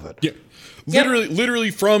over all of it. Yeah.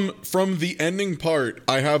 Literally from the ending part,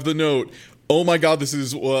 I have the note, oh my God, this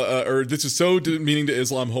is so demeaning to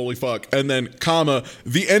Islam, holy fuck. And then, comma,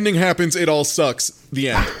 the ending happens, it all sucks, the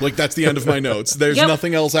end. Like, that's the end of my notes. There's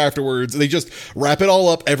nothing else afterwards. They just wrap it all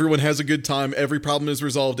up, everyone has a good time, every problem is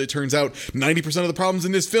resolved. It turns out 90% of the problems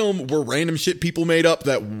in this film were random shit people made up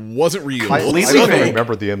that wasn't real. I don't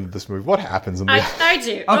remember the end of this movie. What happens in the end? I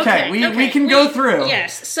do. Okay, we can go through.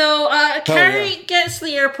 Yes, so Carrie gets to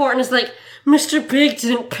the airport and is like, Mr. Big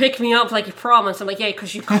didn't pick me up like he promised. I'm like, yeah,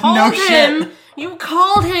 because you called him. You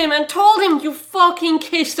called him and told him you fucking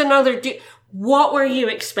kissed another dude. What were you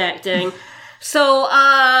expecting? So,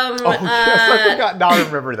 yes, I forgot. Now I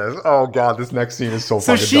remember this. Oh God, this next scene is so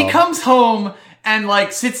fucking dumb. So she comes home and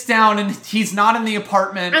like sits down, and he's not in the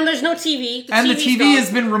apartment. And there's no TV. The TV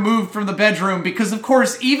has been removed from the bedroom because, of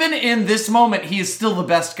course, even in this moment, he is still the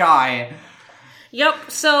best guy.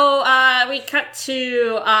 Yep, so we cut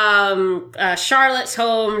to Charlotte's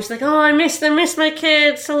home. She's like, oh, I missed my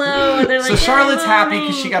kids, hello. And they're like, so Charlotte's happy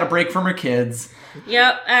because she got a break from her kids.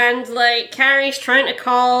 Yep, and like Carrie's trying to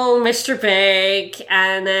call Mr. Big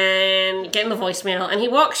and then getting the voicemail, and he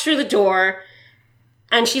walks through the door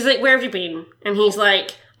and she's like, where have you been? And he's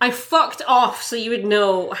like, I fucked off so you would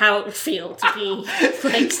know how it would feel to be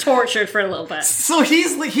like tortured for a little bit. So he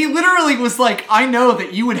literally was like, I know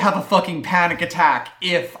that you would have a fucking panic attack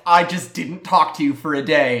if I just didn't talk to you for a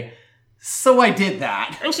day. So I did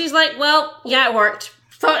that. And she's like, well, yeah, it worked.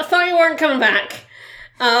 Thought you weren't coming back.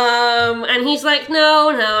 And he's like, no,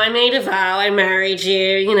 I made a vow, I married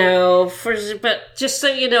you, but just so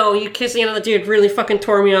you know, you kissing another dude really fucking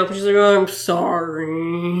tore me up. And she's like, oh, I'm sorry.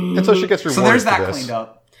 And so she gets rewarded. So there's that cleaned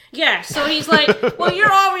up. Yeah, so he's like, well,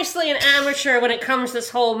 you're obviously an amateur when it comes to this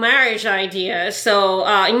whole marriage idea, so,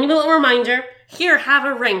 and you need a little reminder, here, have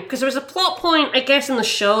a ring. Because there was a plot point, I guess, in the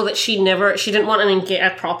show that she didn't want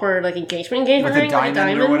a proper, like, engagement ring. With a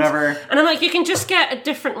diamond or whatever. And I'm like, you can just get a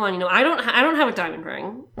different one, I don't have a diamond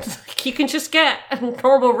ring. You can just get a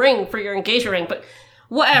normal ring for your engagement ring, but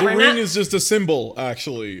Whatever. The ring is just a symbol,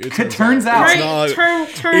 actually. It turns out.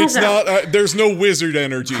 It's not. There's no wizard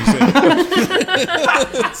energies in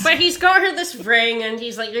it. But he's got her this ring, and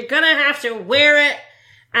he's like, "You're gonna have to wear it."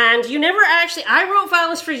 And you never actually. I wrote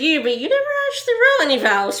vows for you, but you never actually wrote any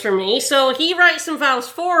vows for me. So he writes some vows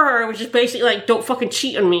for her, which is basically like, "Don't fucking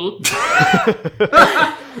cheat on me."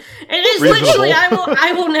 It is literally,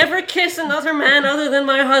 I will never kiss another man other than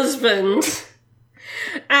my husband.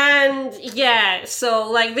 And yeah, so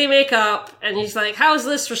like they make up, and he's like, "How's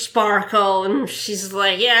this for sparkle?" And she's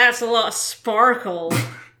like, "Yeah, it's a lot of sparkle."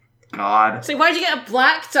 God. So why'd you get a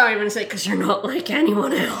black diamond? It's like, because you're not like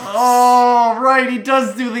anyone else. Oh, right, he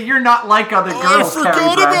does do the "you're not like other girls." I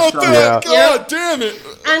forgot about that. Yeah. God damn it.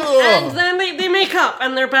 And then they make up,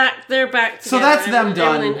 and they're back together. So that's them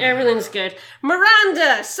done. Everything's good.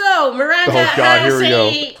 Miranda. So Miranda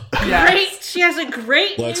she has a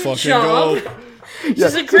great new job. She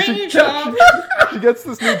has a great new job. She gets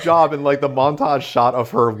this new job, and like the montage shot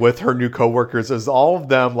of her with her new coworkers is all of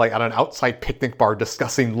them like at an outside picnic bar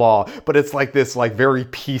discussing law, but it's like this like very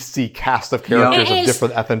PC cast of characters of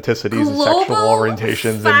different ethnicities and sexual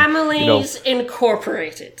orientations. Families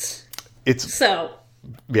Incorporated. It's so.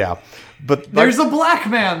 Yeah. But there's a black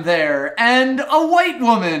man there, and a white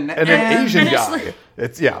woman, and an Asian guy.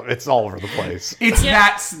 It's all over the place. She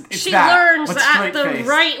learns that at the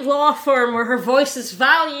right law firm where her voice is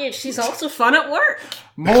valued, she's also fun at work.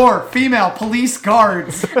 More female police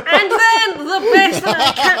guards. And then the best one,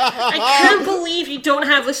 I can't believe you don't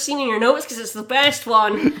have this scene in your notes because it's the best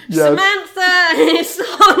one. Yes. Samantha is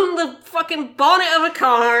on the fucking bonnet of a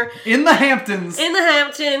car. In the Hamptons,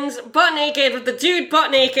 butt naked, with the dude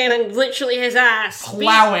butt naked and literally his ass.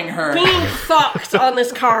 Plowing her. Being fucked on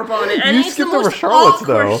this car bonnet. And you skipped over Charlotte's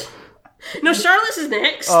though. No, Charlotte's is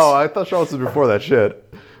next. Oh, I thought Charlotte's was before that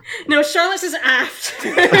shit. No, Charlotte's is after.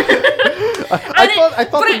 I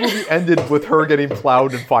thought the movie ended with her getting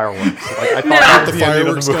plowed in fireworks. Like, I thought the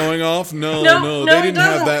fireworks going off. No, they didn't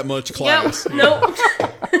have that much class. No.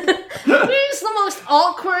 It is the most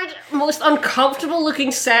awkward, most uncomfortable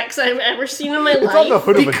looking sex I've ever seen in my life. It's on the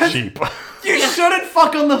hood of a Jeep. You shouldn't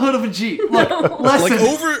fuck on the hood of a Jeep. Look,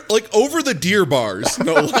 listen. Like over the deer bars,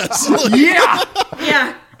 no less.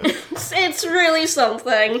 Yeah. It's really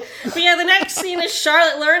something. But yeah, the next scene is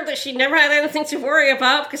Charlotte learned that she never had anything to worry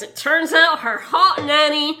about because it turns out her hot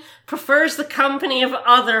nanny prefers the company of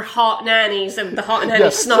other hot nannies, and the hot nanny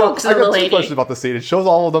snogs so in the lady. I got 2 questions about the scene. It shows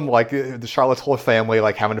all of them, like, the Charlotte's whole family,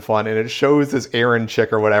 like, having fun, and it shows this Erin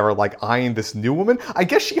chick or whatever, like, eyeing this new woman. I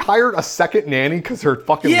guess she hired a second nanny because her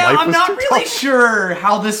fucking life was too tough. I'm not really sure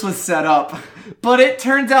how this was set up. But it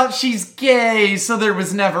turns out she's gay, so there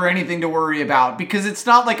was never anything to worry about, because it's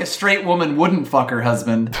not like a straight woman wouldn't fuck her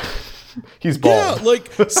husband. He's bald. Yeah,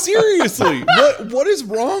 like, seriously, what is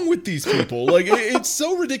wrong with these people? Like, it's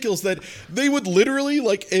so ridiculous that they would literally,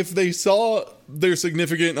 like, if they saw their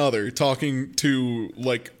significant other talking to,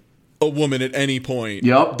 like, a woman at any point,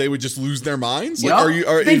 they would just lose their minds. Like,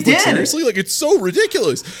 seriously? Like, it's so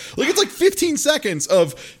ridiculous. Like, it's like 15 seconds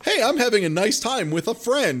of, hey, I'm having a nice time with a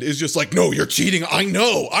friend, is just like, no, you're cheating. I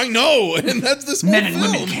know. And that's this whole Men and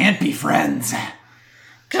film. women can't be friends.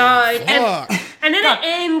 God. And then it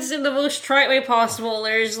ends in the most trite way possible.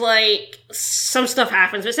 There's, like, some stuff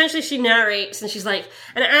happens. But essentially she narrates, and she's like,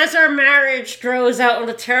 and as our marriage grows out of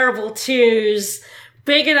the terrible twos,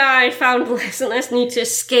 Big and I found less and less need to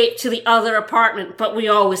escape to the other apartment, but we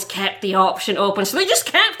always kept the option open. So they just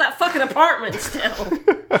kept that fucking apartment still.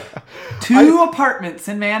 2 apartments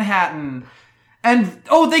in Manhattan. And,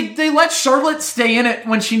 they let Charlotte stay in it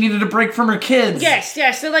when she needed a break from her kids. Yes.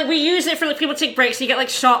 So, like, we use it for, like, people take breaks. So you get, like,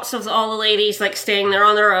 shots of all the ladies, like, staying there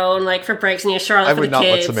on their own, like, for breaks, and you have Charlotte for the kids. I would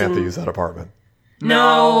not let Samantha use that apartment.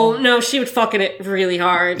 No, she would fucking it really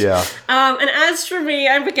hard. Yeah. And as for me,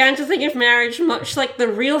 I began to think of marriage much like the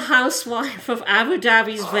Real Housewife of Abu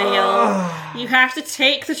Dhabi's veil. You have to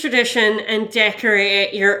take the tradition and decorate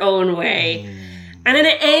it your own way. And then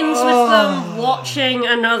it ends with them watching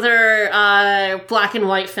another black and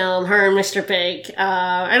white film, her and Mr. Big.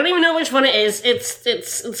 I don't even know which one it is.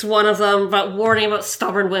 It's one of them, but warning about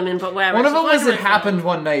stubborn women, but whatever. One of them was It Happened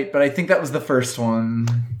One Night, but I think that was the first one.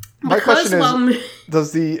 My question is,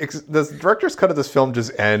 does the director's cut of this film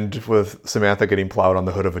just end with Samantha getting plowed on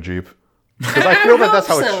the hood of a Jeep? Because I feel that's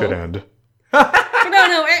how it should end.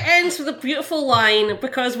 No, it ends with a beautiful line,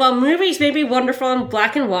 because while movies may be wonderful in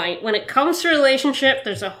black and white, when it comes to relationship,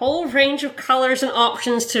 there's a whole range of colors and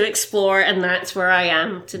options to explore, and that's where I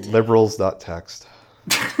am today. Liberals.txt.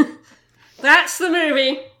 That's the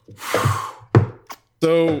movie.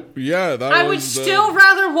 So, yeah, I would still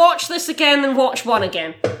rather watch this again than watch one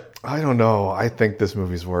again. I don't know. I think this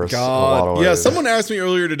movie's worse. God, in a lot of ways. yeah. Someone asked me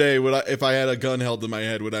earlier today, if I had a gun held to my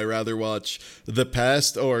head, would I rather watch The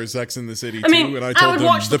Pest or Sex and the City 2? And I told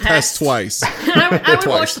them The Pest twice. I would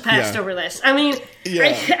watch The Pest over this. I mean,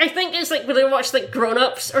 I think it's like, would I watch like Grown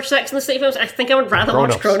Ups or Sex and the City films? I think I would rather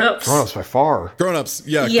watch Grown Ups. Grown Ups by far. Grown Ups,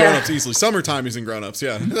 Grown Ups easily. Summertime is in Grown Ups,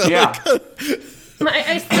 yeah.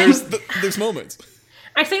 I think there's moments.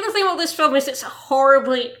 I think the thing about this film is it's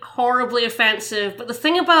horribly, horribly offensive, but the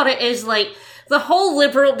thing about it is, like, the whole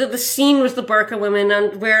the scene with the burqa women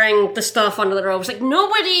and wearing the stuff under the robes, like,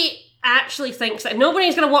 nobody actually thinks that.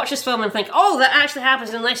 Nobody's going to watch this film and think, oh, that actually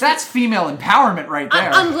happens unless that's female empowerment right there.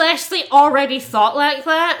 Unless they already thought like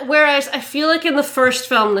that. Whereas I feel like in the first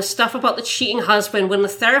film, the stuff about the cheating husband, when the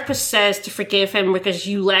therapist says to forgive him because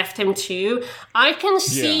you left him too, I can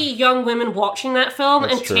see young women watching that film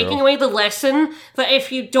and taking away the lesson that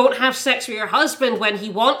if you don't have sex with your husband when he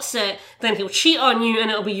wants it, then he'll cheat on you and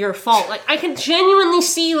it'll be your fault. Like, I can genuinely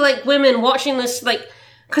see, like, women watching this, like,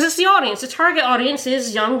 because it's the audience. The target audience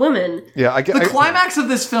is young women. Yeah, I get the climax of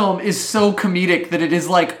this film is so comedic that it is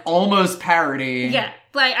like almost parody. Yeah.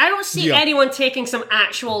 Like, I don't see anyone taking some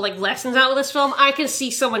actual, like, lessons out of this film. I can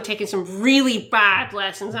see someone taking some really bad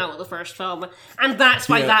lessons out of the first film. And that's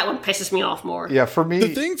why that one pisses me off more. Yeah, for me... The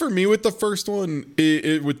thing for me with the first one,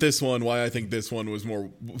 with this one, why I think this one was more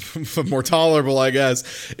more tolerable, I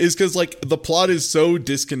guess, is because, like, the plot is so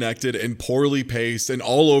disconnected and poorly paced and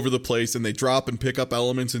all over the place, and they drop and pick up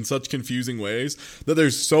elements in such confusing ways that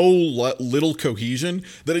there's so little cohesion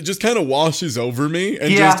that it just kind of washes over me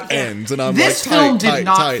and just ends. And I'm this like, film did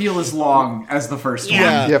not feel as long as the first one.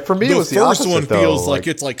 Yeah, for me, it was the first opposite, one though. feels like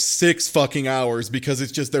it's like 6 fucking hours because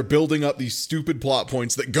it's just they're building up these stupid plot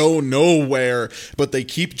points that go nowhere, but they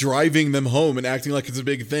keep driving them home and acting like it's a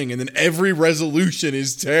big thing, and then every resolution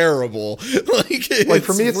is terrible. Like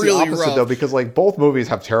for me, it's really the opposite rough. though, because like both movies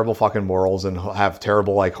have terrible fucking morals and have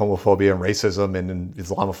terrible like homophobia and racism and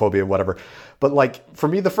Islamophobia and whatever. But like for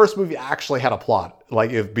me, the first movie actually had a plot. Like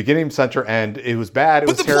if beginning, center, end, it was bad. It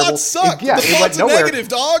was terrible. Plot sucked. The plot's went nowhere. negative,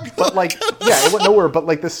 dog. But like, it went nowhere. But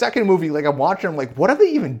like the second movie, like I'm watching, I'm like, what are they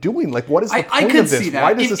even doing? Like, what is the point of this? See that.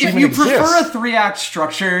 Why does this even exist? If exist? you prefer a 3-act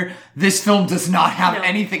structure, this film does not have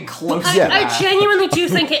anything close to that. I genuinely do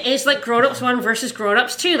think it is like Grown Ups 1 versus Grown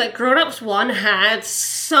Ups 2. Like, Grown Ups 1 had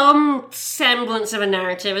some semblance of a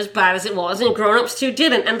narrative, as bad as it was, and Grown Ups 2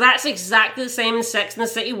 didn't. And that's exactly the same in Sex and the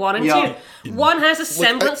City 1 and 2. 1 has a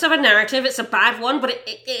semblance of a narrative. It's a bad one, but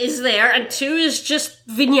it is there. And 2 is just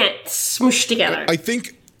vignettes smooshed together. I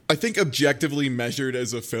think objectively measured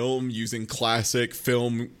as a film using classic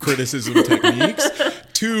film criticism techniques,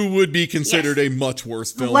 2 would be considered a much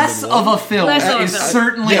worse film. Less than of 1. a film. That is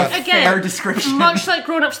certainly a fair description. Much like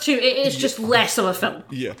Grown Ups 2, it is just less of a film.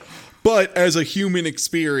 Yeah. But as a human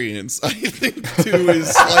experience, I think 2 is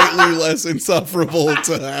slightly less insufferable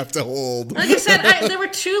to have to hold. Like I said, there were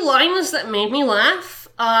 2 lines that made me laugh.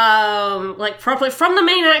 Like probably from the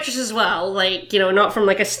main actress as well. Like, you know, not from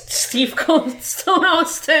like a Steve Coldstone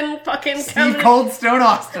Austin fucking Steve Coldstone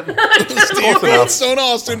Austin. Steve Coldstone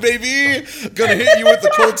Austin, baby. Gonna hit you with the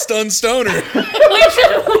Coldstone Stoner.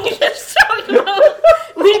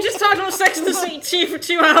 We just talked about Sex and the City for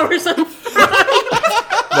 2 hours on Friday.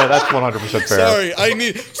 No, that's 100% fair. Sorry,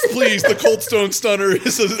 please, the Coldstone Stunner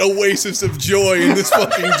is an oasis of joy in this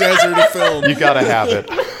fucking desert of film. You gotta have it.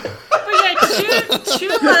 But yeah, two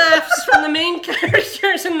laughs from the main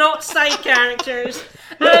characters and not side characters.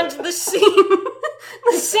 And the scene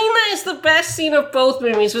that is the best scene of both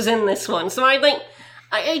movies was in this one. So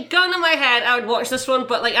a gun in my head, I would watch this one,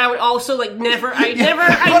 but like I would also like never want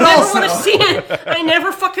to see it. I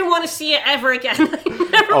never fucking want to see it ever again. I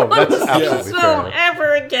never want to see this film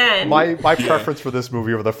ever again. My preference for this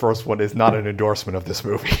movie over the first one is not an endorsement of this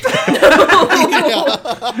movie.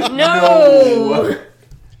 No.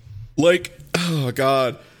 Like, oh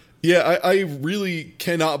god. Yeah, I really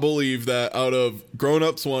cannot believe that out of Grown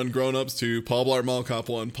Ups 1, Grown Ups 2, Paul Blart Mall Cop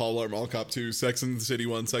 1, Paul Blart Mall Cop 2, Sex and the City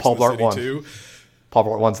 1, Sex and the City 2. Paul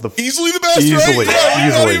Blart 1's easily the best, easily, right?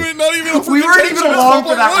 Easily. Not even we weren't even along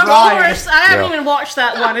for that ride. I haven't even watched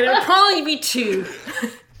that one, and it would probably be 2.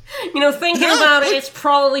 You know, thinking about it, it's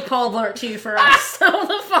probably Paul Blart 2 for us. Out of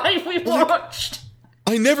the 5 we watched.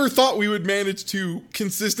 I never thought we would manage to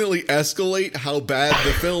consistently escalate how bad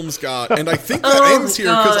the films got, and I think that ends here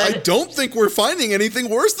because I don't think we're finding anything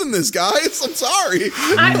worse than this, guys. I'm sorry.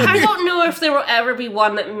 I don't know if there will ever be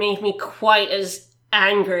one that made me quite as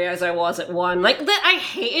angry as I was at 1. Like, I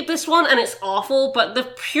hated this one, and it's awful, but the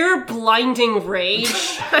pure blinding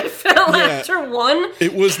rage I felt after 1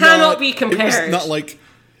 cannot be compared. It was not like...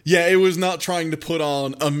 Yeah, it was not trying to put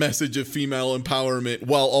on a message of female empowerment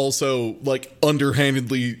while also, like,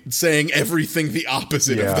 underhandedly saying everything the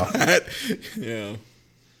opposite of that. Yeah.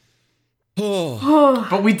 Oh.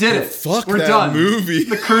 But we did it. Fuck We're that done. movie.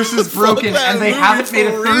 The curse is broken, and they haven't made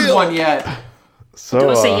a third one yet. So,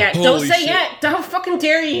 don't say yet. Don't say shit. yet. How fucking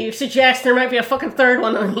dare you suggest there might be a fucking third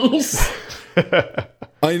one on these?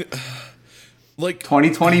 Like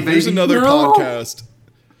 2020, baby. There's another podcast.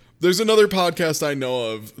 There's another podcast I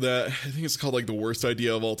know of that I think it's called like The Worst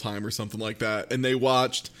Idea of All Time or something like that. And they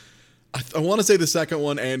watched, I want to say the second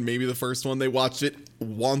one and maybe the first one. They watched it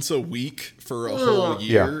once a week for a whole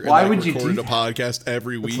year. Yeah. And Why would you do recorded that? a podcast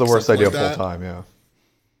every week. It's the worst idea like of all that. time, yeah.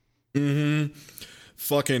 Mm-hmm.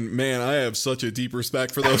 Fucking man, I have such a deep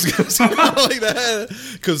respect for those guys like that.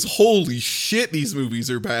 Because holy shit, these movies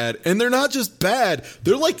are bad, and they're not just bad;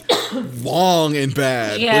 they're like long and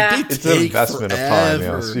bad. Yeah. Like, they It's an take investment forever. of time,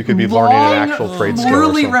 yeah. So you could be learning an actual trade skill or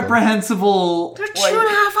morally something. reprehensible. They're 2.5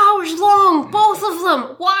 hours long, both of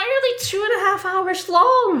them. Why are they 2.5 hours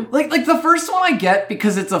long? Like the first one I get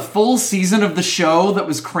because it's a full season of the show that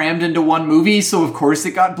was crammed into one movie, so of course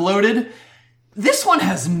it got bloated. This one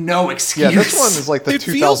has no excuse. Yeah, this one is like the It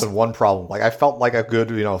feels- 2001 problem. Like, I felt like a good,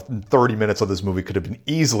 30 minutes of this movie could have been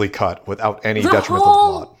easily cut without any The detriment to the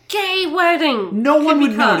whole plot. gay wedding. No one could be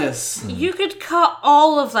would cut. notice. You could cut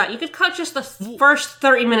all of that. You could cut just the first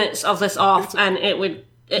 30 minutes of this off, and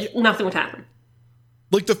nothing would happen.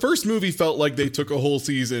 Like, the first movie felt like they took a whole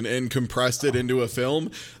season and compressed it into a film.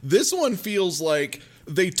 This one feels like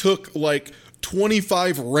they took, like,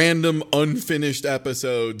 25 random unfinished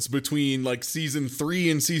episodes between, like, season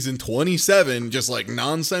 3 and season 27, just, like,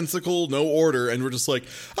 nonsensical, no order, and we're just like,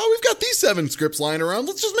 oh, we've got these 7 scripts lying around,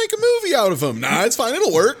 let's just make a movie out of them. Nah, it's fine,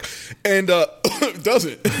 it'll work. And, it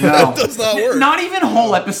doesn't. No. It does not work. Not even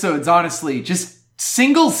whole episodes, honestly. Just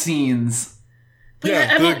single scenes.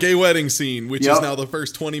 Yeah, the gay wedding scene, which Yep. is now the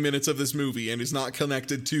first 20 minutes of this movie and is not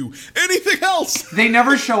connected to anything else. They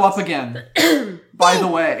never show up again. By the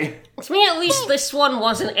way. To me, at least, this one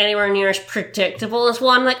wasn't anywhere near as predictable as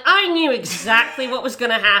one. Like, I knew exactly what was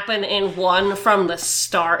going to happen in one from the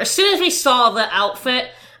start. As soon as we saw the outfit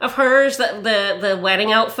of hers, the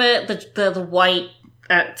wedding outfit, the white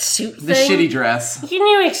suit thing. The shitty dress. You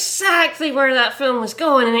knew exactly where that film was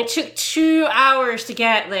going, and it took 2 hours to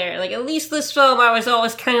get there. Like, at least this film, I was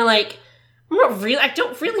always kind of like, I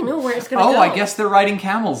don't really know where it's going to go. Oh, I guess they're riding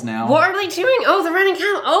camels now. What are they doing? Oh, they're running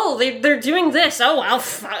camel. Oh, they're doing this. Oh,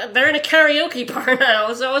 well, they're in a karaoke bar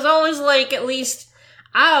now. So I was always like, at least,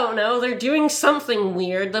 I don't know, they're doing something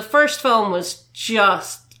weird. The first film was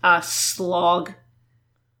just a slog.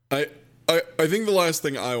 I think the last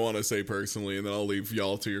thing I want to say personally, and then I'll leave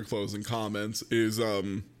y'all to your closing comments, is a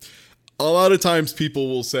lot of times people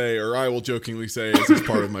will say, or I will jokingly say, as is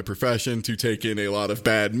part of my profession, to take in a lot of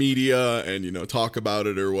bad media and, talk about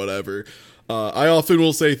it or whatever. I often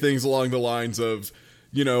will say things along the lines of,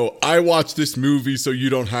 I watched this movie so you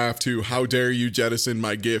don't have to. How dare you jettison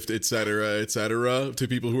my gift, etc., to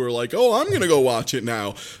people who are like, oh, I'm going to go watch it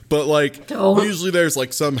now. But, like, usually there's,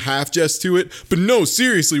 like, some half jest to it. But no,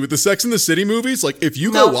 seriously, with the Sex and the City movies, like, if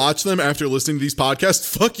you go watch them after listening to these podcasts,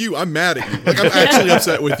 fuck you, I'm mad at you. Like, I'm actually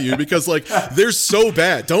upset with you because, like, they're so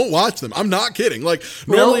bad. Don't watch them. I'm not kidding. Like,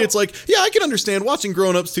 normally it's like, yeah, I can understand watching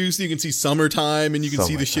Grown Ups too, so you can see Summertime and you can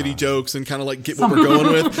see the shitty jokes and kind of, like, get what we're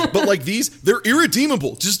going with. But, like, they're irredeemable.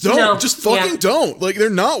 Just don't. No. Just fucking don't. Like, they're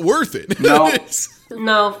not worth it. No.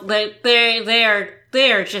 No, they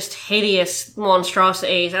are just hideous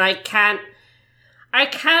monstrosities, and I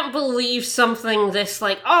can't believe something this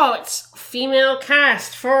like, oh, it's female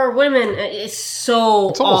cast for women. It's so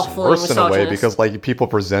It's almost awful worse and in a way misogynist. because like people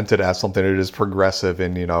present it as something that is progressive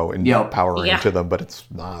and empowering Yeah. to them, but it's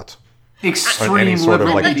not. On Extreme any sort of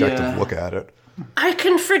liberal like media. objective look at it. I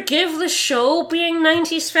can forgive the show being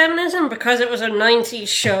 90s feminism because it was a 90s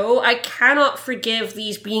show. I cannot forgive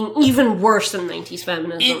these being even worse than 90s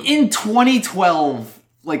feminism. In 2012,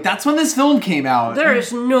 like that's when this film came out. There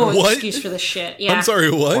is no What? excuse for this shit. Yeah. I'm sorry,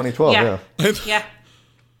 what? 2012, Yeah. yeah. Yeah.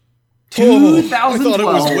 2012. I thought it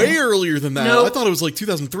was way earlier than that. Nope. I thought it was like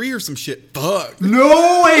 2003 or some shit. Fuck.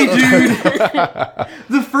 No way, dude.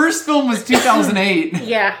 The first film was 2008.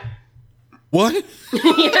 Yeah. What?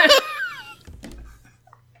 Yeah.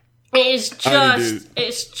 It's I need just, to-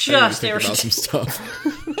 it's I just need to think about irritating. some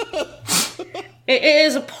stuff. It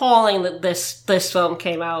is appalling that this film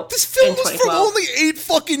came out. This film in was from 2012. only 8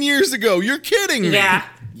 fucking years ago. You're kidding me. Yeah.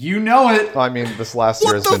 You know it. I mean, this last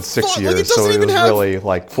What year has the been 6 fuck? Like, years, it so doesn't it even was have- really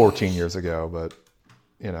like 14 years ago, but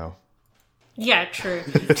Yeah, true.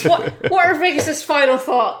 What are Vegas' final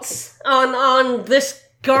thoughts on this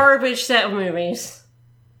garbage set of movies?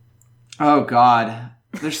 Oh God.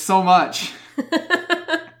 There's so much.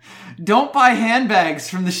 Don't buy handbags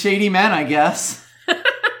from the shady men, I guess.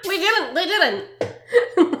 They didn't.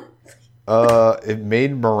 It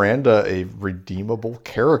made Miranda a redeemable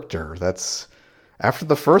character. That's after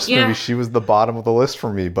the first movie, she was the bottom of the list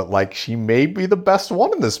for me, but like she may be the best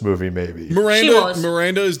one in this movie, maybe.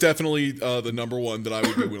 Miranda is definitely the number one that I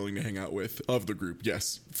would be willing to hang out with of the group.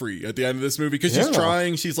 Yes, free at the end of this movie because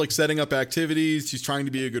she's like setting up activities. She's trying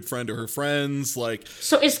to be a good friend to her friends. Like,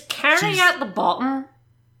 so is Carrie at the bottom,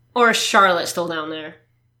 or is Charlotte still down there?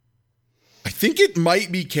 I think it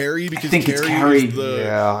might be Carrie because Carrie is the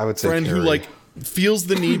I would say friend Carrie. who like feels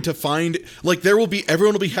the need to find like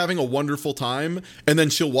everyone will be having a wonderful time and then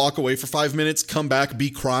she'll walk away for 5 minutes, come back, be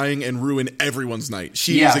crying and ruin everyone's night.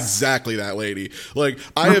 She is exactly that lady. Like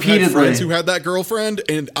I have had friends who had that girlfriend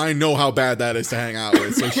and I know how bad that is to hang out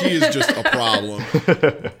with. So she is just a problem.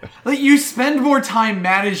 Like you spend more time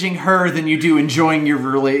managing her than you do enjoying your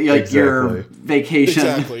your vacation.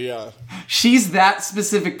 Exactly, yeah. She's that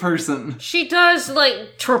specific person. She does,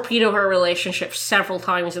 like, torpedo her relationship several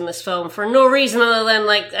times in this film for no reason other than,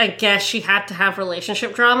 like, I guess she had to have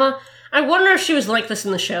relationship drama. I wonder if she was like this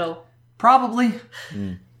in the show. Probably.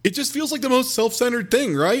 It just feels like the most self-centered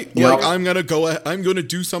thing, right? Yep. Like I'm gonna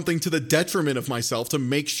do something to the detriment of myself to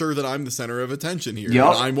make sure that I'm the center of attention here. Yep.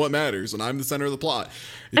 And I'm what matters, and I'm the center of the plot.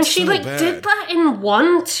 And she did that in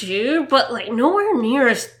 1 too, but like nowhere near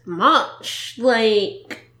as much.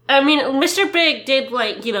 Like, I mean, Mr. Big did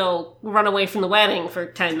run away from the wedding for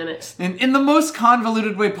 10 minutes. In the most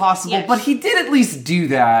convoluted way possible, but he did at least do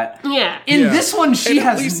that. Yeah. In this one, she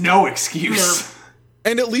has no excuse. No.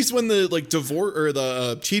 And at least when the divorce or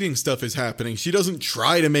the cheating stuff is happening, she doesn't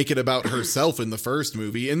try to make it about herself in the first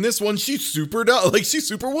movie. In this one, she super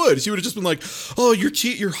would. She would have just been like, "Oh,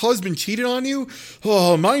 your husband cheated on you?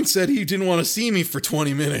 Oh, mine said he didn't want to see me for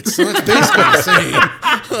 20 minutes." So that's basically the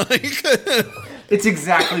same. It's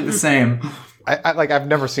exactly the same. I've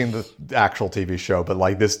never seen the actual TV show, but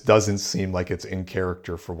like this doesn't seem like it's in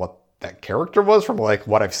character for what that character was from like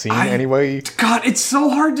what I've seen anyway. God, it's so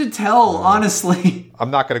hard to tell, honestly. I'm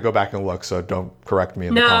not going to go back and look, so don't correct me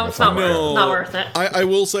in the comments. No, it's not worth it. I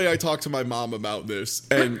will say I talked to my mom about this,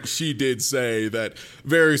 and she did say that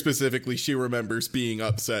very specifically she remembers being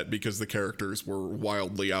upset because the characters were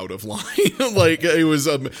wildly out of line. Like it was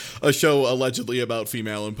a show allegedly about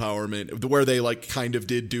female empowerment where they like kind of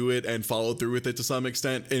did do it and followed through with it to some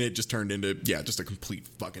extent, and it just turned into just a complete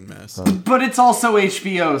fucking mess. But it's also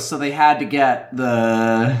HBO, so they had to get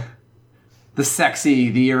the sexy,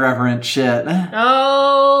 the irreverent shit.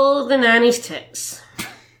 Oh, the nanny's tits.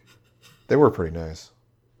 They were pretty nice.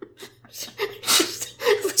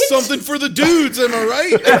 Something for the dudes, am I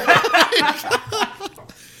right?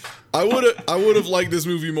 I would have liked this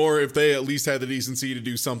movie more if they at least had the decency to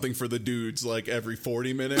do something for the dudes like every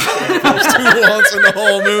 40 minutes once in the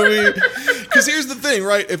whole movie. Because here's the thing,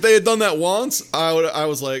 right? If they had done that once, I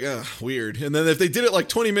was like, weird. And then if they did it like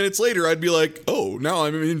 20 minutes later, I'd be like, oh, now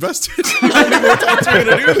I'm invested. How many more times are we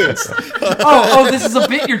going to do this? oh, this is a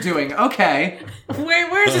bit you're doing. Okay.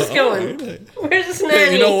 Where's this going? Where's this nanny?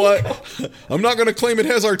 Hey, you know what? I'm not going to claim it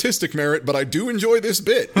has artistic merit, but I do enjoy this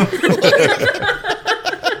bit.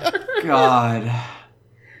 God.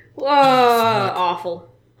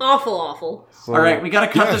 Awful. Awful. So, all right, we got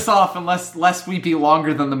to cut this off lest we be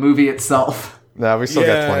longer than the movie itself. No, we still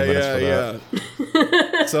got 20 minutes for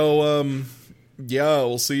that. So,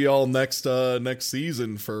 we'll see y'all next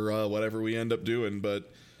season for whatever we end up doing.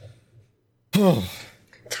 But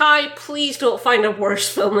Ty, please don't find a worse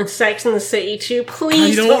film than Sex and the City 2.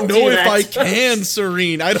 Please don't know do if I can,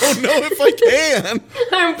 Serene. I don't know if I can.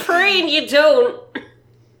 I'm praying you don't.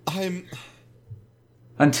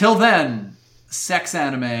 Until then, sex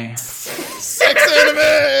anime. Sex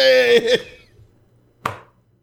anime!